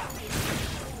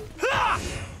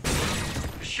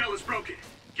 The shell is broken.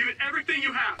 Give it everything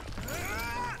you have.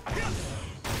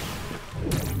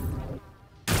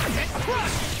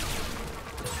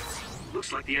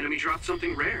 Looks like the enemy dropped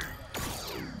something rare.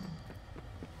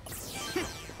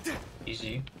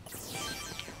 Easy.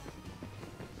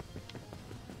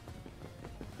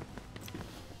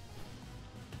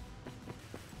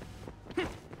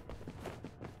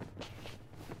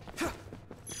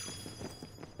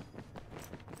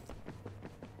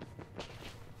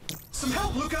 Some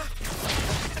help, Luca!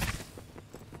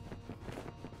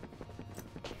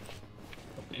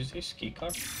 What is this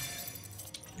keycard?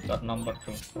 Got number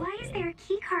 2. Why is there a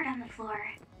keycard on the floor?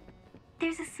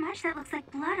 There's a smudge that looks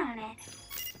like blood on it.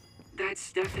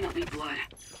 That's definitely blood.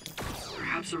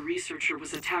 Perhaps a researcher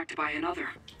was attacked by another.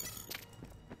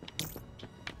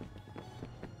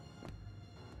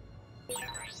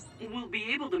 We'll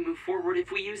be able to move forward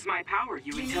if we use my power,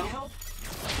 Yuito.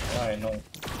 I know.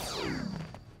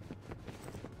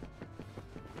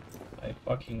 I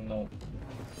fucking know.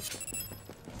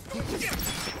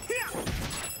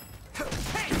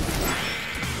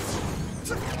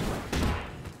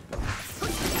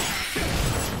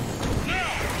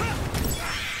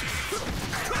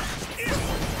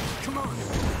 Come on!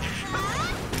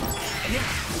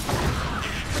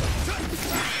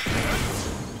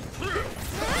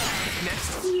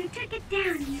 Next. You took it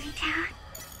down, Yuito.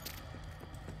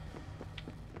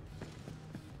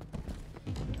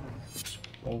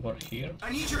 Over here.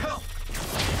 I need your help!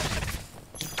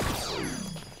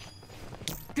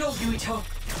 Go, Yuito!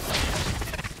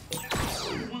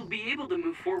 We'll be able to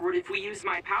move forward if we use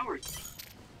my power.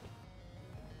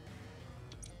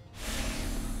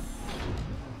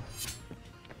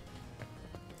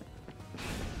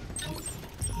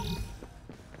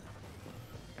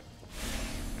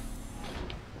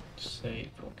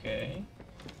 Save, okay.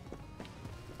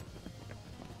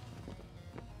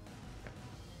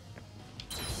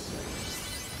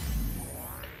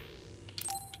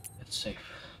 Let's save.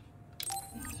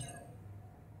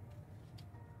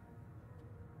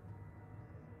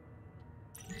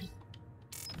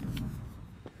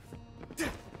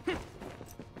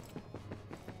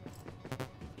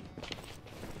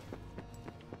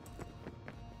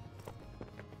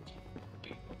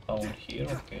 Down here,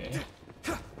 okay.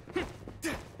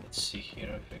 Let's see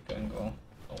here if we can go.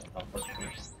 Oh, number 3.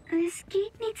 This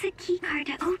gate needs a keycard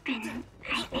to open,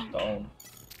 I Let's go think. down.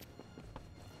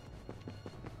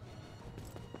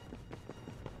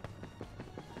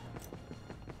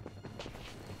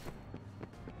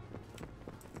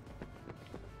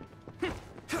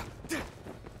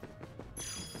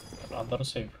 Another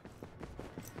save.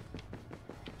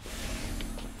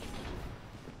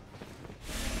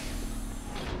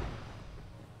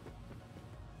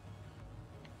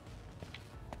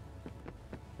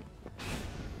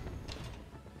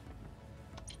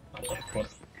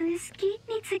 This gate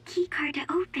needs a keycard to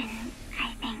open,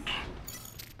 I think.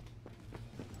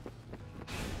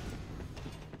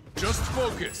 Just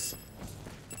focus.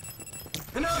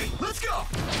 Hanami, let's go!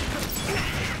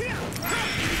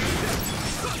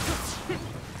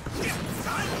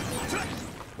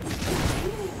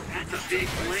 That's a big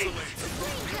blade.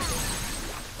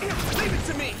 Leave it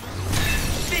to me!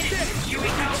 Finish it,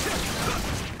 Yuito!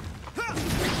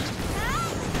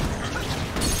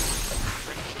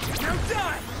 You're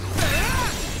done!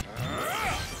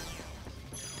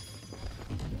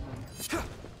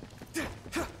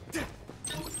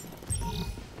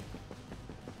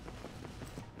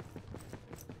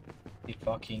 Be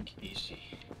fucking easy.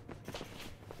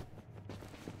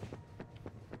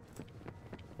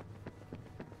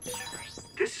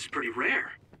 This is pretty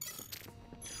rare.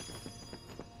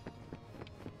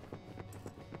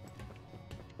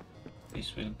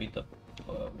 This will be the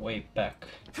way back.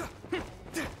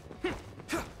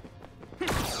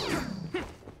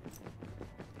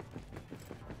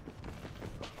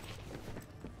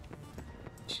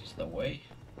 This is the way.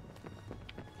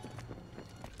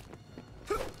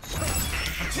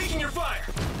 Taking your fire!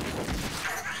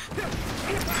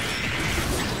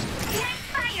 Nice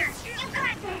fire! You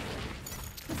got this!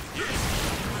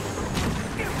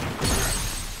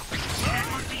 That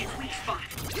must be its weak spot.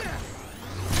 Good.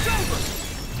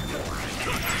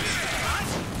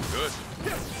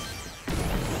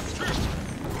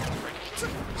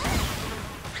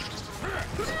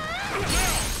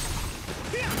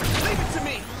 Leave it to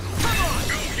me! Come on!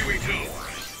 Go, Yuito!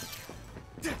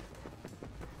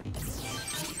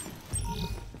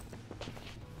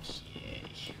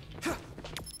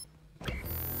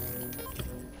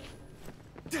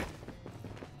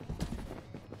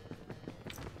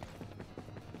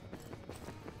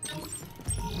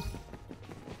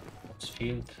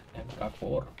 field, MK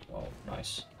core. Wow,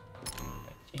 nice.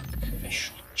 I think I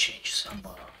should change some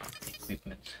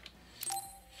equipment.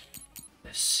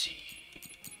 Let's see.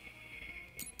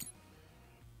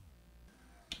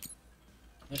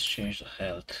 Let's change the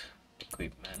health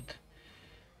equipment.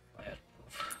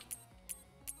 Fireproof.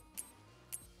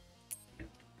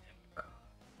 MK.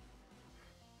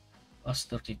 Plus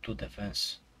 32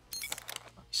 defense.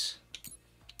 Nice.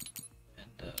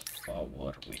 And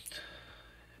power with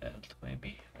health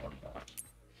maybe or more.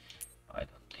 I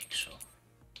don't think so.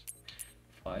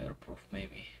 Fireproof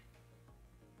maybe.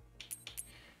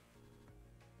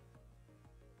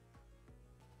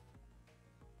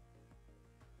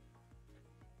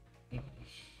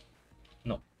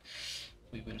 No,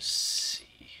 we will see.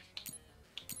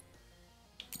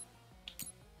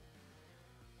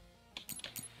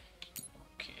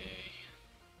 Okay,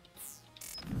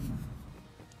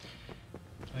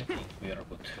 I think we are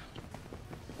good.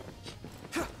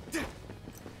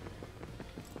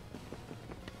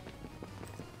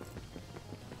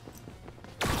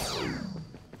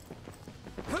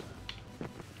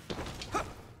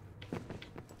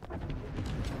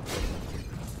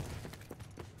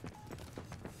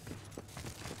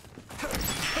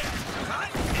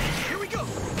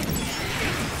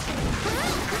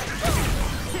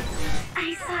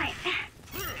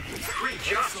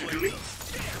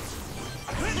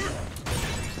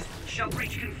 Shell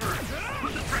breach confirmed.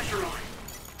 Put the pressure on.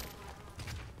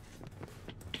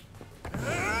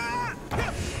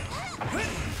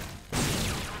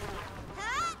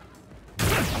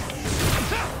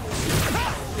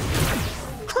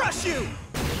 Crush you!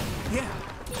 Yeah.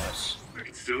 Yes. I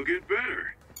can still get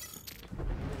better.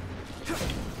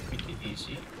 Pretty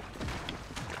easy.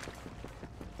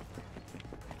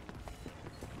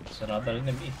 It's another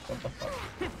enemy. What the fuck?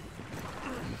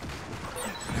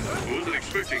 I wasn't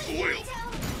expecting oil.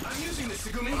 I'm using this,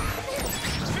 Segumi.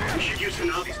 We should use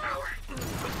Hanabi's power.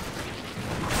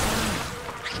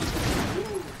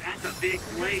 Ooh, that's a big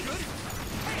blade.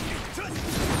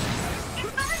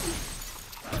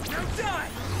 Now die!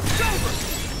 It's over!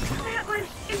 That was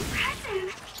impressive.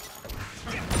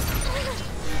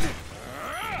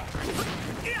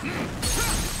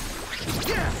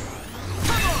 Yeah!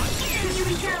 Come on! Here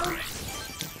we go.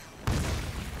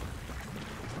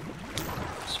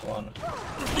 This one.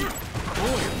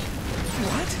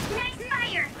 What? Nice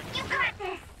fire. You got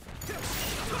this.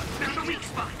 Found a weak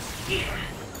spot. Yeah.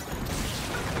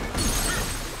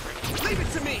 Leave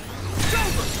it to me! It's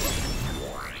over!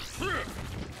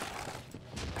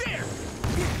 There!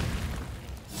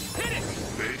 Hit it!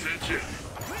 Pay attention.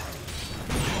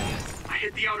 I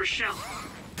hit the outer shell.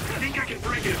 I think I can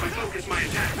break it if I focus my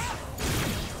attacks.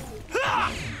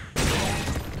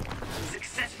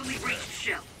 Successfully reached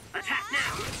shell. Attack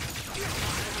now.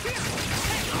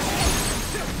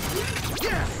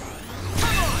 Yeah!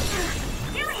 Come on!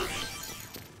 Do it.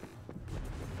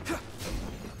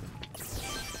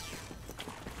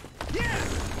 Yeah!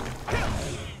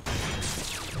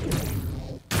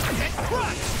 Get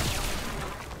crushed!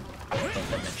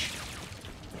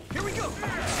 Here we go!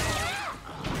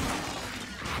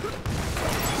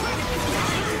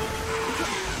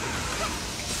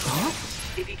 Huh?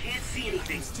 If you can't see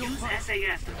anything, use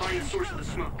SAS to find the source of the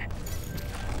smoke.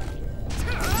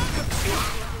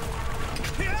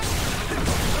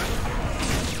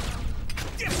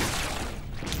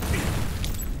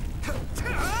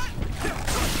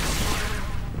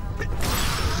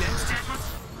 Next.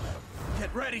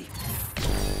 Get ready.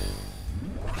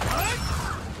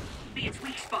 Be its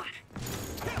weak spot.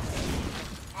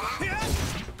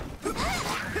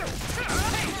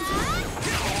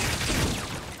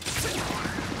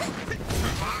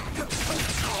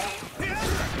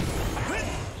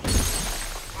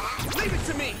 Leave it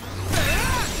to me.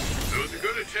 That was a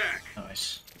good attack.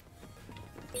 Nice.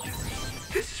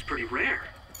 This is pretty rare.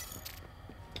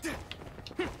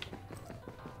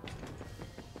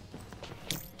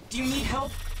 Do you need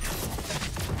help?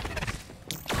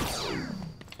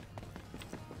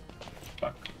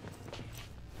 Fuck.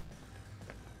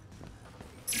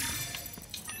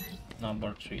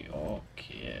 Number 3,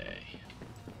 okay.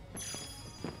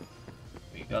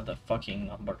 We got the fucking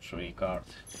number 3 card.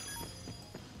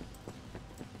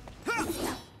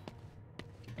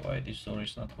 Why this door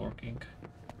is not working?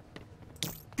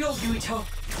 Go, Yuito!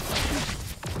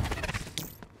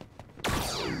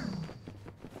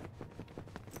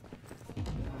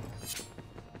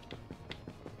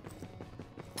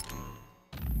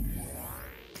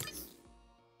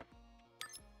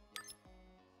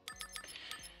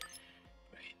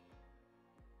 Wait.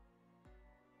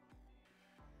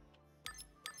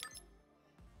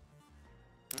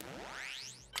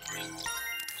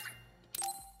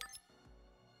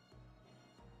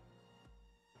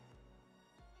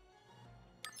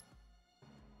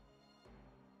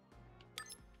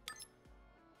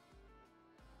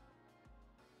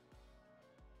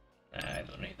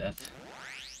 that.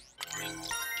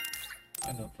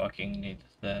 I don't fucking need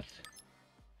that.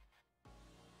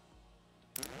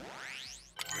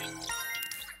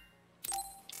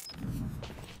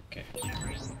 Okay.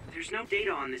 There's no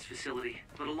data on this facility,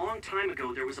 but a long time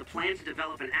ago there was a plan to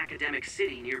develop an academic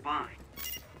city nearby.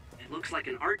 It looks like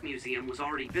an art museum was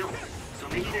already built, so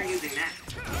maybe they're using that.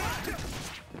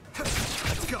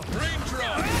 Let's go! Brain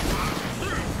drive!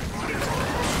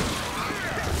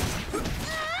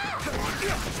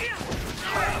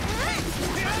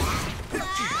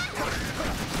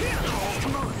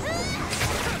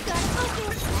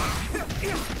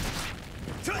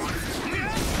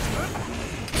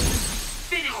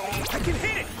 Finish! I can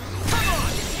hit it! Come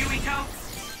on! Yuito!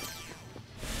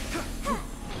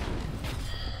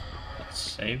 Let's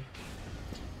save.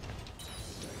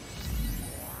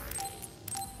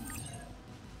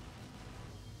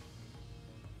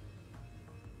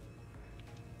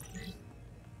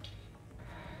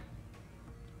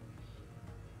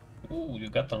 Ooh, you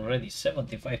got already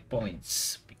 75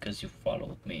 points because you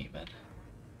followed me, man.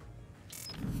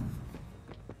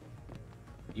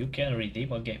 You can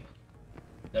redeem a game.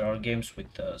 There are games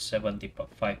with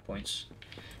 75 points,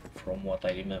 from what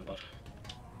I remember.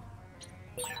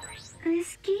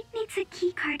 This gate needs a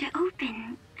keycard to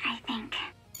open, I think.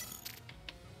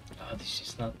 This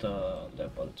is not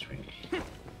level 3.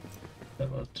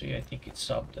 Level 3, I think it's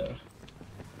up there.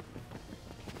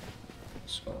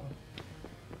 Let's go.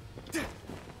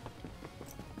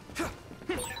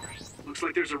 Looks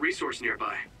like there's a resource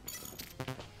nearby.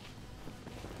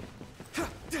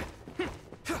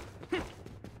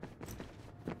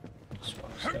 This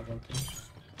one's level 3.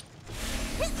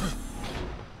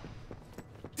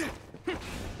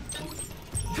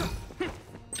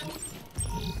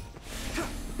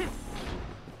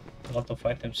 A lot of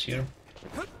items here.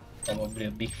 Probably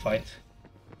a big fight.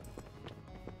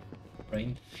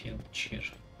 Brain field cheer.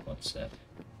 What's that?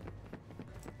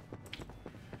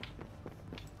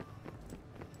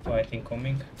 Fight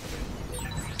incoming.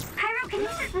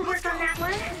 Pyrokinesis will work on that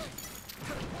one.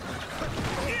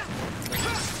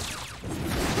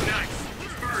 Nice!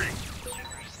 It's burning!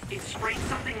 It sprayed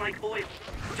something like oil.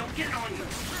 Don't get it on you.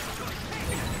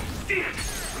 Damn!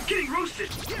 I'm getting roasted!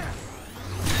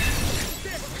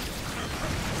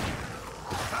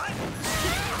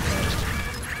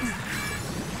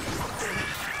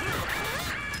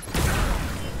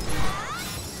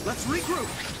 Let's regroup!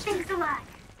 Thanks a lot.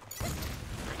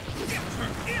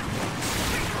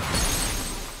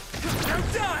 Now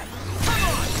die! Come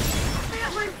on!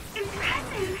 That was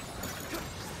impressive.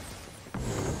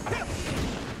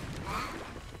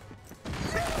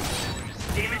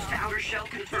 Damage to outer shell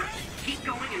confirmed. Keep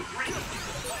going and break it.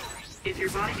 If your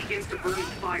body begins to burn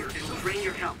with fire, it will drain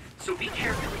your health, so be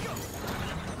careful.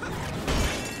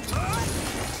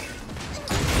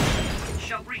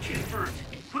 Shell breach confirmed.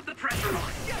 Put the pressure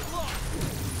on.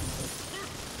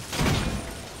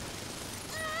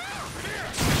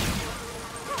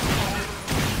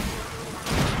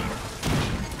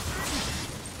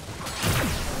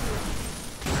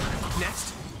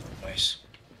 Next. Nice.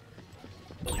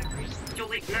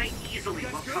 You'll ignite easily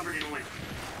while covered in oil.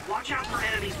 Watch out for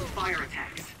enemies with fire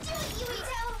attacks.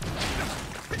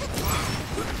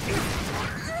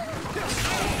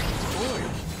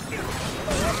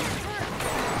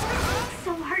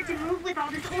 So hard to move with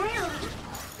all this oil.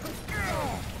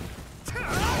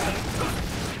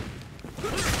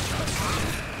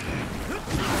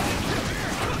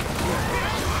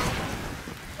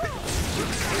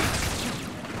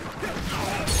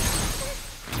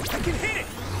 I can hit it!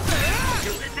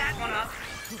 You lit that one up.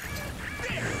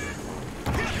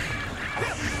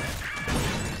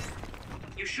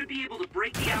 You should be able to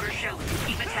break the outer shell if you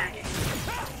keep attacking.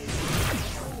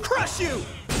 Crush you!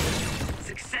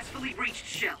 Successfully breached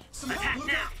shell. Attack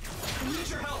now. I need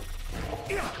your help.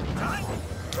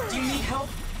 Do you need help?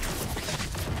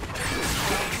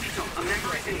 Yuito, a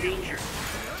member is in danger.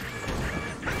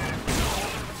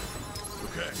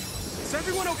 Okay. Is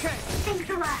everyone okay? Thanks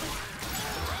a lot.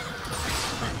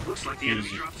 Looks like the enemy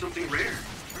dropped something rare.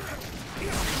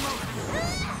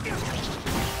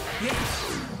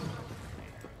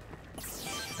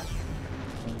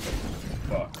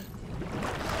 Fuck.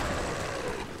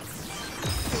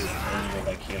 Let's go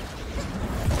back here.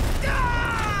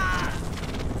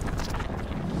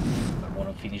 I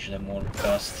wanna finish them all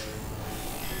fast.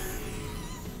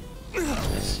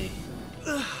 Let's see.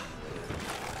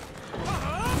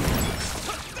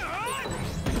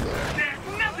 There's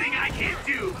nothing I can't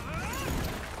do!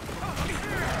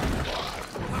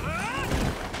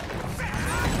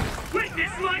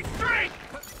 Witness my strength!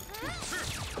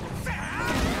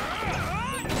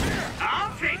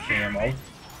 I'll take Okay, care I'm of out. it!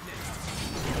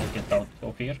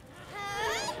 here.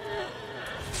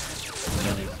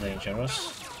 Really dangerous.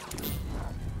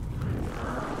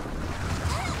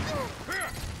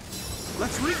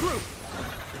 Let's regroup.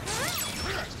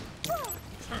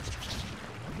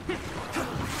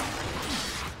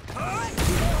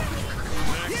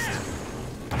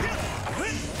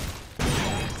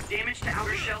 Damage to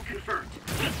outer shell confirmed.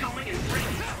 Keep going and break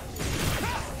it.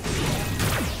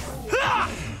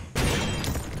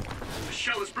 The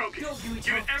shell is broken.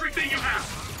 Give it everything you have.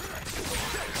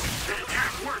 That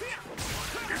attack worked.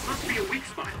 That must be a weak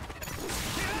spot.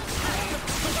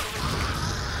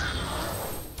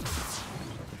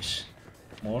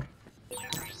 More.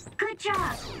 Good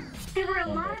job. There were a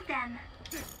lot of them.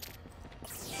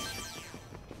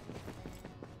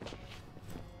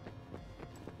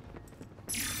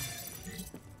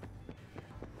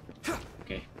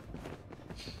 Okay.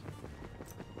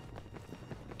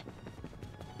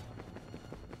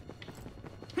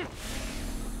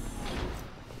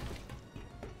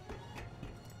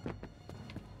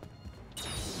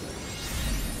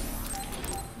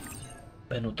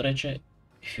 Menu trece.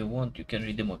 If you want, you can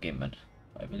redeem a game, man.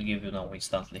 I will give you now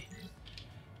instantly.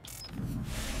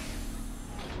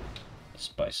 Let's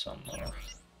buy some more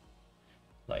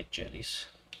light jellies.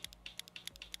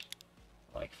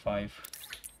 Like 5.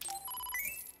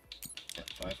 And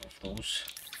 5 of those.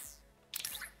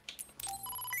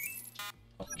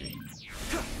 Okay.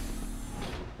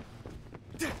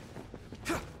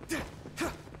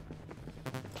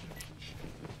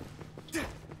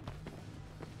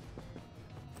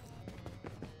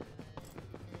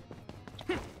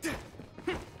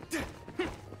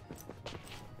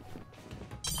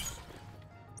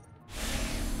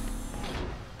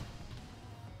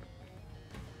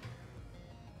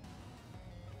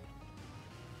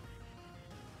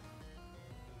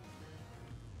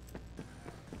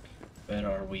 Where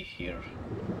are we here?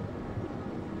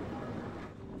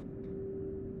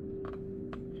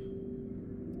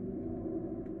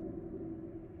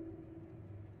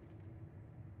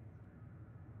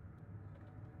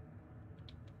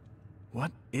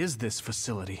 What is this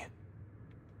facility?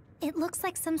 It looks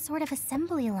like some sort of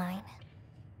assembly line.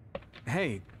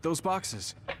 Hey, those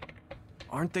boxes.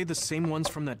 Aren't they the same ones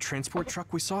from that transport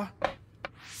truck we saw?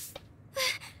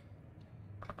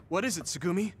 What is it,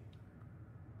 Tsugumi?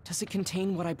 Does it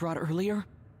contain what I brought earlier?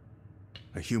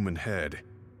 A human head.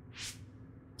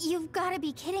 You've got to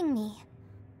be kidding me.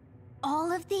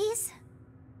 All of these?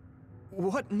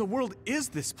 What in the world is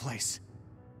this place?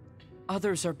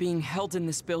 Others are being held in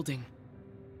this building.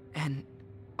 And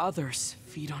others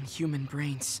feed on human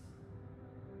brains.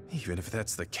 Even if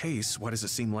that's the case, why does it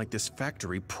seem like this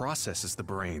factory processes the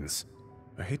brains?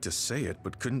 I hate to say it,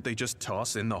 but couldn't they just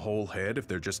toss in the whole head if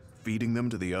they're just feeding them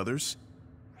to the others?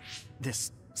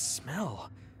 This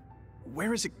smell.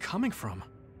 Where is it coming from?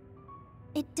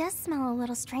 It does smell a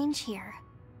little strange here.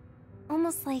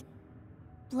 Almost like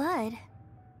blood.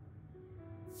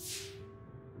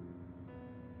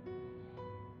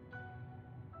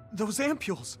 Those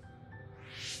ampules!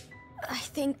 I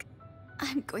think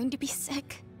I'm going to be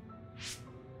sick.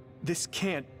 This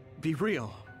can't be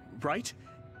real, right?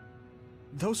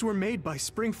 Those were made by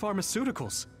Spring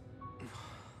Pharmaceuticals.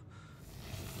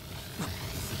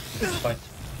 Fight.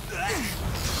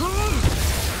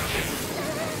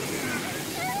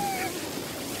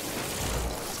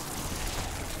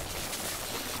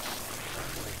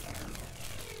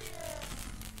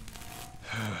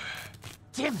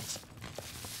 Damn it!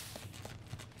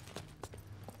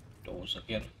 Those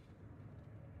again.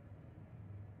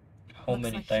 How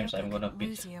many times I'm gonna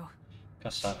beat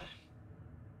Kasane?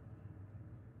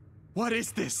 What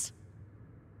is this?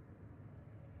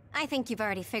 I think you've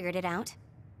already figured it out.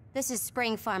 This is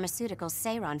Spring Pharmaceuticals'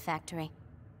 Seiron factory.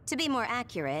 To be more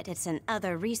accurate, it's an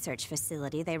other research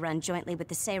facility they run jointly with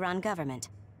the Seiron government.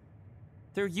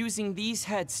 They're using these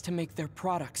heads to make their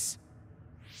products.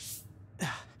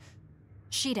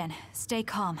 Shiden, stay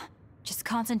calm. Just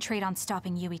concentrate on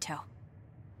stopping Yuito.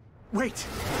 Wait,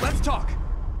 let's talk.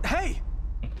 Hey!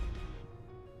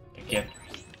 Again.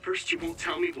 First you won't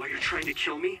tell me why you're trying to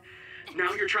kill me.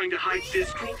 Now you're trying to hide this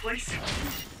cruel place?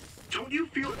 Don't you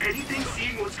feel anything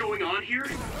seeing what's going on here?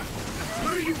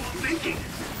 What are you all thinking?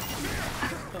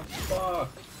 Fuck.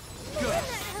 Good.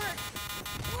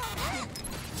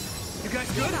 You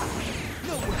guys good?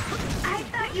 I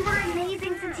thought you were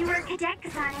amazing since you were a cadet,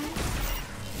 Kasane.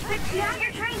 But now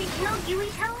you're trying to kill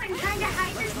Yuito and trying to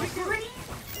hide this facility?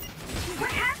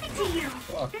 What happened to you?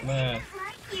 Fuck, man. This is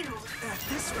like you. At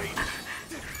this rate...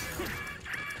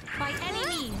 By any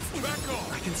means!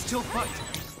 I can still fight.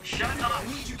 Shut up!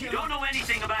 You don't know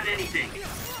anything about anything.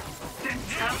 Then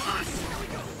tell us.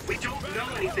 We don't know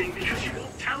anything because you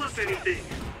won't tell us anything.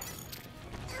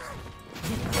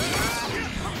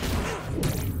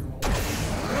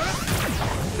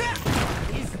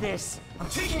 What is this? I'm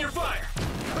taking your fire!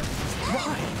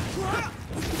 Why?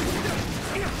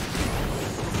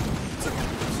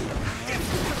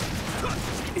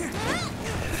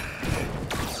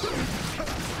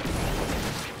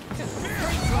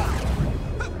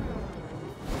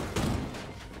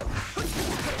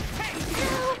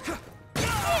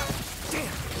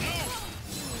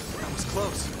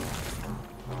 Close.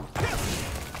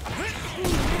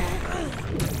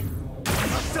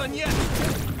 Not done yet.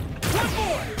 One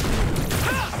more.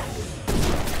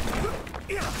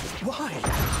 Why?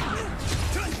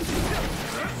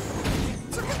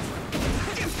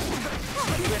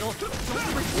 Little,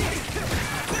 don't resist.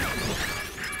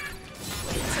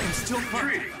 I'm still fine.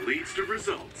 Training leads to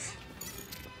results.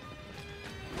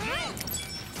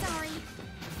 Sorry.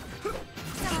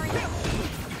 Sorry.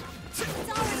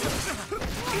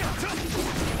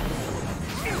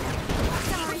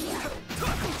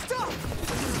 Stop!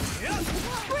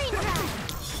 Bring that!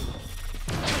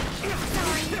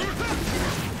 Sorry.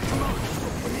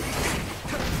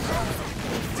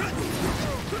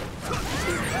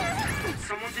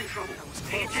 Someone's in trouble.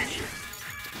 Pay attention.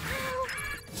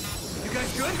 You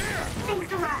guys good?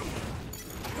 Thanks a lot.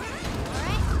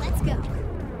 Alright, let's go.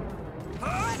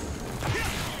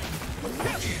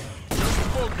 Just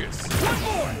focus. One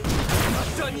more! Not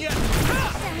done yet.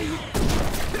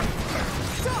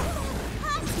 Stop!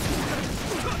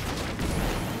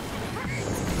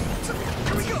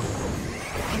 Here we go!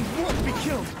 I won't be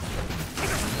killed!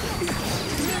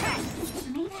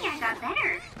 Maybe I got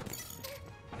better.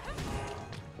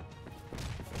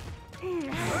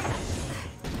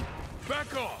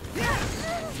 Back off!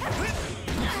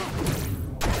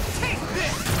 Take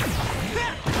this!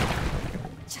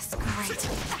 Just great.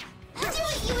 Do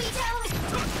it, Yuito!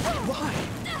 Why?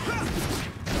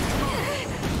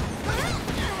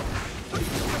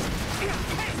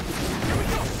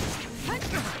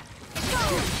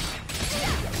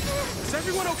 Is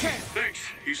everyone okay? Thanks,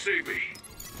 you saved me.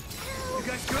 You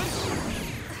guys good?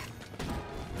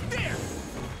 There!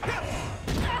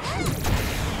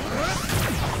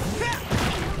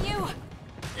 You!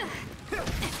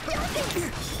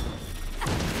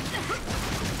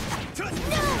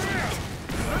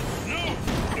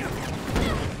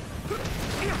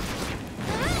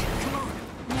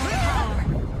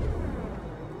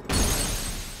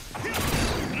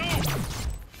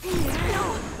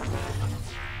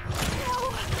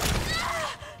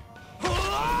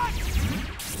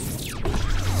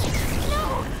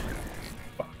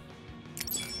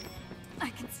 I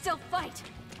can still fight.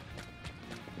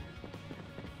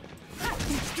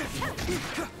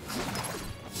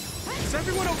 Is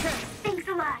everyone okay? Thanks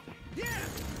a lot.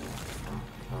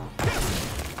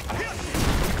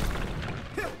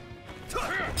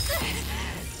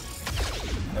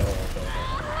 No.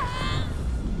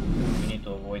 We need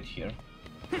to avoid here.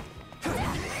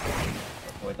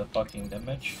 Avoid the fucking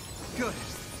damage. Good.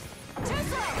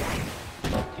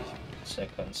 40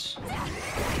 seconds.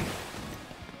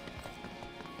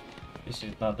 This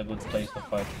is not a good place to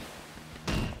fight.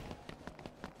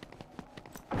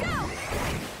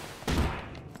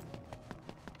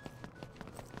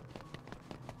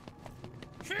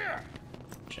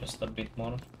 Just a bit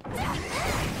more.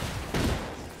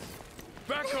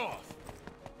 Back off!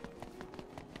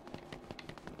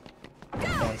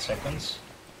 10 seconds.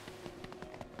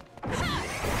 Five.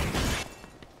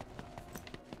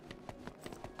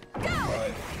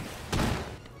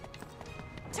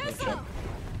 Good job.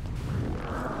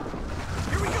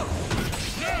 Here we go!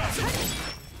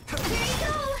 There you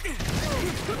go!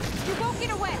 You won't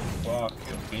get away! Fuck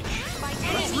you, bitch. My Let's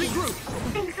enemy! regroup!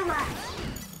 Thanks a lot.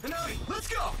 Hanabi, let's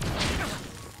go!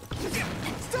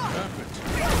 Stop!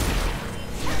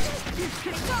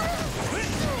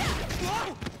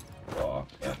 Fuck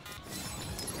yeah.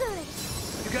 Good.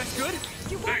 You guys good?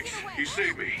 You won't Thanks, get away! you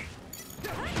saved me.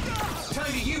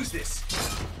 Time to use this!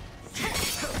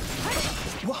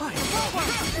 Why?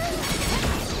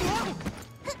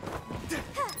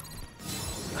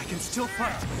 I can still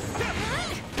fight.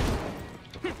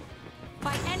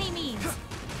 By any means!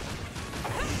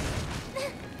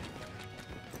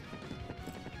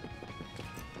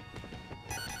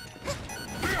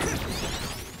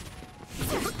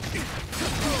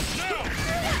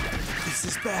 This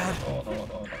is bad. Oh,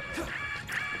 no.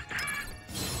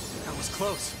 That was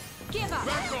close. Give up!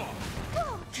 Back off!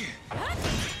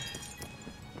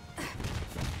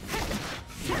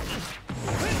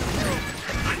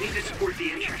 I need to support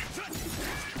the injured.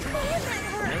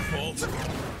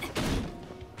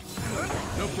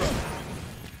 No problem.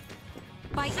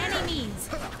 By any means.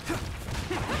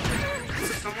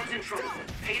 Someone's in trouble.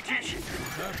 Pay attention.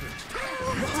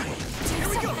 Here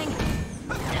we go.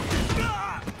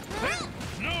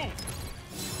 No!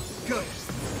 Good.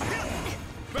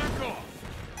 Back off!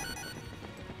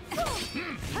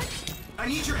 I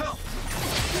need your help.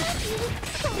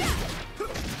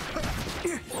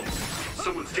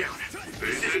 Someone's down.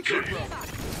 This isn't good.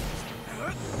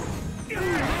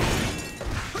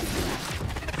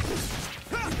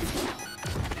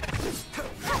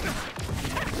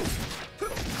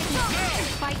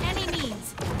 By any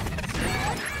means.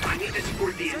 I need to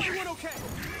support the injured. Everyone okay?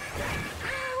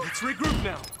 Let's regroup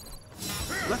now.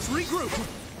 Let's regroup.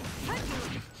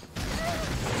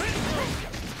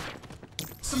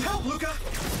 Some help, Luca.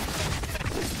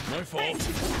 My fault.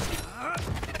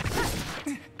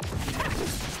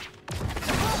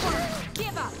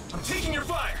 Give up. I'm taking your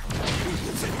fire.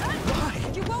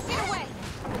 You won't get away.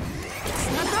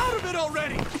 Snap out of it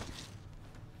already.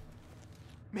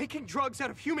 Making drugs out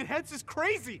of human heads is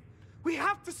crazy. We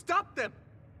have to stop them.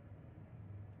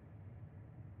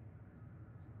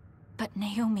 But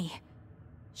Naomi,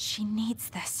 she needs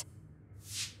this.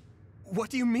 What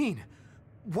do you mean?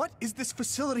 What is this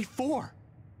facility for?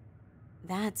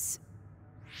 That's...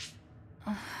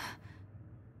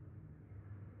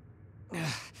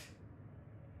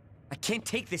 I can't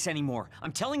take this anymore.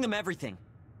 I'm telling them everything.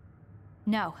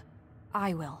 No,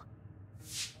 I will.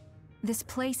 This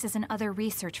place is an other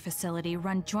research facility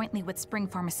run jointly with Spring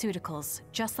Pharmaceuticals,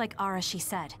 just like Arashi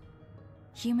said.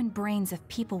 Human brains of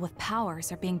people with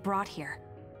powers are being brought here.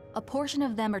 A portion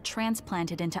of them are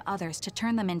transplanted into others to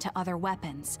turn them into other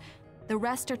weapons. The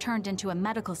rest are turned into a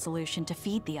medical solution to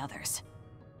feed the others.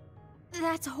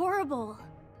 That's horrible.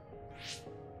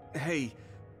 Hey,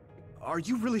 are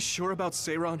you really sure about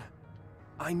Seiron?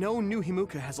 I know New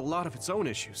Himuka has a lot of its own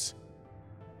issues.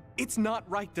 It's not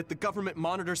right that the government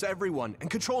monitors everyone and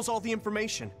controls all the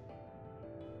information.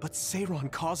 But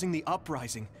Seiron causing the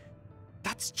uprising,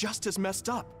 that's just as messed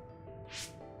up.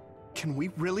 Can we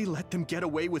really let them get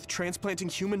away with transplanting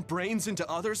human brains into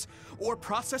others, or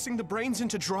processing the brains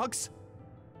into drugs?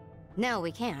 No,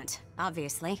 we can't,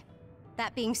 obviously.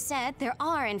 That being said, there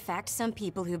are, in fact, some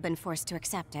people who've been forced to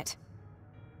accept it.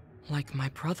 Like my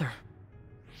brother.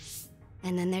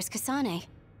 And then there's Kasane.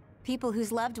 People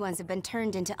whose loved ones have been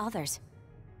turned into others.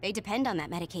 They depend on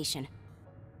that medication.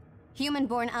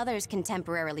 Human-born others can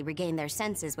temporarily regain their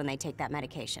senses when they take that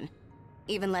medication,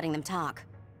 even letting them talk.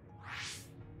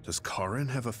 Does Karin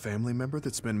have a family member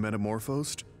that's been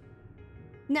metamorphosed?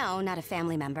 No, not a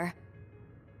family member.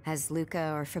 Has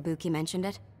Luca or Fubuki mentioned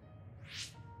it?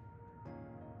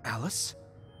 Alice?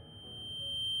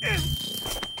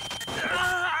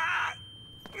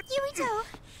 Yuito!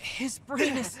 His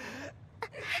brain is...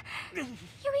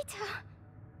 Yuito!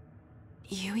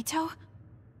 Yuito?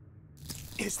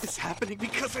 Is this happening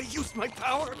because I used my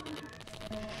power?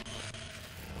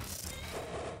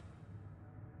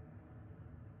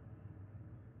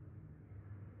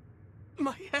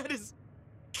 My head is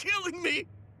killing me!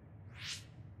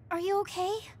 Are you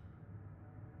okay?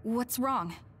 What's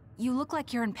wrong? You look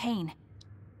like you're in pain.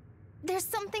 There's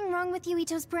something wrong with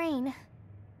Yuito's brain.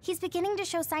 He's beginning to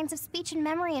show signs of speech and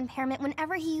memory impairment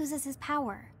whenever he uses his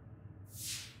power.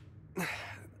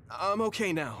 I'm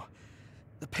okay now.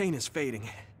 The pain is fading.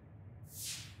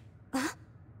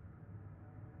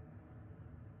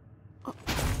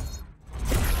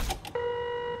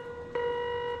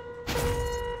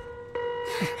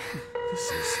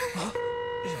 This is...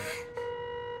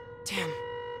 Damn.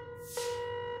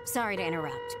 Sorry to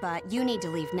interrupt, but you need to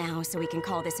leave now so we can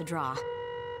call this a draw.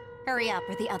 Hurry up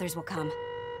or the others will come.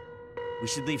 We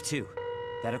should leave too.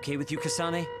 That okay with you,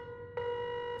 Kasane?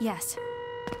 Yes.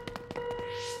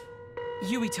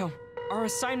 Yuito, our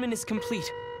assignment is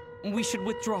complete. We should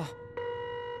withdraw.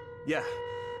 Yeah,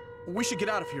 we should get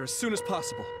out of here as soon as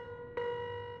possible.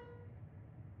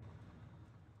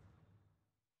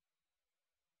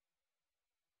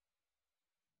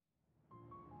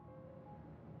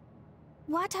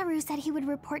 Wataru said he would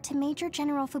report to Major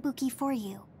General Fubuki for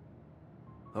you.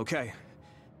 Okay.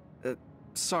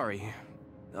 Sorry.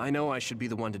 I know I should be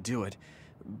the one to do it,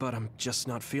 but I'm just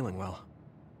not feeling well.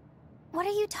 What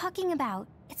are you talking about?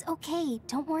 It's okay,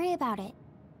 don't worry about it.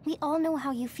 We all know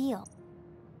how you feel.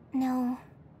 No,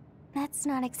 that's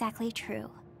not exactly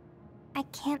true. I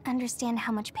can't understand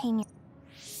how much pain you're...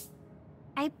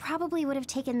 I probably would have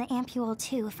taken the ampule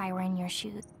too if I were in your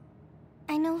shoes.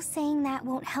 I know saying that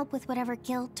won't help with whatever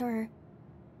guilt or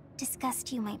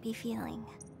disgust you might be feeling.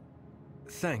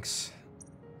 Thanks.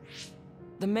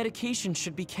 The medication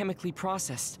should be chemically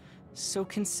processed. So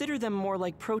consider them more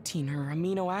like protein or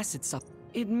amino acid stuff.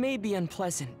 It may be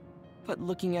unpleasant, but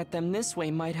looking at them this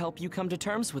way might help you come to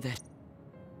terms with it.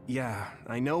 Yeah,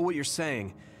 I know what you're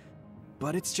saying,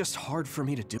 but it's just hard for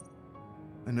me to do.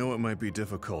 I know it might be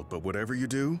difficult, but whatever you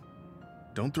do,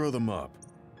 don't throw them up.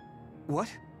 What?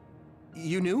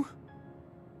 You knew?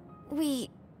 Well,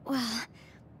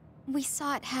 we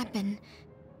saw it happen.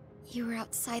 You were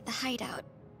outside the hideout.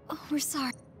 Oh, we're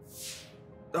sorry.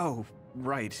 Oh,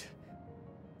 right.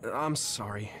 I'm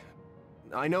sorry.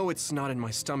 I know it's not in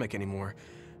my stomach anymore.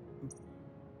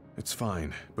 It's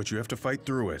fine, but you have to fight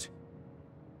through it.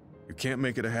 You can't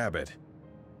make it a habit.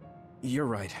 You're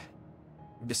right.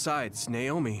 Besides,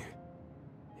 Naomi,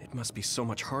 it must be so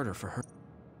much harder for her.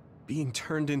 Being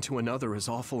turned into another is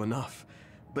awful enough,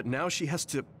 but now she has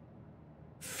to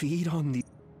feed on the...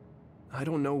 I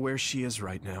don't know where she is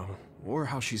right now, or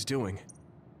how she's doing.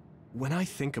 When I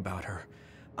think about her,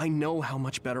 I know how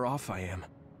much better off I am.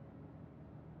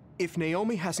 If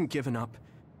Naomi hasn't given up,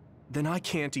 then I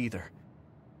can't either.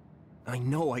 I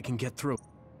know I can get through.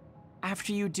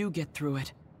 After you do get through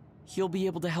it, you'll be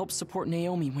able to help support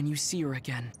Naomi when you see her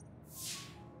again.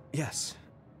 Yes.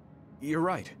 You're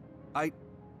right. I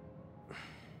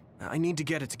need to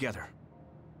get it together.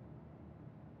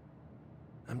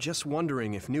 I'm just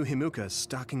wondering if new Himuka is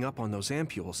stocking up on those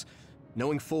ampules,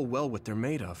 knowing full well what they're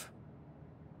made of.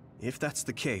 If that's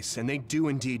the case, and they do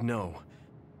indeed know,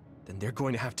 then they're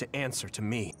going to have to answer to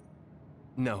me.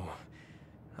 No.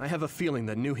 I have a feeling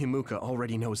that new Himuka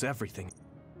already knows everything.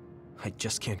 I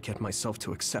just can't get myself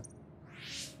to accept.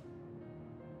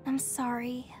 I'm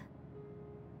sorry.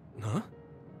 Huh?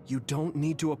 You don't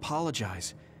need to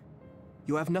apologize.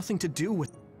 You have nothing to do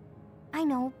with... I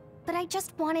know, but I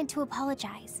just wanted to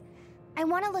apologize. I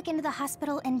want to look into the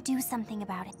hospital and do something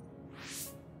about it.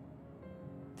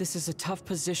 This is a tough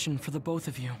position for the both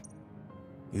of you.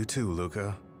 You too,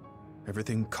 Luca.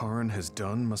 Everything Karin has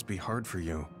done must be hard for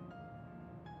you.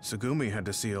 Tsugumi had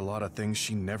to see a lot of things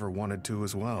she never wanted to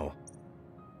as well.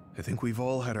 I think we've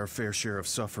all had our fair share of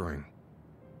suffering.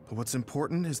 But what's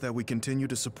important is that we continue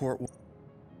to support...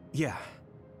 Yeah.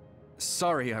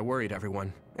 Sorry I worried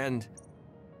everyone, and...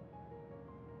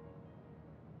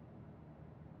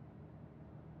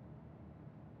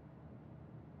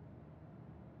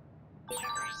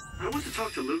 I want to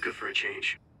talk to Luca for a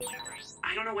change.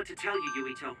 I don't know what to tell you,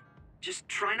 Yuito. Just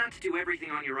try not to do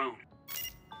everything on your own.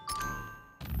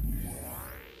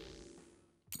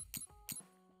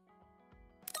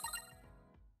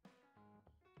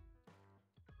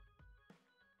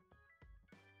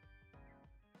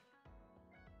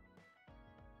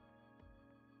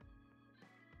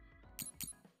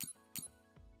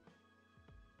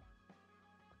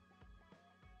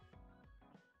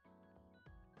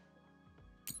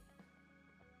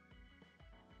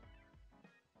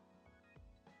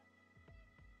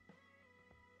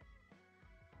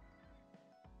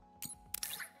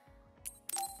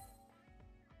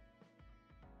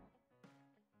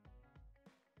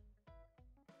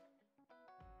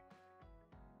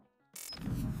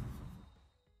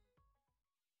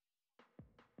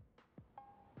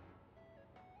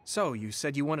 So, you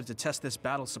said you wanted to test this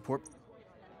battle support?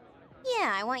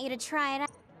 Yeah, I want you to try it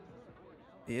out.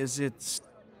 Is it...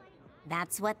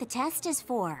 That's what the test is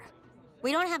for.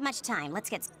 We don't have much time. Let's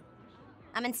get...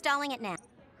 I'm installing it now.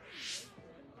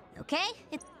 Okay?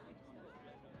 It's...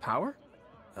 Power?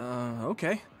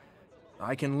 Okay.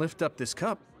 I can lift up this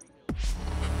cup.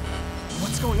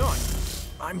 What's going on?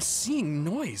 I'm seeing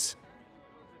noise.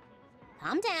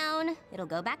 Calm down. It'll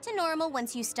go back to normal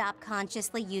once you stop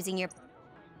consciously using your...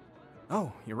 Oh,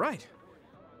 you're right.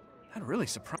 That really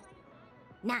surprised...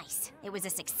 Nice. It was a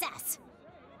success.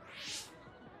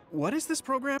 What is this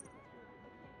program?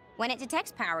 When it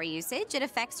detects power usage, it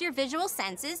affects your visual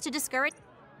senses to discourage...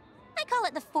 I call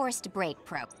it the forced break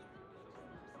program.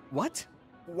 What?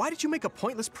 Why did you make a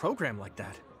pointless program like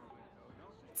that?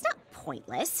 It's not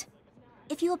pointless.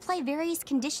 If you apply various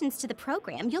conditions to the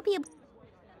program, you'll be able...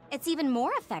 It's even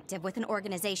more effective with an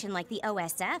organization like the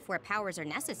OSF where powers are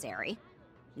necessary.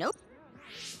 Nope.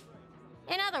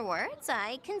 In other words,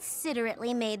 I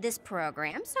considerately made this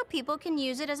program so people can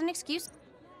use it as an excuse.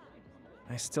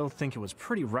 I still think it was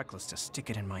pretty reckless to stick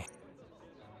it in my...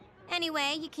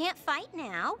 Anyway, you can't fight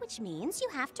now, which means you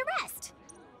have to rest.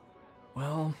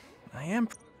 Well, I am...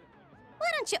 Why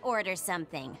don't you order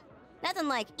something? Nothing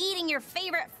like eating your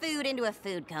favorite food into a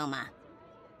food coma.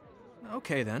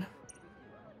 Okay, then.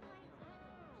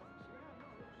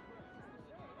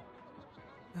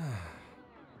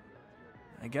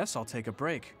 I guess I'll take a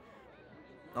break.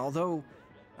 Although,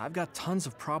 I've got tons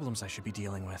of problems I should be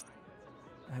dealing with.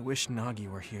 I wish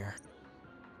Nagi were here.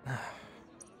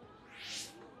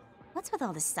 What's with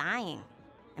all the sighing?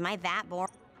 Am I that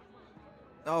bored?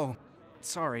 Oh,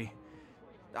 sorry.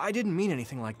 I didn't mean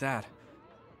anything like that.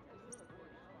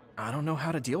 I don't know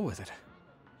how to deal with it.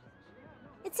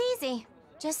 It's easy.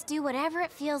 Just do whatever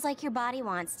it feels like your body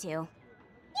wants to. You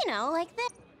know, like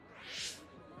this.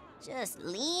 Just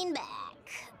lean back.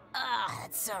 Ah,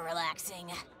 that's so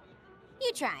relaxing.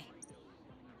 You try.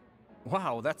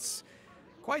 Wow, that's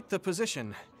quite the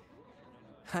position.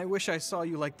 I wish I saw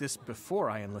you like this before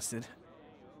I enlisted.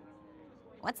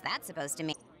 What's that supposed to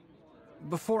mean?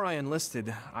 Before I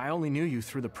enlisted, I only knew you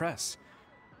through the press.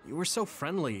 You were so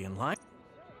friendly and like.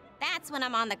 That's when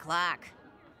I'm on the clock.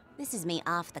 This is me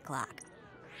off the clock.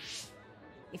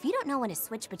 If you don't know when to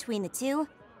switch between the two,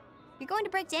 you're going to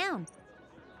break down.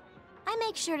 I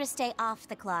make sure to stay off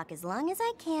the clock as long as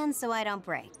I can so I don't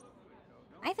break.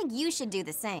 I think you should do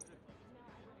the same.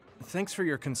 Thanks for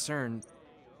your concern.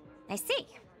 I see.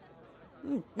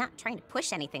 I'm not trying to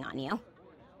push anything on you.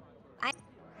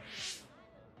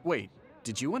 Wait,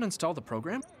 did you uninstall the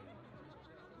program?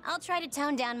 I'll try to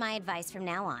tone down my advice from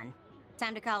now on.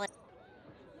 Time to call it.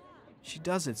 She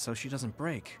does it so she doesn't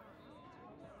break.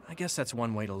 I guess that's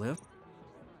one way to live.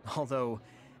 Although,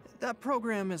 that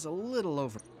program is a little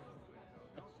over.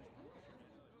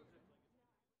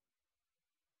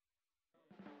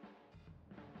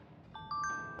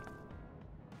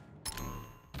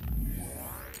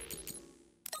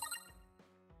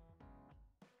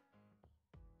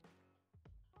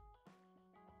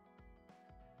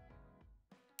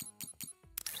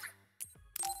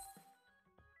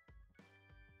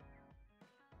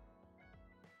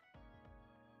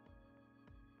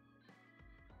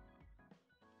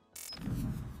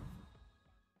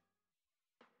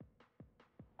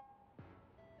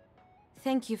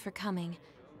 Thank you for coming.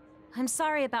 I'm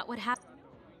sorry about what happened.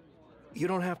 You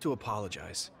don't have to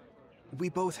apologize. We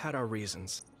both had our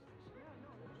reasons.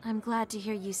 I'm glad to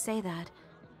hear you say that.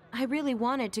 I really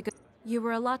wanted to go. You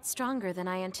were a lot stronger than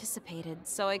I anticipated,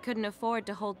 so I couldn't afford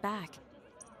to hold back.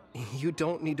 You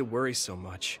don't need to worry so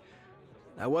much.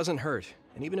 I wasn't hurt,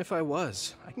 and even if I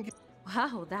was, I can get...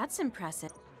 Wow, that's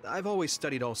impressive. I've always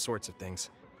studied all sorts of things,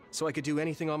 so I could do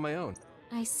anything on my own.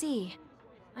 I see.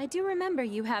 I do remember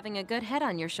you having a good head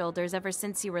on your shoulders ever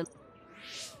since you were...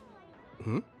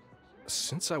 Hmm?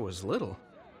 Since I was little?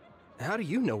 How do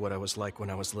you know what I was like when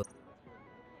I was little?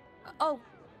 Oh,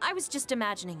 I was just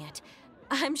imagining it.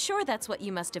 I'm sure that's what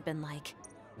you must have been like.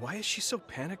 Why is she so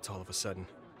panicked all of a sudden?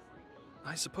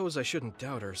 I suppose I shouldn't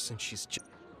doubt her since she's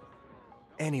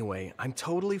Anyway, I'm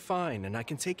totally fine and I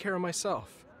can take care of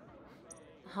myself.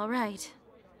 All right.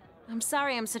 I'm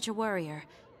sorry I'm such a worrier.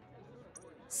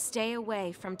 Stay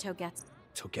away from Togetsu.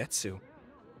 Togetsu?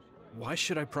 Why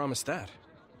should I promise that?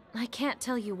 I can't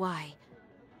tell you why,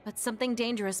 but something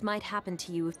dangerous might happen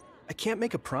to you. I can't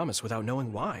make a promise without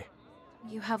knowing why.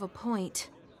 You have a point.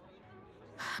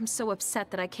 I'm so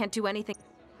upset that I can't do anything.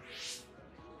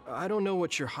 I don't know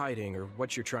what you're hiding or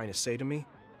what you're trying to say to me,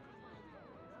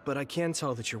 but I can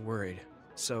tell that you're worried,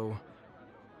 so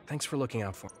thanks for looking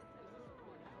out for me.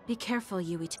 Be careful,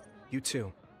 Yuito. You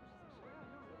too.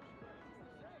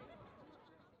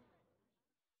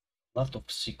 Lot of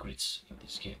secrets in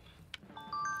this game.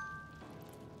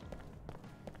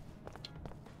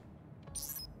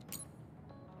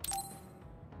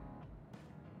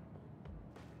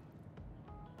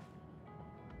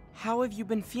 How have you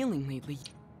been feeling lately?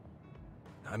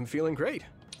 I'm feeling great.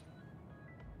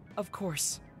 Of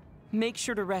course. Make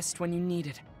sure to rest when you need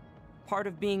it. Part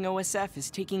of being OSF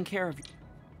is taking care of you.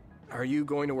 Are you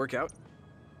going to work out?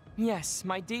 Yes,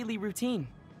 my daily routine.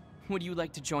 Would you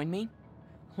like to join me?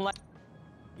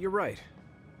 You're right.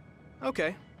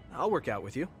 Okay, I'll work out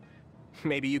with you.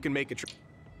 Maybe you can make a trip.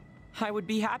 I would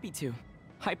be happy to.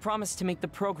 I promise to make the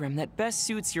program that best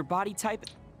suits your body type.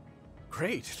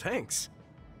 Great, thanks.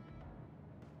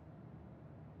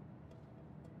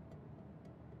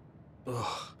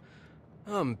 Ugh,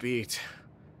 I'm beat.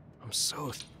 I'm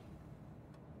so...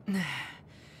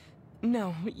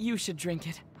 No, you should drink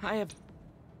it. I have...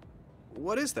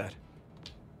 What is that?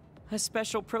 A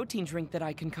special protein drink that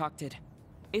I concocted.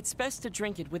 It's best to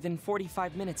drink it within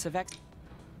 45 minutes of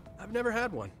I've never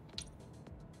had one.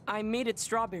 I made it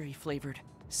strawberry flavored,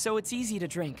 so it's easy to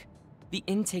drink. The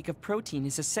intake of protein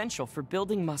is essential for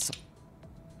building muscle.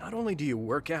 Not only do you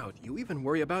work out, you even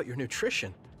worry about your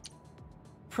nutrition.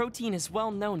 Protein is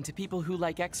well known to people who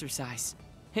like exercise.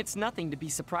 It's nothing to be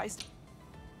surprised.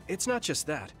 It's not just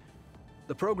that.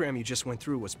 The program you just went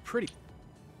through was pretty...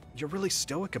 You're really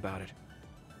stoic about it.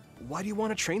 Why do you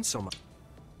want to train so much?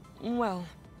 Well,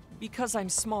 because I'm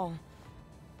small.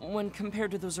 When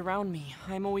compared to those around me,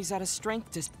 I'm always out of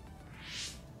strength to...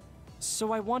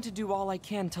 So I want to do all I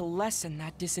can to lessen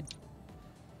that disadvantage.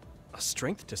 A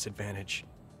strength disadvantage?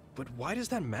 But why does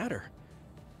that matter?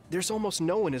 There's almost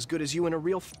no one as good as you in a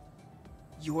real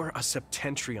You're a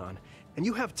Septentrion, and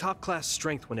you have top-class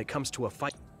strength when it comes to a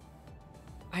fight.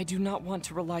 I do not want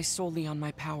to rely solely on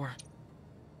my power.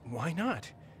 Why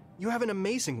not? You have an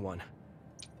amazing one.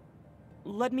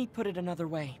 Let me put it another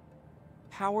way.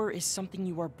 Power is something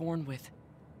you are born with.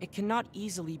 It cannot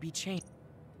easily be changed.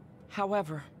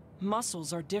 However,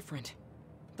 muscles are different.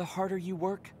 The harder you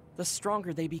work, the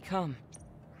stronger they become.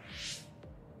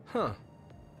 Huh.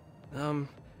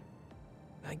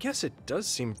 I guess it does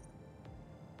seem...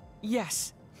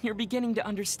 Yes, you're beginning to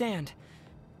understand.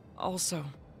 Also,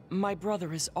 my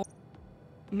brother is all...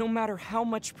 No matter how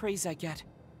much praise I get,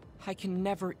 I can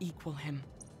never equal him.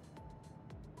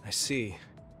 I see.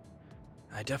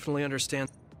 I definitely understand.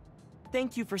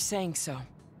 Thank you for saying so.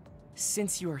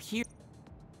 Since you are here...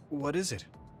 What is it?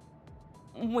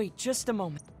 Wait just a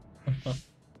moment.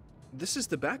 This is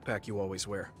the backpack you always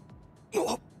wear.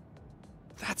 Oh,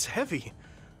 that's heavy.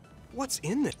 What's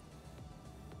in it?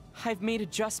 I've made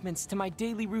adjustments to my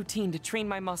daily routine to train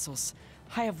my muscles.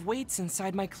 I have weights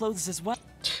inside my clothes as well.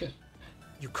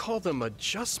 You call them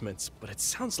adjustments, but it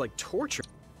sounds like torture.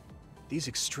 These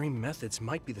extreme methods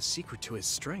might be the secret to his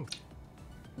strength.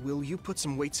 Will you put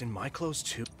some weights in my clothes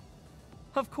too?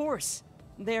 Of course.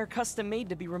 They are custom made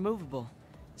to be removable.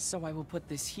 So I will put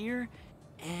this here,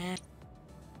 and...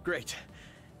 Great.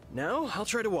 Now I'll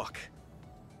try to walk.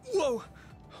 Whoa!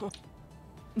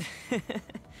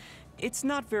 It's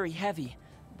not very heavy,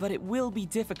 but it will be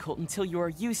difficult until you are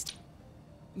used.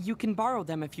 You can borrow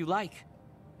them if you like.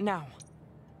 Now.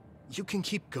 You can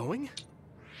keep going?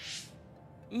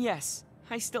 Yes,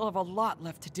 I still have a lot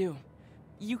left to do.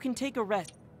 You can take a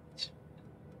rest.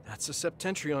 That's a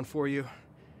Septentrion for you.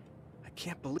 I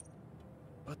can't believe...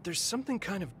 But there's something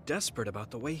kind of desperate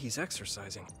about the way he's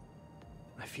exercising.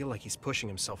 I feel like he's pushing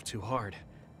himself too hard.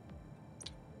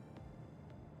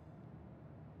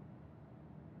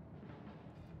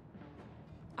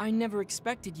 I never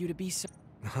expected you to be so...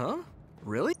 Huh?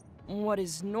 Really? What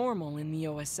is normal in the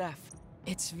OSF.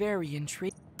 It's very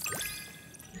intriguing.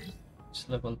 It's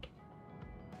leveled.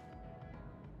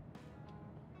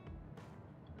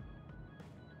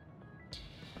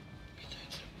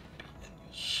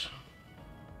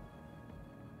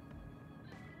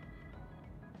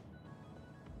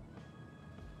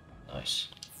 Nice.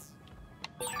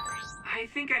 I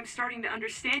think I'm starting to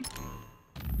understand.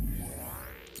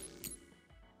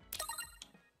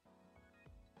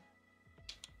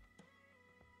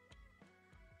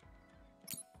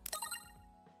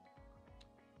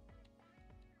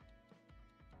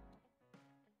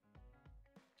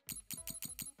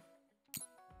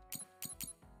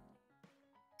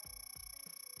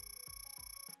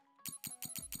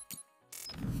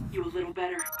 You a little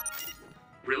better.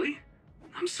 Really?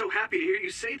 I'm so happy to hear you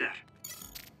say that.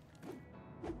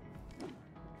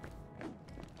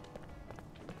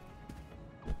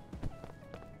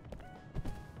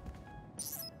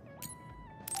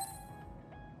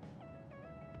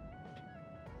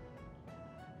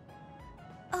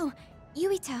 Oh,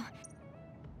 Yuito.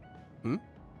 Hmm?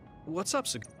 What's up,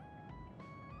 Sug?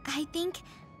 I think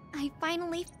I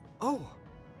finally... Oh!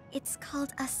 It's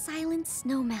called a silent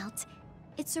snowmelt.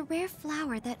 It's a rare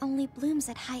flower that only blooms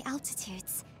at high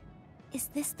altitudes. Is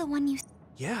this the one you...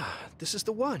 Yeah, this is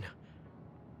the one.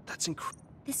 That's incredible.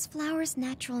 This flower's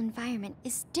natural environment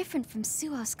is different from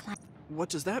Suo's climate. What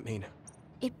does that mean?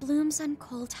 It blooms on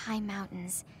cold, high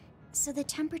mountains, so the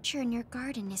temperature in your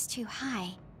garden is too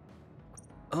high.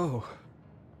 Oh.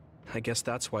 I guess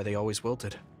that's why they always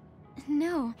wilted.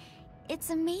 No, it's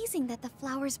amazing that the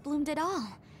flowers bloomed at all.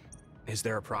 Is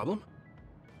there a problem?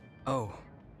 Oh,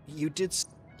 you did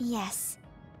Yes.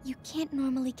 You can't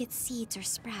normally get seeds or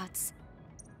sprouts.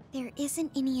 There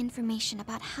isn't any information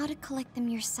about how to collect them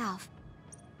yourself.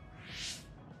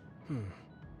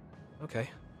 Okay.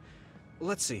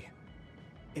 Let's see.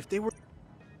 If they were...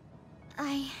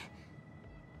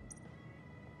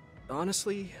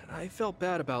 Honestly, I felt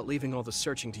bad about leaving all the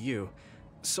searching to you,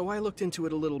 so I looked into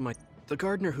it a little The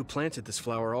gardener who planted this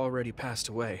flower already passed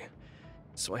away,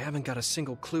 so I haven't got a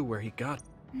single clue where he got it.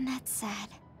 That's sad.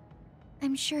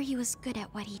 I'm sure he was good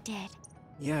at what he did.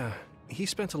 Yeah, he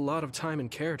spent a lot of time and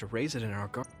care to raise it in our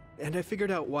garden, and I figured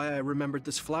out why I remembered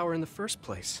this flower in the first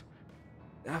place.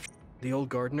 After the old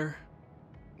gardener,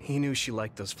 he knew she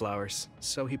liked those flowers,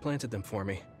 so he planted them for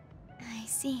me. I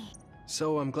see.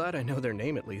 So I'm glad I know their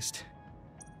name at least.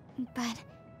 But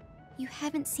you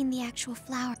haven't seen the actual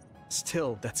flower.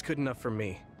 Still, that's good enough for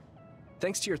me.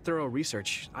 Thanks to your thorough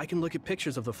research, I can look at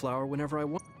pictures of the flower whenever I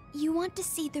want. You want to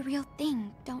see the real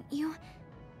thing, don't you?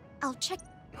 I'll check.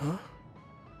 Huh?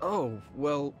 Oh,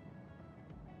 well,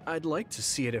 I'd like to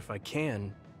see it if I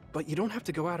can, but you don't have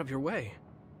to go out of your way.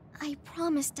 I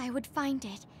promised I would find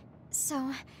it,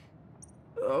 so...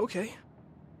 Okay.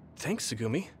 Thanks,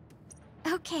 Tsugumi.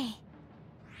 Okay.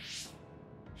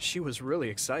 She was really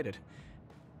excited.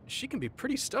 She can be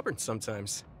pretty stubborn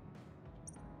sometimes.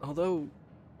 Although,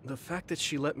 the fact that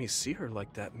she let me see her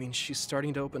like that means she's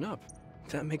starting to open up.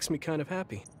 That makes me kind of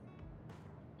happy.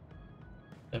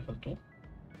 Level 2.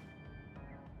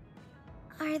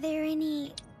 Are there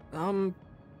any... I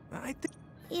think...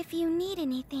 If you need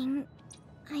anything,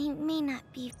 I may not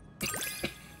be...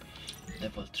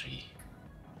 Level 3.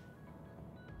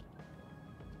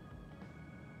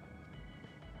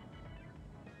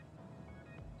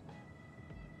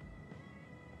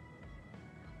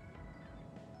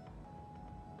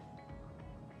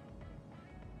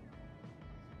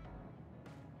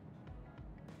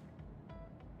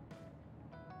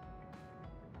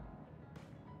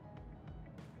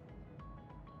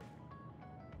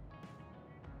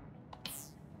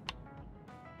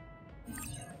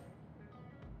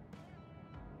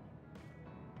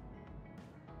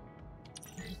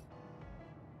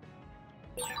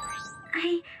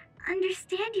 I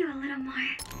understand you a little more.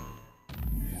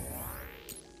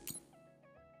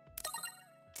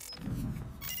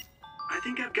 I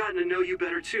think I've gotten to know you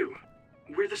better too.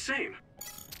 We're the same.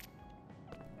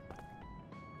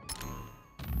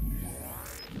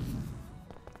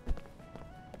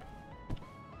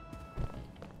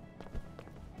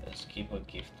 Let's give a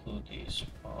gift to this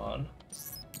one.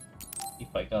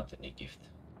 If I got any gift.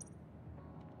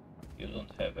 You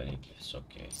don't have any gifts,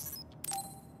 okay.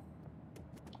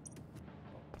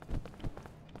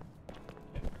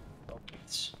 No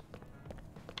gifts.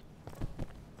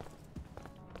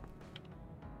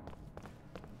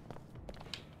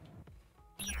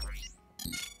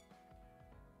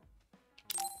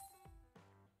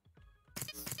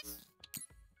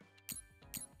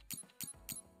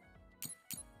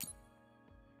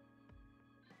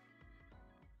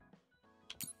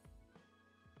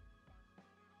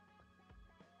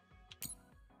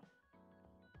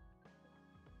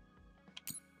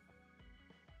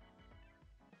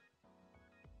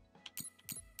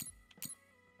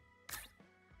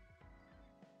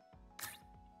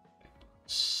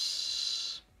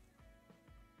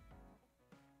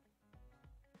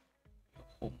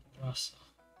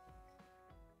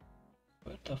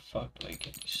 Where the fuck do I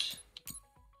get this?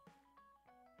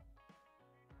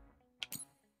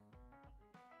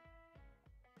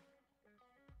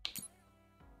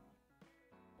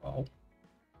 Wow.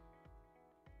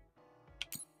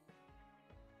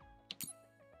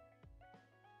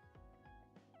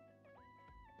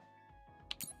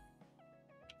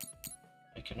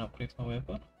 I can upgrade my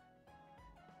weapon.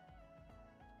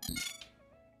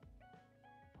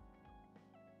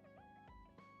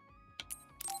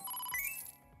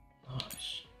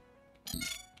 Nice.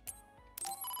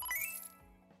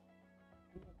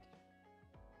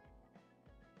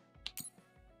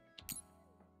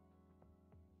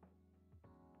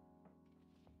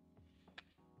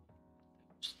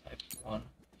 Type 1.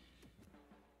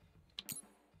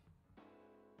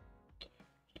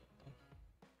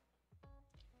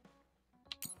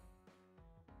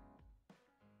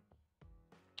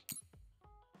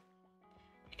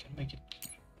 We can make it.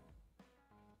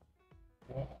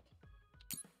 Wow.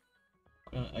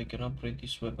 I can upgrade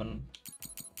this weapon.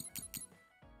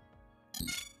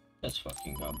 Let's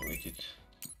fucking upgrade it.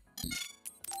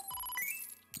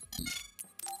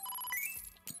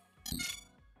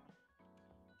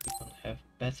 We can have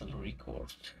battle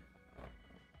record.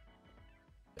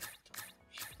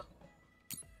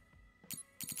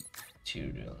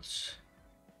 Materials.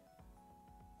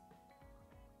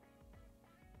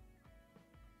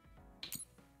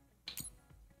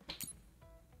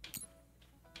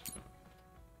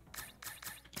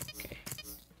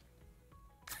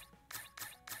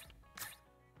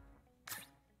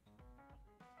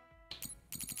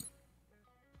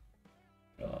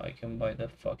 I can buy the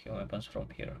fucking weapons from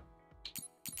here.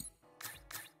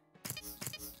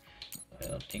 I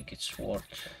don't think it's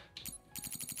worth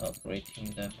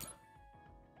upgrading them.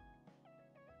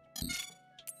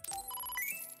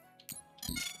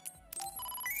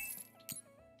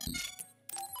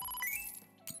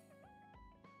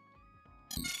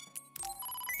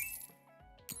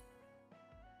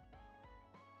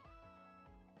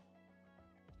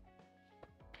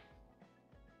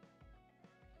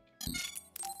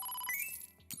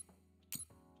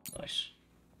 Nice.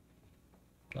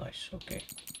 Nice, okay.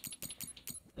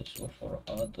 Let's go for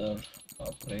other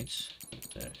upgrades.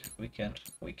 If we can,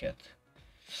 we get.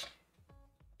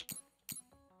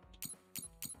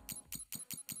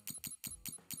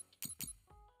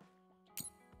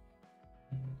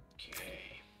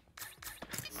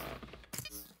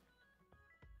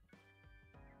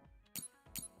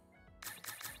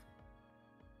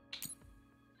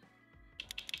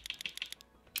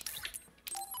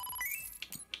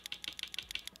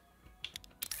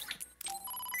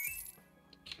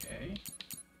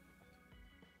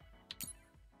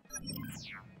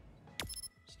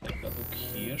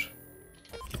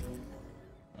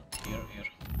 Here.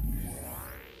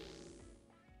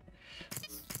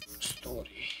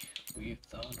 Story. We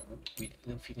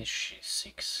didn't finish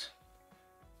 6.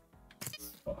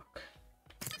 Fuck.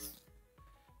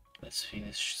 Let's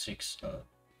finish 6 at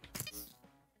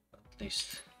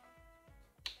least.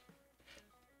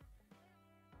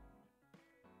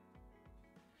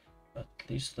 At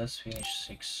least let's finish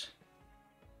 6.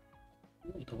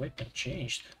 Ooh, the weapon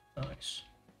changed. Nice.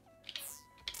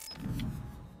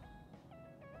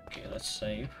 Okay, let's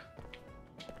save.